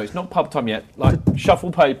 No, it's not pub time yet. Like, shuffle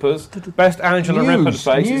papers. Best Angela Rippon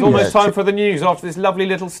face. It's almost time for the news after this lovely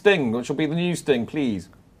little sting, which will be the news sting, please.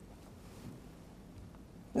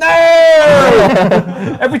 No!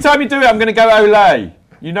 Every time you do it, I'm going to go Olay.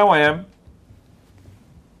 You know I am.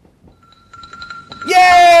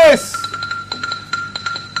 Yes!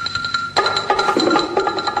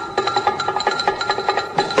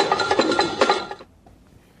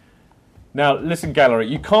 Now, listen, gallery,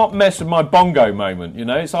 you can't mess with my bongo moment, you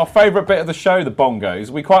know? It's our favourite bit of the show, the bongos.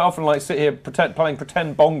 We quite often like sit here playing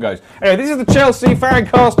pretend bongos. Anyway, this is the Chelsea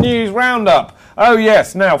Fancast News Roundup. Oh,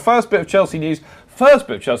 yes. Now, first bit of Chelsea news,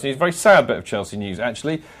 very sad bit of Chelsea news,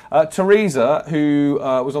 actually. Teresa, who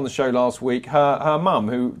was on the show last week, her mum,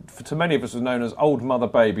 who to many of us was known as Old Mother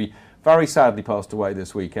Baby, very sadly passed away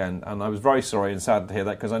this weekend. And I was very sorry and sad to hear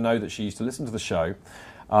that because I know that she used to listen to the show.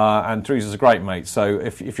 And Teresa's a great mate. So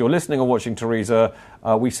if you're listening or watching Teresa,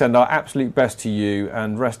 we send our absolute best to you.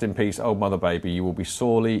 And rest in peace, Old Mother Baby. You will be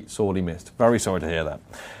sorely, sorely missed. Very sorry to hear that.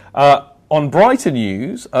 On brighter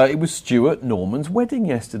news, it was Stuart Norman's wedding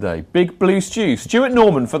yesterday. Big Blue Stew. Stuart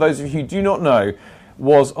Norman, for those of you who do not know,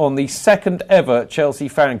 was on the second ever Chelsea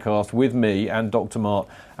Fancast with me and Dr. Mart.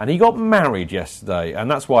 And he got married yesterday. And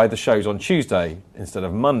that's why the show's on Tuesday instead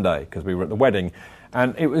of Monday, because we were at the wedding.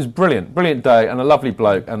 And it was brilliant day, and a lovely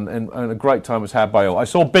bloke, and a great time was had by all. I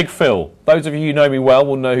saw Big Phil. Those of you who know me well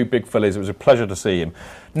will know who Big Phil is. It was a pleasure to see him.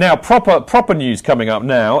 Now, proper news coming up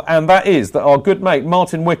now, and that is that our good mate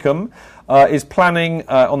Martin Wickham is planning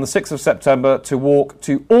on the 6th of September to walk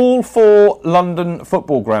to all 4 London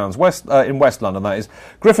football grounds, in West London, that is,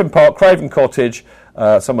 Griffin Park, Craven Cottage.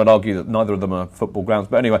 Some would argue that neither of them are football grounds,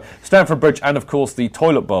 but anyway, Stamford Bridge and, of course, the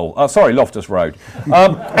Toilet Bowl. Loftus Road.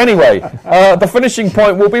 Anyway, the finishing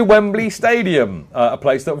point will be Wembley Stadium, a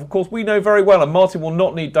place that, of course, we know very well, and Martin will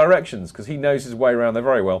not need directions because he knows his way around there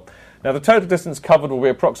very well. Now, the total distance covered will be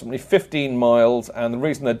approximately 15 miles, and the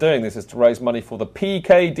reason they're doing this is to raise money for the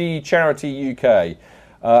PKD Charity UK,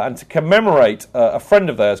 and to commemorate a friend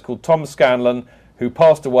of theirs called Tom Scanlon, who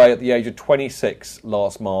passed away at the age of 26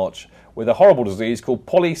 last March, with a horrible disease called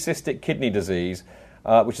polycystic kidney disease,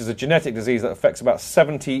 which is a genetic disease that affects about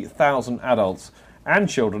 70,000 adults and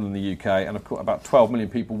children in the UK, and of course about 12 million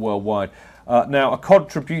people worldwide. Now, a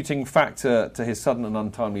contributing factor to his sudden and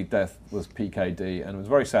untimely death was PKD, and it was a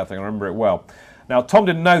very sad thing, I remember it well. Now, Tom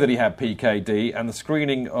didn't know that he had PKD, and the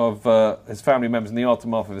screening of his family members in the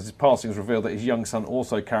aftermath of his passing has revealed that his young son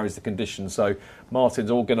also carries the condition. So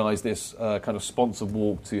Martin's organised this kind of sponsored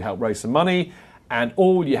walk to help raise some money. And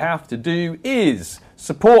all you have to do is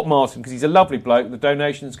support Martin because he's a lovely bloke. The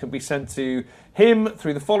donations can be sent to him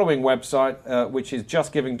through the following website, which is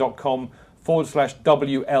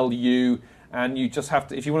justgiving.com/WLU. And you just have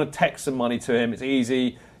to, if you want to text some money to him, it's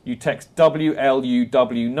easy. You text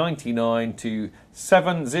WLUW99 to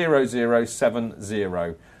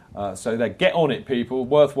 70070. So there, get on it, people.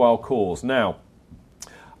 Worthwhile cause. Now,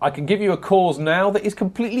 I can give you a cause now that is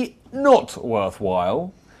completely not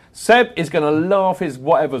worthwhile. Seb is going to laugh his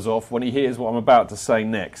whatevers off when he hears what I'm about to say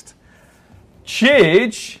next.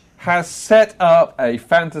 Chidge has set up a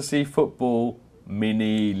fantasy football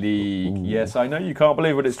mini league. Ooh. Yes, I know you can't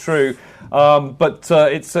believe it, it's true. But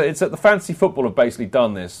it's at the Fantasy Football have basically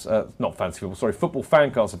done this. Not Fantasy Football, sorry, Football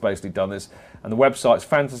Fancast have basically done this. And the website's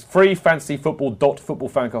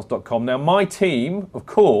freefantasyfootball.footballfancast.com. Now, my team, of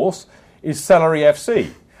course, is Celery FC.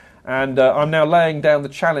 And I'm now laying down the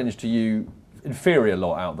challenge to you inferior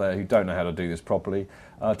lot out there who don't know how to do this properly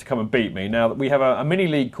to come and beat me. Now, we have a mini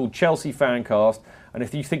league called Chelsea Fancast, and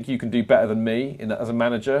if you think you can do better than me as a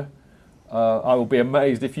manager, I will be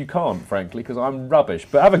amazed if you can't, frankly, because I'm rubbish.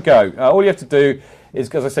 But have a go. All you have to do is,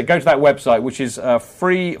 as I said, go to that website, which is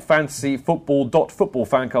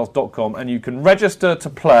freefantasyfootball.footballfancast.com, and you can register to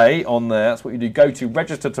play on there. That's what you do. Go to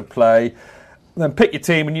register to play, then pick your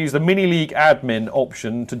team and use the mini league admin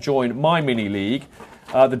option to join my mini league.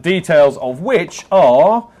 The details of which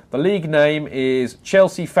are, the league name is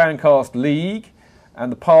Chelsea Fancast League, and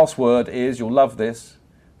the password is, you'll love this,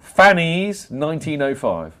 Fannies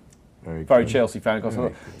 1905. Very Chelsea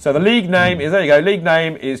Fancast. So the league name is, there you go, league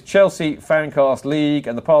name is Chelsea Fancast League,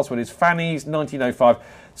 and the password is Fannies 1905.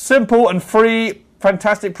 Simple and free,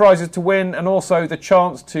 fantastic prizes to win, and also the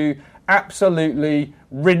chance to absolutely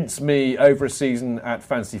rinse me over a season at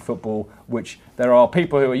fantasy football, which there are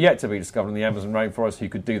people who are yet to be discovered in the Amazon rainforest who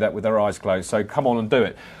could do that with their eyes closed. So come on and do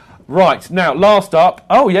it. Right, now, last up,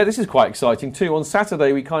 oh yeah, this is quite exciting too. On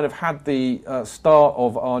Saturday, we kind of had the start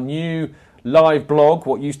of our new live blog.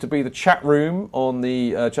 What used to be the chat room on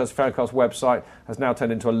the Chelsea Fancast website has now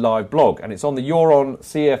turned into a live blog, and it's on the You're On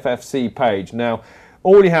CFFC page. Now,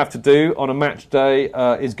 all you have to do on a match day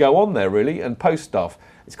is go on there, really, and post stuff.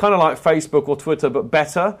 It's kind of like Facebook or Twitter, but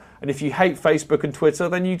better. And if you hate Facebook and Twitter,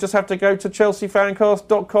 then you just have to go to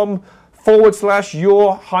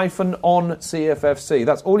chelseafancast.com/your-on CFFC.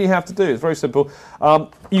 That's all you have to do. It's very simple.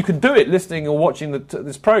 You can do it listening or watching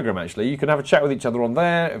this programme, actually. You can have a chat with each other on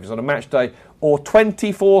there, if it's on a match day, or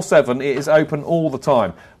 24/7. It is open all the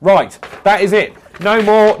time. Right, that is it. No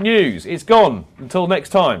more news. It's gone until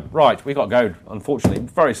next time. Right, we've got to go, unfortunately,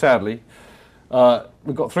 very sadly.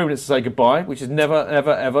 We've got 3 minutes to say goodbye, which is never,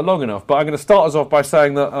 ever, ever long enough. But I'm going to start us off by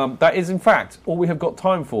saying that that is, in fact, all we have got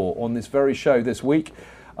time for on this very show this week.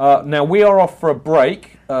 Now, we are off for a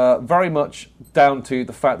break, very much down to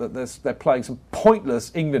the fact that they're playing some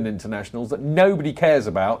pointless England internationals that nobody cares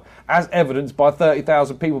about, as evidenced by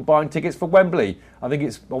 30,000 people buying tickets for Wembley. I think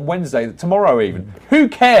it's on Wednesday, tomorrow even. Who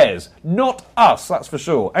cares? Not us, that's for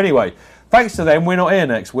sure. Anyway, thanks to them, we're not here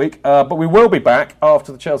next week, but we will be back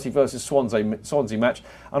after the Chelsea versus Swansea match,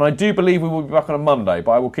 and I do believe we will be back on a Monday,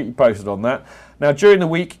 but I will keep you posted on that. Now, during the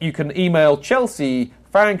week, you can email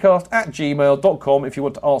chelseafancast@gmail.com if you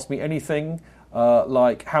want to ask me anything,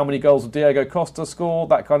 like how many goals did Diego Costa score,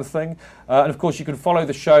 that kind of thing. And, of course, you can follow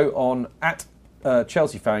the show on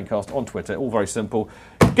Chelsea Fancast on Twitter, all very simple.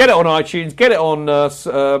 Get it on iTunes, get it on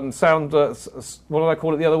Sound... what did I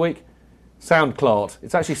call it the other week? SoundCloud.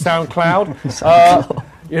 It's actually SoundCloud.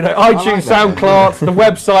 iTunes, SoundCloud, the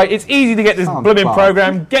website. It's easy to get this blooming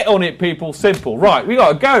programme. Get on it, people. Simple. Right, we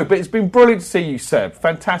got to go, but it's been brilliant to see you, Seb.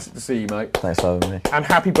 Fantastic to see you, mate. Thanks for having me. And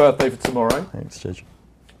happy birthday for tomorrow. Thanks, Judge.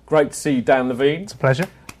 Great to see you, Dan Levine. It's a pleasure.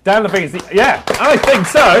 Dan Levine's I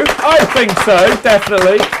think so,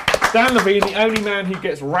 definitely. Dan Levine, the only man who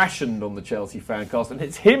gets rationed on the Chelsea Fancast, and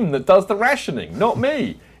it's him that does the rationing, not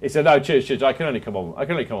me. He said, "No, Chidge, I can only come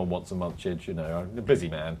on once a month, Chidge. I'm a busy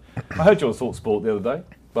man." I heard you on Thought Sport the other day,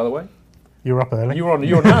 by the way. You were up early. You're on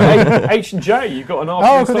H&J. You got an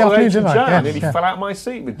afternoon H&J. I nearly fell out of my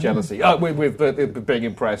seat with jealousy, with being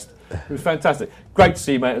impressed. It was fantastic. Great to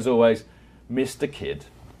see you, mate, as always. Mr. Kidd.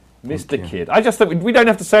 Mr. Kidd. I just think we don't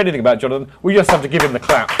have to say anything about Jonathan. We just have to give him the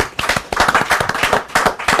clap.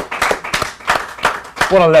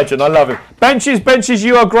 What a legend. I love him. Benches,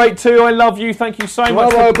 you are great too. I love you. Thank you so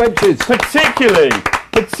much. Bravo, Benches.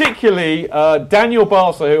 Particularly Daniel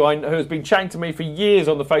Barca, who has been chatting to me for years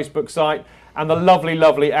on the Facebook site, and the lovely,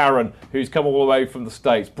 lovely Aaron, who's come all the way from the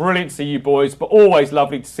States. Brilliant to see you boys, but always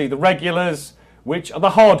lovely to see the regulars, which are the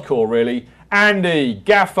hardcore, really. Andy,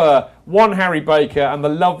 Gaffer, one Harry Baker, and the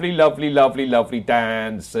lovely, lovely, lovely, lovely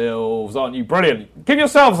Dan Silves. Aren't you brilliant? Give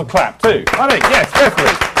yourselves a clap too. I think, yes,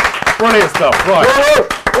 definitely. Brilliant stuff. Right.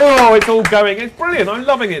 Oh, it's all going. It's brilliant. I'm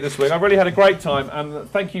loving it this week. I've really had a great time, and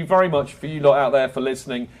thank you very much for you lot out there for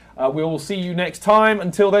listening. We will see you next time.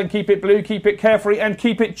 Until then, keep it blue, keep it carefree, and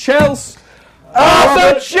keep it Chelsea.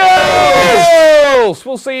 Up the Chelsea!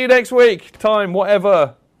 We'll see you next week. Time,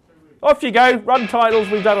 whatever. Off you go. Run titles.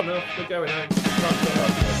 We've done enough. We're going home.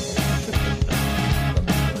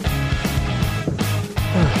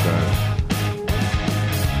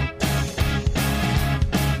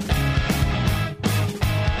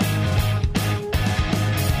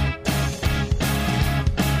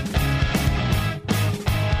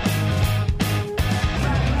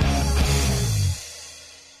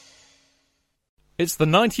 It's the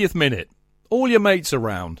 90th minute. All your mates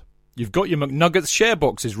around. You've got your McNuggets share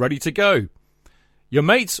boxes ready to go. Your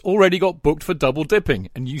mates already got booked for double dipping,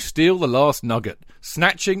 and you steal the last nugget,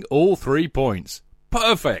 snatching all 3 points.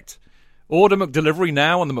 Perfect. Order McDelivery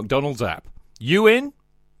now on the McDonald's app. You in?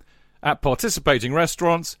 At participating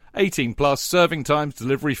restaurants, 18 plus, serving times,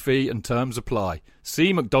 delivery fee and terms apply.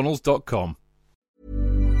 See mcdonalds.com.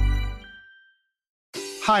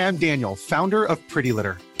 Hi, I'm Daniel, founder of Pretty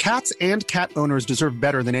Litter. Cats and cat owners deserve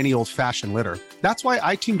better than any old-fashioned litter. That's why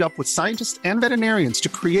I teamed up with scientists and veterinarians to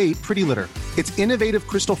create Pretty Litter. Its innovative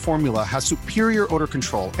crystal formula has superior odor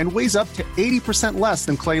control and weighs up to 80% less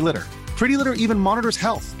than clay litter. Pretty Litter even monitors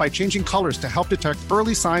health by changing colors to help detect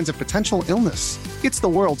early signs of potential illness. It's the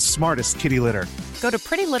world's smartest kitty litter. Go to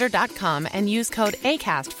prettylitter.com and use code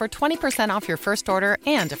ACAST for 20% off your first order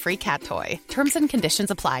and a free cat toy. Terms and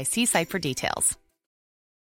conditions apply. See site for details.